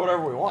talk about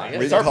whatever we want. Yeah.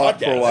 It's We our can talk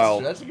for a podcast.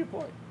 while. That's a good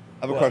point.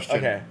 I have a Well, question.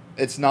 okay.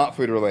 It's not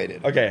food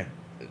related. Okay.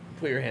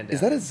 Put your hand down.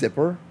 Is that a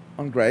zipper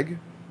on Greg?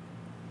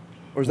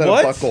 Or is that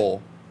What? a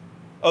buckle?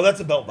 Oh,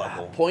 that's a belt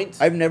buckle. point?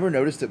 I've never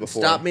noticed it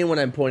before. Stop me when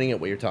I'm pointing at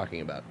what you're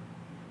talking about.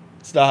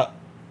 Stop.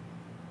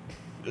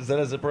 Is that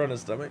a zipper on his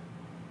stomach?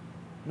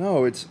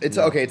 No, it's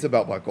No. okay. It's a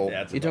belt buckle.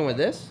 Yeah, it's a You belt talking about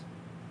buckle. this?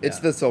 It's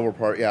Yeah. the silver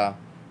part. Yeah.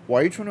 Why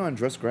are you trying to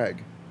undress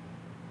Greg?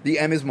 The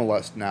M is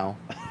molest now.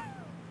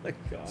 My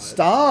God.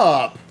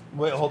 Stop.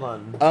 Wait, hold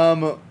on.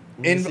 Um.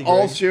 me In see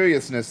all Greg.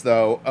 seriousness,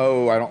 though,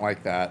 I don't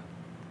like that.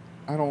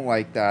 I don't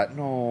like that.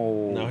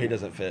 No. No, he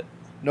doesn't fit.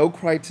 No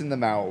crites in the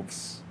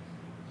mouths.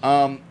 In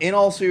all We need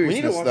to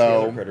seriousness, watch the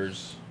other though,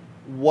 critters.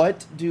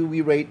 what do we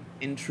rate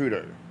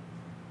Intruder?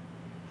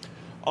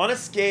 On a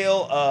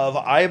scale of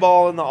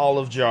eyeball in the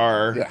olive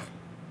jar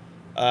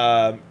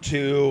Yeah.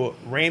 to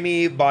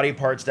Raimi body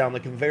parts down the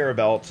conveyor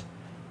belt,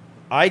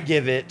 I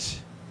give it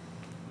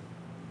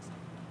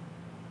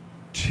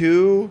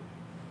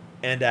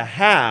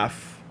 2.5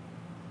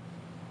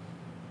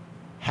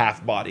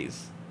 half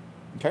bodies.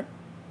 Okay.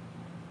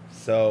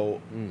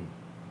 So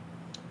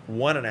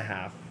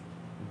 1.5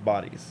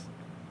 bodies.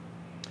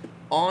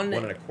 On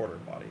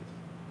 1.25 bodies.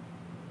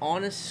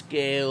 on a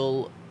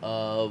scale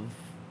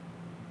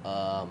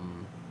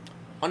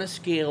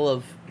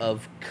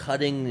of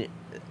cutting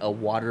a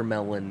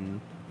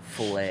watermelon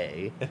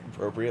fillet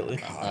Appropriately.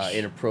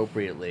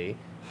 inappropriately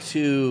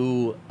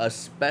to a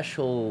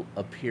special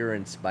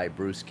appearance by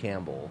Bruce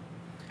Campbell.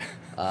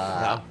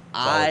 Yeah,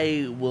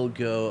 I will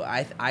go.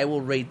 I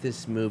will rate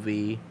this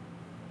movie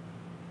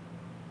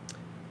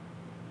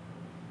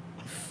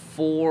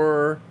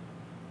 4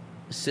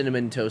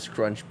 cinnamon toast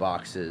crunch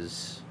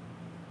boxes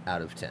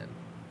out of 10.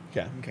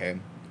 Okay. Okay.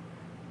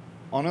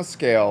 On a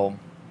scale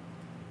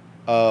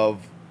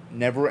of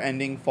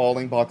never-ending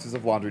falling boxes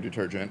of laundry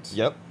detergent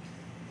Yep.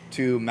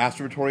 to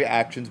masturbatory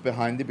actions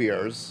behind the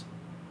beers,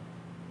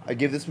 I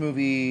give this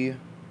movie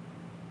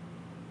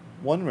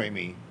 1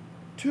 Raimi,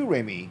 2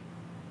 Raimi,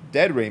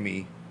 dead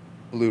Raimi,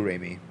 blue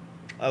Raimi.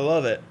 I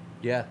love it.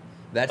 Yeah,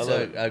 that's I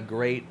love it. a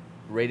great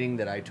rating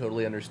that I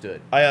totally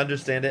understood. I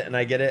understand it and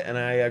I get it and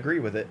I agree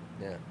with it.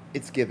 Yeah,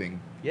 It's giving.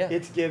 yeah,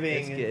 It's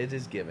giving it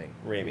is giving.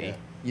 Raimi. Yeah.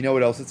 You know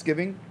what else it's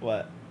giving?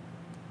 What?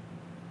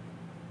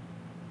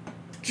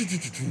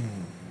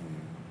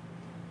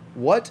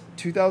 What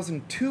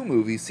 2002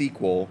 movie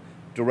sequel,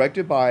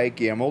 directed by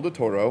Guillermo del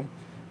Toro,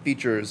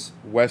 features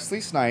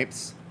Wesley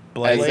Snipes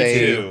Blade as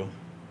a 2.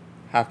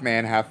 half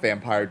man, half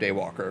vampire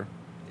daywalker?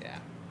 Yeah.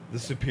 The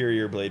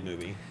superior Blade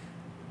movie.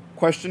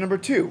 Question number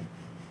 2.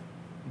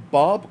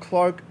 Bob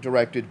Clark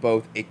directed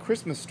both A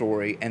Christmas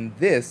Story and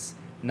this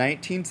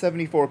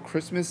 1974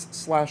 Christmas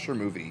slasher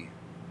movie.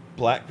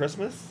 Black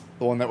Christmas?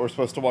 The one that we're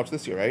supposed to watch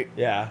this year, right?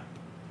 Yeah.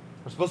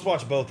 We're supposed to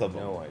watch both of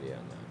them. No idea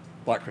on that.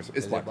 Black Christmas.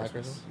 It's Is it Black, Black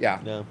Christmas. Christmas? Yeah.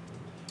 No.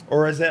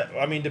 Or is it,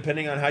 I mean,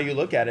 depending on how you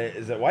look at it,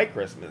 is it White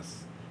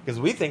Christmas? Because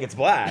we think it's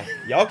black.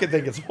 Y'all can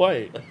think it's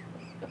white.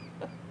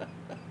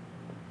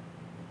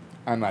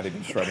 I'm not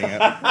even shredding it.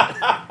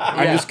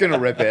 I'm just going to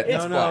rip it.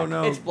 It's black.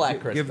 no. It's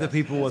Black Give the Christmas.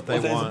 people what they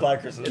It's want.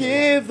 Black Christmas.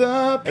 Give the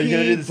Are you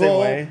gonna do the same people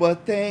way?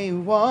 what they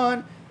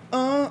want.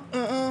 Uh.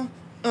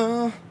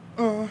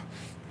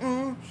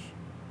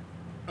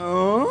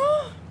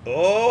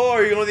 Oh,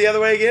 are you going the other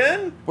way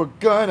again? We're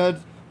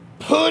gonna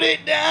put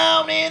it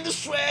down in the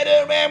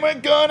shredder and we're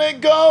gonna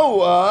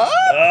go up.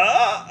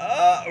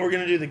 We're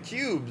going to do the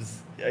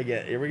cubes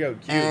again. Here we go.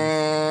 Cubes.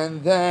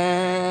 And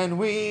then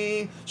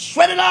we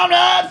shred it on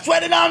up,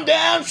 shred it on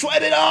down,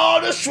 shred it all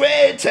to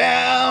Shred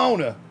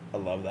Town. I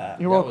love that.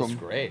 You're That welcome. was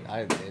great.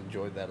 I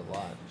enjoyed that a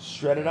lot.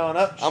 Shred it on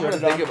up. I'm gonna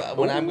shred it think on- about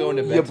when I'm going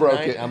to You bed broke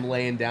tonight. it. I'm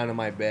laying down in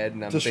my bed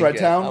and I'm To thinking, Shred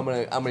Town? I'm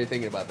gonna be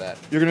thinking about that.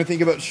 You're gonna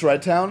think about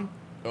Shred Town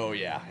Oh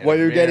yeah. in while a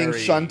you're getting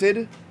very-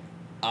 shunted,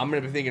 I'm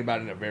gonna be thinking about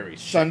it in a very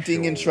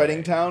shunting and sexual shredding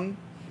way. town.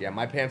 Yeah,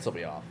 my pants will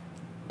be off.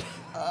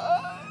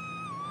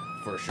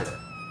 For sure.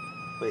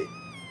 Wait.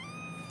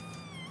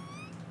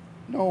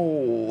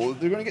 No,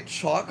 they're gonna get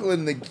chocolate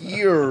in the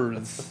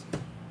gears.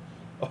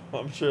 Oh,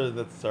 I'm sure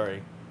that's,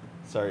 sorry.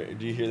 Sorry.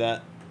 Do you hear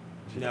that?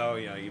 No,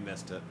 you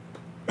missed it.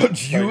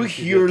 Do you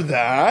hear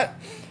that?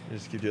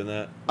 Just keep doing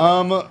that.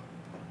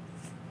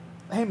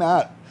 Hey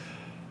Matt,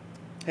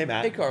 Hey,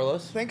 Matt. Hey,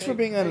 Carlos. Thanks Hey, for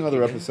being on thank another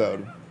you.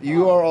 episode.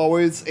 You are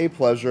always a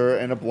pleasure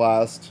and a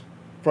blast.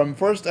 From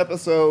first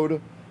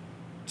episode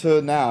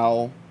to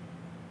now,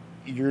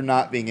 you're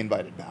not being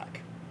invited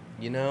back.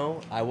 You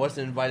know, I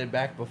wasn't invited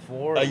back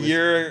before. A It was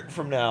year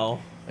from now.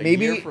 a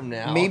Maybe year from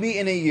now. Maybe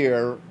in a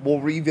year, we'll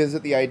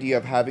revisit the idea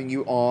of having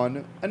you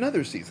on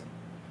another season.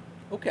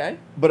 Okay.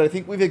 But I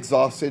think we've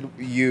exhausted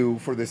you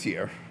for this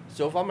year.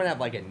 So if I'm gonna have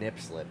like a nip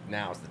slip,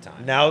 now's the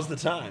time. Now's the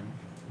time.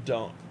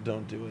 Don't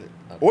do it.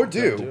 Okay. Or Don't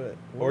do. do it.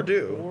 Or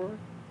do. Or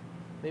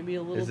maybe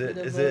a little Is it?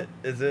 bit Is of it?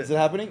 Is it? Is it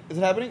happening? Is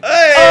it happening?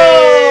 Hey!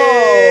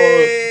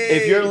 Oh!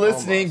 If you're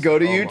listening, Almost, go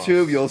to almost.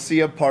 YouTube. You'll see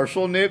a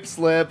partial nip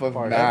slip of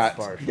Matt.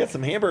 You got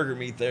some hamburger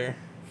meat there.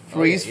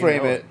 Freeze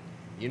frame it.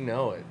 You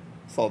know it.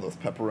 Saw those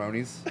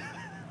pepperonis.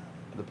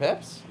 The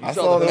peps? You I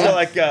saw the Those those. are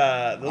like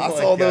I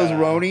saw those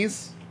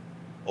Ronies.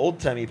 old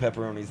timey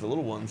pepperonis, the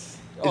little ones.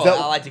 Oh, that-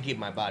 I like to keep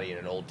my body in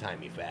an old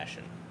timey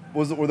fashion.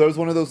 Were those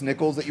one of those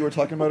nickels that you were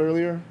talking about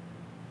earlier?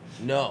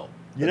 No.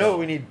 You know what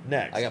we need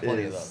next? I got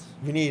plenty of is those.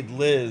 We need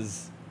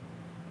Liz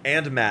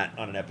and Matt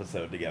on an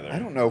episode together. I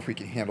don't know if we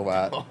can handle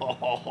that.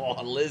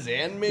 Oh, Liz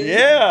and me?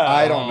 Yeah.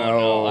 I don't know.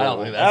 No, I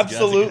don't think that's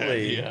Absolutely. That's a good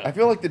idea. I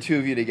feel like the two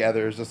of you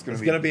together is just going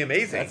It's to be. gonna be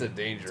amazing. That's a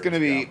dangerous It's going to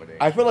be. combination.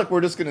 I feel like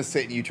we're just going to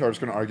sit and you two are just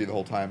going to argue the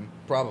whole time.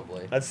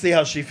 Probably. Let's see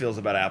how she feels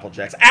about Apple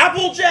Jacks.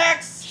 Apple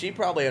Jacks. She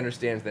probably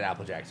understands that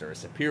Apple Jacks are a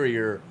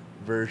superior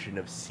version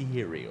of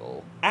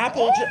cereal.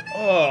 Apple Jack.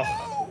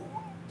 Ugh.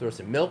 Throw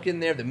some milk in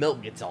there. The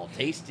milk gets all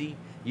tasty.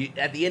 You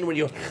at the end when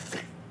you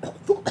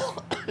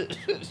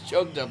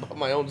choked up on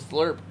my own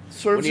slurp.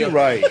 Serves When you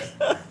right.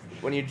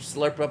 When you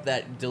slurp up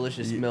that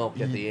delicious milk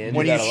at the end.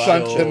 When you got a lot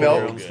shunt of the sugar milk,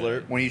 in your own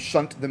slurp. when you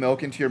shunt the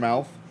milk into your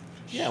mouth.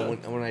 Yeah,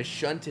 when I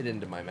shunt it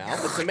into my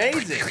mouth, it's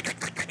amazing.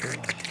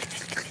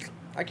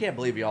 I can't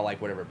believe y'all like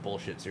whatever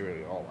bullshit cereal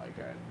y'all like.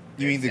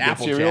 You mean the good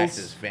Apple cereals? Jacks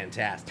is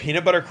fantastic.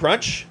 Peanut butter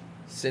crunch.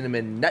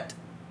 Cinnamon nut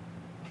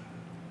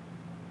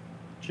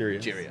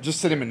Cheerios. Cheerios.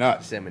 Just cinnamon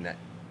nuts. Cinnamon nut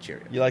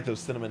Cheerios. You like those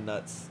cinnamon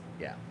nuts?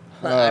 Yeah.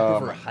 Um, I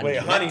prefer honey Wait,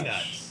 nut. honey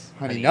nuts.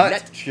 Honey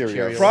nut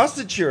Cheerios.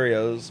 Frosted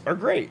Cheerios are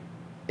great.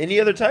 Any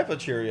other type of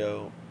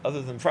Cheerio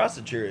other than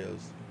Frosted Cheerios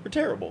are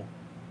terrible.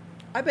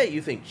 I bet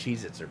you think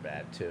Cheez-Its are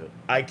bad too.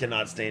 I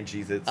cannot stand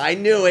Cheez-Its. I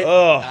knew it.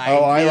 Ugh.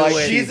 I knew like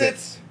it.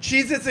 Cheez-Its.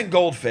 Cheez-Its and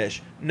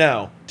Goldfish.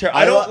 No.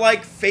 I I don't li-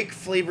 like fake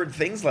flavored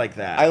things like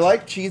that. I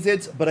like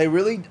Cheez-Its, but I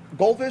really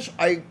Goldfish.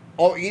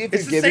 I'll eat if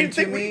It's it's the given same to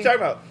thing. What are me. you talking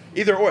about?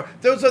 Either or.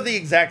 Those are the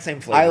exact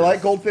same flavors. I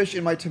like Goldfish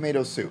in my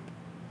tomato soup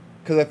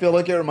because I feel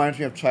like it reminds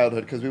me of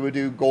childhood. Because we would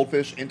do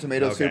Goldfish in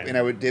tomato Okay. soup, and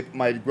I would dip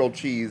my grilled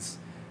cheese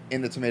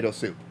in the tomato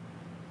soup.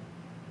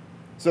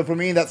 So for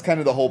me, that's kind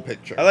of the whole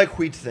picture. I like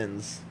Wheat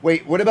Thins.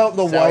 Wait, what about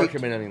the Sour white?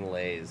 cream and onion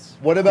Lay's.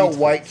 What about Wheat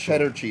white Thins.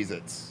 cheddar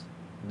Cheez-Its?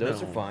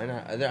 Those No. are fine.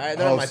 They're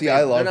Oh, not my see, favorite.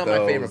 I love They're not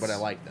my favorite, those. but I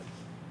like them.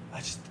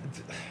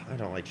 I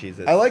don't like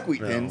Cheez-Its. I like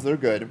Wheat No. Thins; they're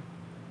good.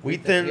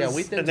 Wheat Thins. Yeah,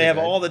 Wheat Thins and they are have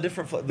good. all the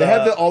different flavors. They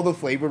have all the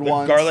flavored the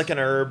ones. garlic and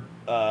herb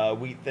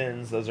Wheat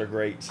Thins. Those are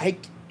great.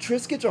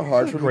 Triscuits are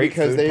hard This is a for me great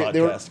because food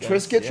they were podcast,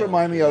 guys. Triscuits Yeah,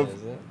 remind me it of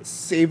is, it?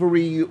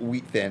 savory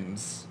Wheat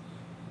Thins,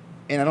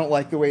 and I don't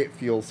like the way it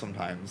feels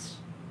sometimes.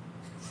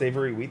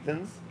 Savory Wheat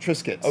Thins.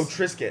 Triscuits. Oh,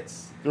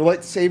 Triscuits. They're like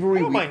I savory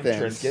don't Wheat mind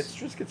Thins. Triscuits.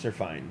 Triscuits are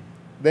fine.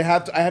 I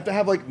have to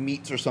have like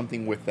meats or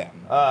something with them,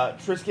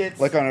 Triscuits.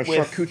 like on a with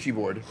charcuterie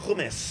board.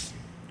 hummus.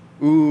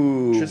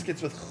 Ooh.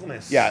 Triscuits with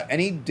hummus. Yeah,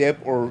 any dip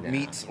or Nah.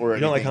 meats or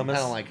You don't like anything. hummus? I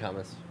don't like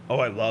hummus. Oh,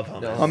 I love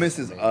hummus. No. Hummus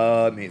is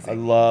I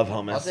amazing. love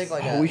hummus. I'll take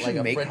like Oh, a, we like should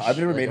a make. French, I've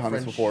never like made a hummus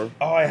French- before.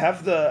 Oh, I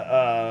have the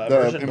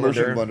The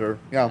immersion blender.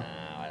 Yeah. No,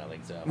 I don't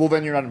think so. Well,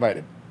 then you're not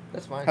invited.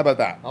 That's fine. How about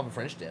that? I'll have a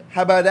French dip.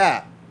 How about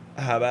that?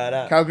 How about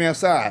that? Count me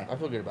outside. I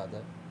feel good about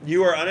that.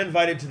 You are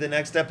uninvited to the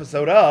next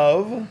episode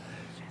of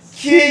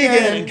Keegan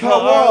and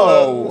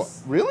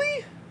Carlos.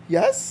 Really?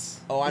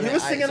 Yes. Oh, I He meant,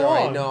 was singing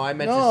sorry, along. No, I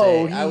meant No, to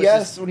say. he I was yes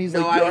just- when he's no,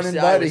 like I you're was- I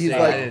uninvited. was He's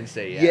saying- like, I didn't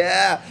say yes.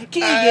 yeah,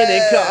 Keegan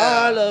and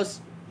Carlos.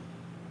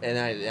 And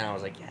I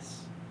was like, yes.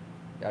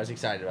 I was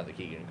excited about the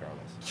Keegan and Carlos.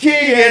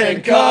 Keegan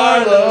and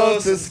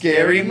Carlos, the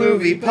Scary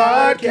Movie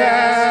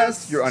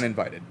Podcast. You're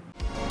uninvited.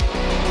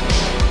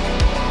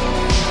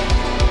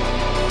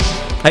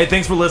 Hey,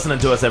 thanks for listening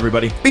to us,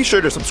 everybody. Be sure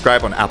to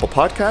subscribe on Apple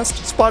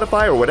Podcasts,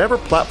 Spotify, or whatever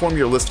platform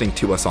you're listening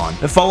to us on.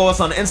 And follow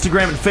us on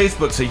Instagram and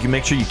Facebook so you can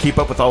make sure you keep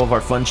up with all of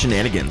our fun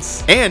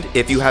shenanigans. And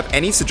if you have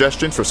any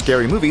suggestions for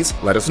scary movies,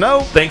 let us know.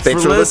 Thanks for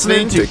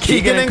listening to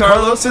Keegan and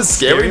Carlos's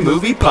Scary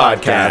Movie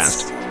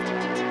Podcast.